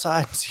look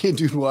outside and see a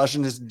dude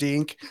washing his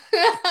dink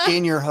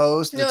in your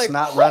hose that's like,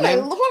 not oh running.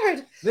 my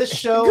Lord. This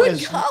show Good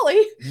is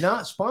golly.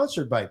 not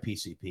sponsored by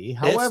PCP. It's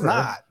However,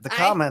 not. The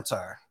comments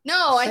are.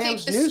 No, I think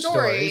Sam's the news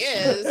story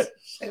stories- is.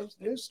 Sam's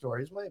news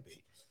stories might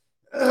be.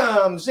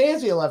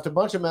 Zanzia left a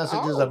bunch of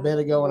messages a bit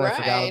ago and I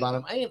forgot right. about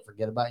him. I didn't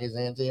forget about you,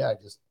 Zanzia.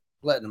 I just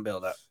letting them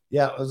build up.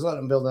 Yeah, I was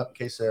letting them build up in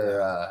case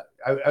they're.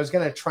 I was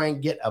going to try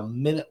and get a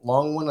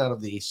minute-long one out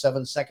of the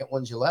 7-second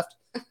ones you left,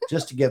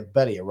 just to give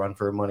Betty a run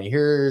for her money.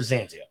 Here's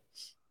Zanzia.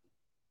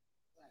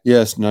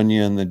 Yes,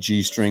 Nunya and the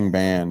G String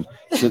Band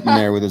sitting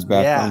there with his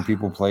background.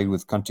 People played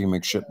with Cunty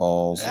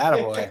McShitballs.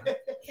 Attaboy.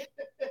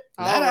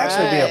 That'd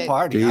actually be a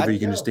party. Dave, are you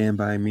going to stand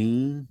by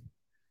me?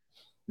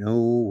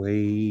 No way.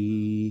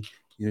 You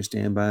going to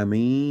stand by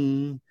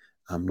me?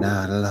 I'm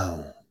not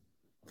alone.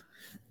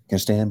 Gonna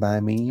stand by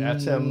me.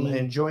 That's him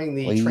enjoying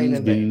the Please train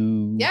and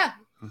do. Yeah.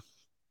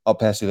 I'll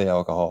pass you the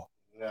alcohol.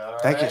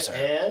 Thank you, sir.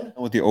 And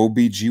With the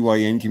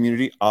OBGYN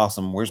community,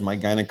 awesome. Where's my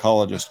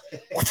gynecologist?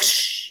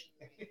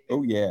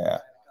 Oh, yeah.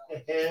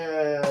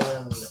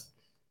 And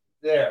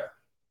there.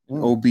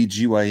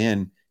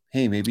 OBGYN.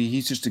 Hey, maybe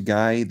he's just a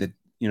guy that,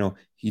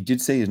 he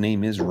did say his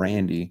name is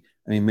Randy.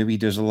 I mean, maybe he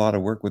does a lot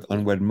of work with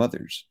unwed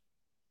mothers.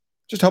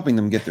 Just helping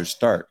them get their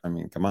start. I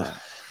mean, come on.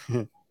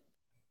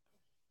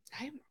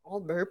 I'm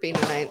all burping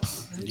tonight.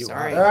 I'm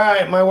sorry. All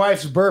right, my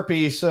wife's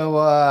burpy,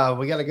 so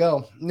we got to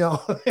go.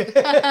 No.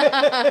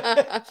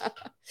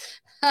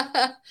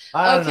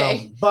 I don't know,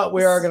 but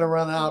we are going to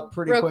run out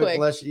pretty Real quick.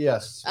 quick.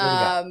 Yes. What do you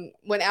got?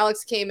 When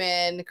Alex came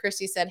in,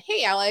 Christy said,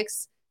 "Hey,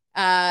 Alex."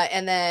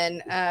 And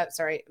then,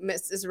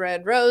 Mrs.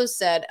 Red Rose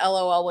said,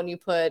 "LOL" when you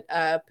put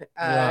 "Don't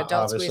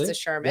obviously. squeeze the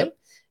Sherman." Yep.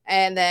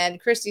 And then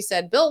Christy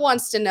said, "Bill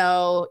wants to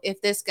know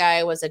if this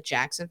guy was a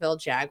Jacksonville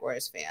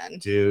Jaguars fan."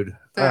 Dude.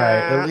 All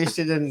right. At least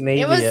he didn't name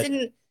It was it.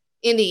 in.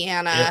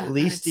 Indiana. At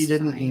least he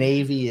didn't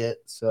Navy it,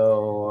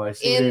 so I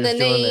see In what the he was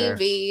doing there.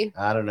 Navy.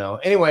 I don't know.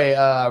 Anyway,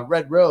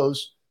 Red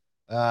Rose,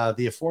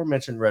 the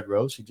aforementioned Red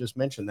Rose, he just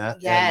mentioned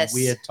that. Yes. And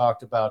we had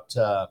talked about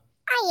I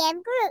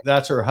am Groot.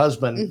 that's her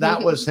husband.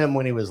 That was him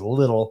when he was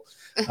little.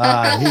 He's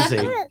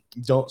a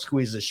don't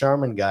squeeze the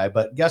Charmin guy.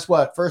 But guess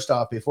what? First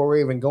off, before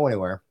we even go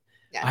anywhere,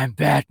 I'm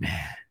Batman.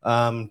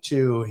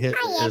 To hit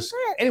is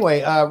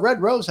anyway,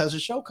 Red Rose has a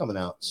show coming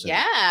out soon.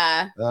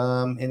 Yeah.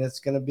 And it's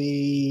gonna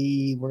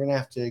be we're gonna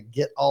have to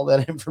get all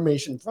that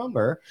information from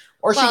her,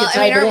 or Well, she can I mean,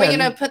 type it aren't we in.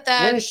 gonna put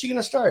that? When is she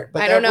gonna start? I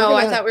that don't we're know.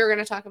 I gonna- thought we were going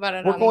to talk about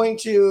it. We're going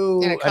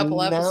to in a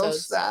couple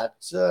announce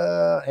episodes.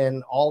 that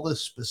and all the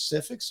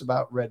specifics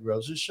about Red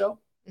Rose's show,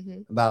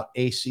 Mhm. about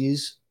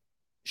AC's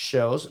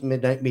shows,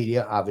 Midnight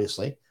Media,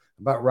 obviously,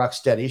 about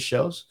Rocksteady's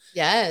shows,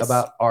 Yes.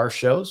 about our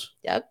shows.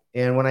 Yep.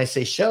 And when I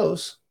say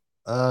shows,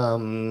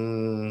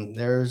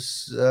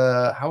 there's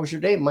How Was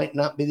Your Day might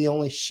not be the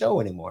only show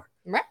anymore.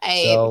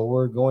 Right. So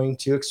we're going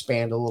to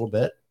expand a little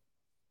bit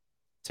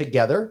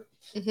together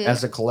Mhm.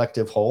 as a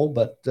collective whole,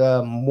 but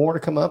more to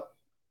come up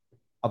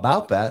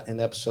about that in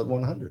episode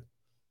 100.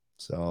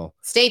 So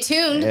Stay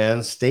tuned.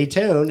 and stay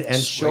tuned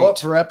and show up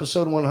for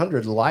episode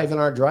 100 live in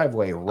our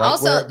driveway, right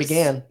where it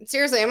began.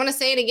 Seriously, I'm going to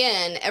say it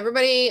again.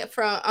 Everybody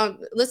from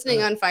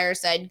listening on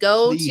Fireside,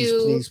 go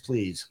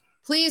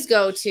please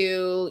go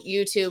to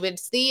YouTube.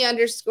 It's the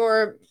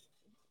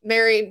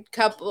married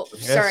couple.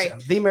 Sorry,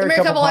 the Married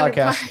Couple Under-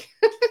 Podcast.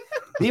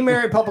 The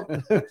Married Couple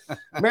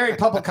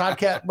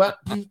Podcast. But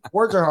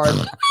words are hard.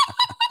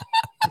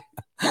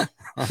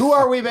 Who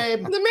are we, babe?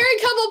 The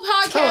Married Couple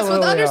Podcast Tell with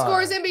them who we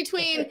underscores in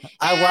between.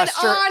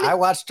 I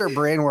watched her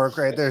brain work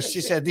right there.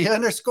 She said the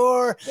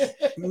underscore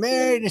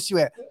married, and she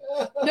went,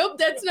 Nope,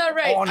 that's not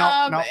right. Oh,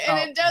 no,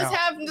 And it does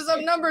have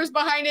some numbers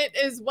behind it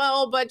as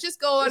well. But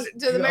just go on to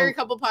the go. Married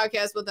Couple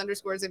Podcast with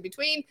underscores in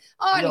between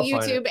on You'll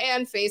find YouTube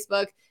and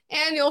Facebook,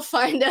 and you'll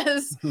find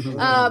us.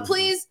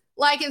 Please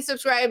like and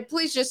subscribe.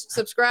 Please just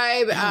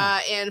subscribe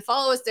and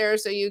follow us there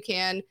so you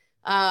can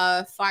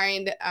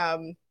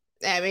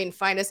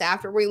find us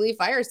after we leave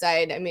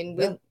Fireside. I mean,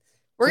 we're going to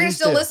Please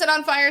still do. listen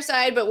on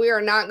Fireside, but we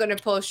are not going to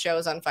post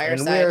shows on And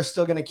Fireside. we are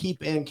still going to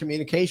keep in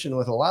communication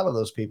with a lot of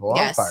those people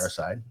Yes. on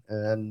Fireside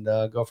and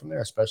go from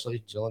there,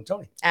 especially Jill and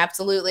Tony.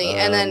 Absolutely.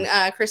 And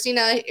then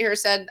Christina here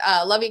said,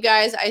 love you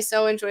guys. I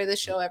so enjoy the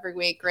show every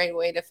week. Great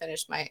way to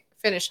finish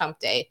hump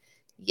day.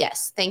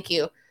 Yes. Thank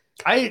you.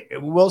 I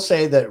will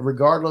say that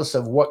regardless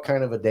of what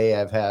kind of a day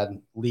I've had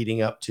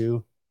leading up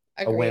to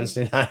a Agreed.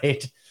 Wednesday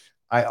night,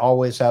 I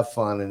always have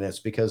fun, and it's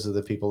because of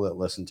the people that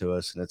listen to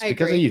us, and it's I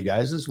because agree. of you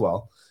guys as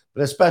well,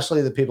 but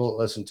especially the people that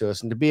listen to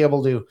us, and to be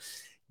able to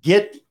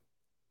get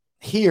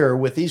here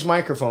with these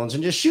microphones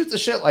and just shoot the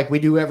shit like we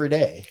do every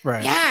day.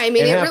 Right. Yeah. I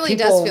mean, And it have really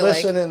people does feel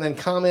listen like and then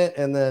comment,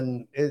 and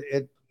then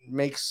it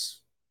makes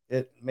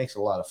a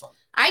lot of fun.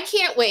 I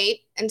can't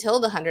wait until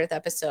the 100th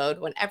episode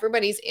when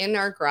everybody's in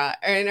our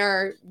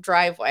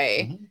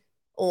driveway, Mm-hmm.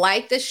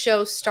 like the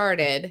show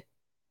started,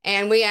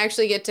 and we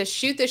actually get to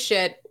shoot the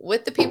shit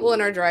with the people in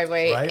our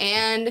driveway Right.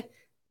 and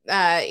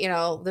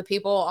the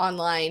people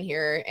online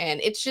here, and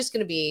it's just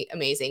going to be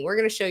amazing. We're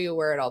going to show you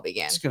where it all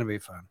began. it's going to be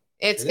fun.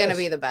 It's It going to is.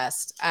 be the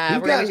best.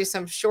 We've We're going got- to do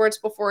some shorts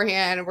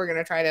beforehand. We're going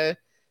to try to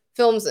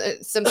film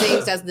some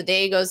things as the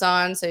day goes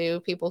on so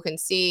people can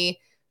see,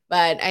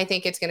 but I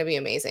think it's going to be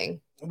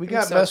amazing. We I'm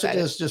got so messages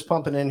excited. just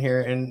pumping in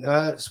here,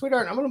 and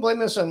sweetheart, I'm going to blame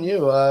this on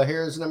you.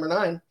 Here's number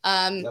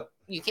 9.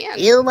 You can.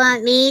 You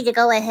want me to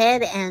go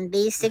ahead and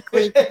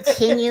basically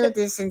continue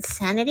this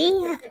insanity?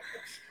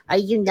 Are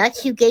you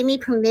nuts? You gave me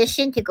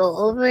permission to go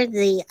over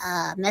the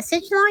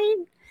message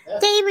line?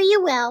 Dave, are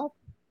you well?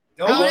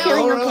 No, Are you no,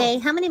 feeling no, no. okay?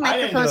 How many I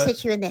didn't do microphones it.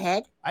 hit you in the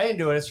head? I didn't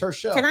do it. It's her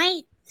show.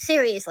 Tonight?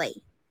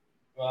 Seriously.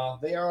 Well,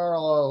 they are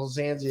all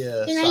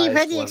Zanzia. You know, you've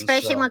heard the ones,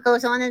 expression, so- what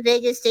goes on in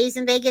Vegas stays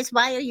in Vegas.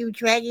 Why are you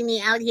dragging me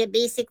out here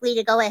basically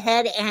to go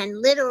ahead and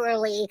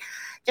literally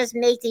just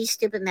make these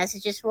stupid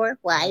messages for?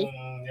 Why?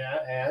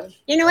 Yeah, and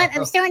You know what?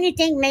 I'm starting to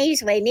think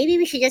May's way. Maybe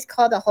we should just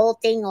call the whole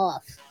thing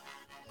off.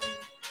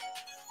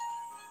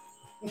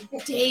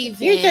 David.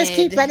 You just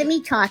keep letting me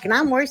talk, and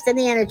I'm worse than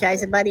the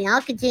Energizer Bunny.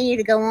 I'll continue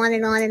to go on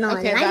and on and on.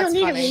 Okay, and I don't that's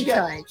need funny. a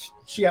recharge.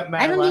 She got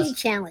mad. I don't need a last,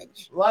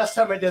 challenge. last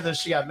time I did this,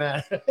 she got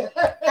mad.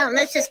 Oh,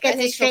 let's just get I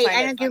this think she'll straight. find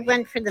I it don't do funny.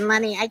 run for the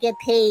money. I get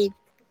paid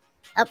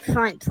up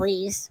front,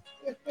 please.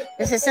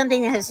 This is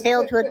something that has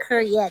failed to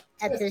occur yet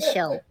at this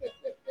show.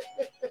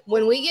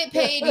 When we get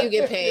paid, you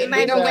get paid. By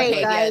We the don't way, get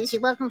paid guys, yet.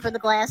 you're welcome for the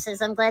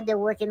glasses. I'm glad they're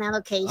working out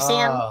okay.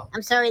 Sam, Oh.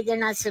 I'm sorry they're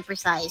not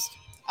supersized.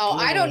 Oh,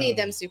 I don't need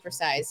them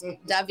supersized.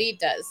 David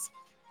does.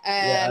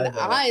 Yeah, And I know.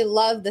 I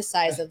love the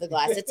size of the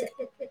glass. It's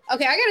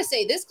okay. I gotta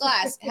say, this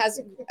glass has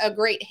a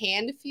great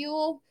hand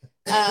feel.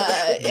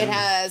 It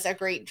has a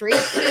great drink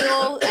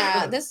feel.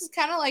 This is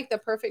kind of like the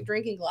perfect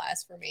drinking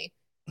glass for me.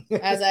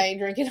 As I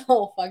drink it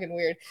all fucking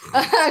weird.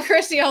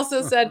 Christy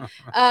also said,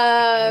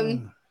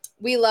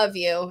 we love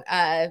you.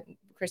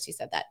 Christy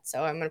said that.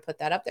 So I'm gonna put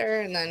that up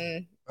there and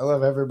then I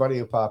love everybody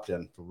who popped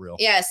in, for real.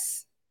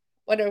 yes.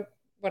 What a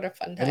What a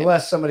fun time.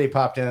 Unless somebody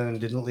popped in and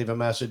didn't leave a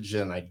message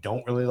and I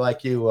don't really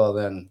like you, well,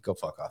 then go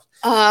fuck off.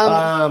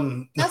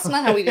 That's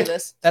not how we do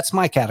this. That's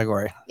my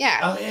category. Yeah.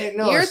 Oh, yeah,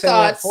 no, Your I'm saying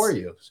that thoughts for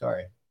you.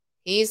 Sorry.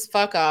 He's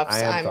fuck offs. I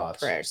am I'm thoughts.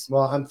 prayers.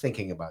 Well, I'm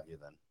thinking about you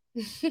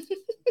then.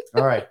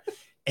 All right.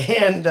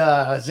 And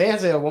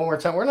Zanzia, one more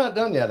time. We're not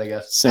done yet, I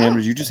guess. Sam,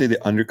 did you just say the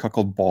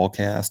undercuckled ball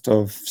cast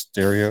of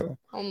stereo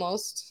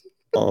Almost.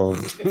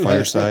 of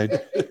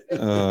Fireside?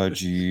 Oh,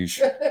 geez.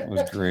 That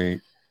was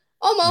great.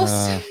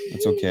 Almost.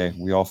 It's okay.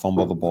 We all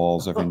fumble the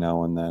balls every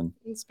now and then.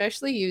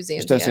 Especially you, Zanzia.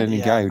 Just as any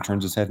guy who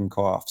turns his head and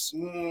coughs.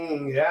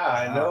 Yeah,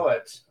 I know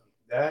it.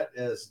 That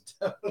is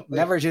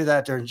Never do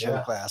that during gym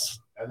Yeah. class.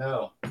 I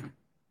know.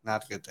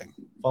 Not a good thing.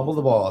 Fumble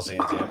the balls,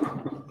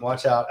 Zanzia.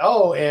 Watch out.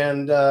 Oh,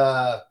 and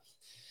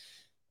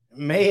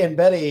May and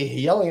Betty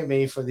yelling at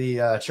me for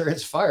the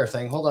Chariots of Fire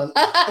thing. Hold on.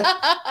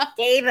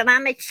 Dave, if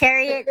I'm a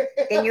chariot,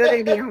 then you're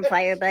going to be on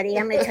fire, buddy.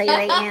 I'm going to tell you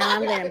right now,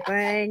 I'm going to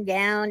burn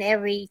down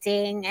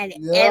everything and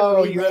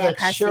No, you're everywhere I the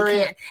possibly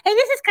chariot. can. Hey,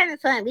 this is kind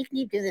of fun. We can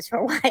keep doing this for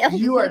a while.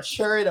 You are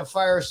Chariot of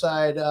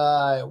Fireside.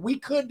 We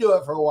could do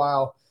it for a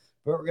while,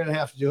 but we're going to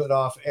have to do it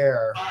off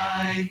air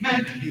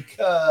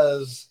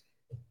because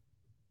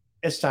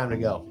it's time to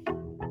go.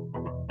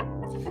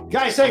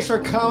 Guys, thanks for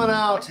coming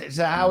out. It's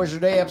How Was Your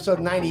Day, episode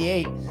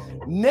 98.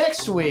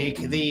 Next week,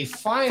 the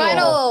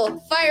Final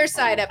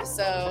Fireside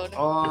episode.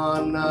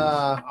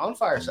 on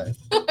Fireside.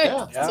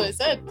 Yeah. That's what I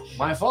said.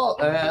 My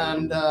fault.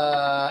 And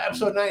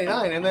episode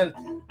 99. And then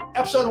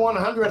episode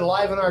 100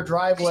 live in our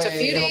driveway. Just a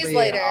few It'll days be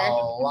later. A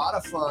lot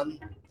of fun.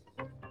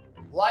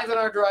 Live in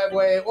our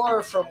driveway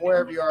or from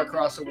wherever you are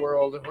across the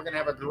world. We're going to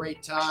have a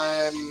great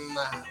time.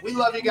 We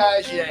love you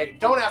guys. You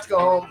don't have to go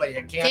home, but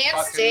you can't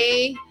fucking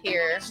stay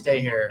here.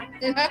 Stay here.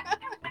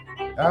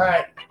 All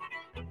right.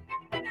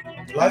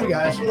 Love you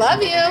guys.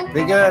 Love you.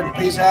 Be good.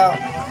 Peace out.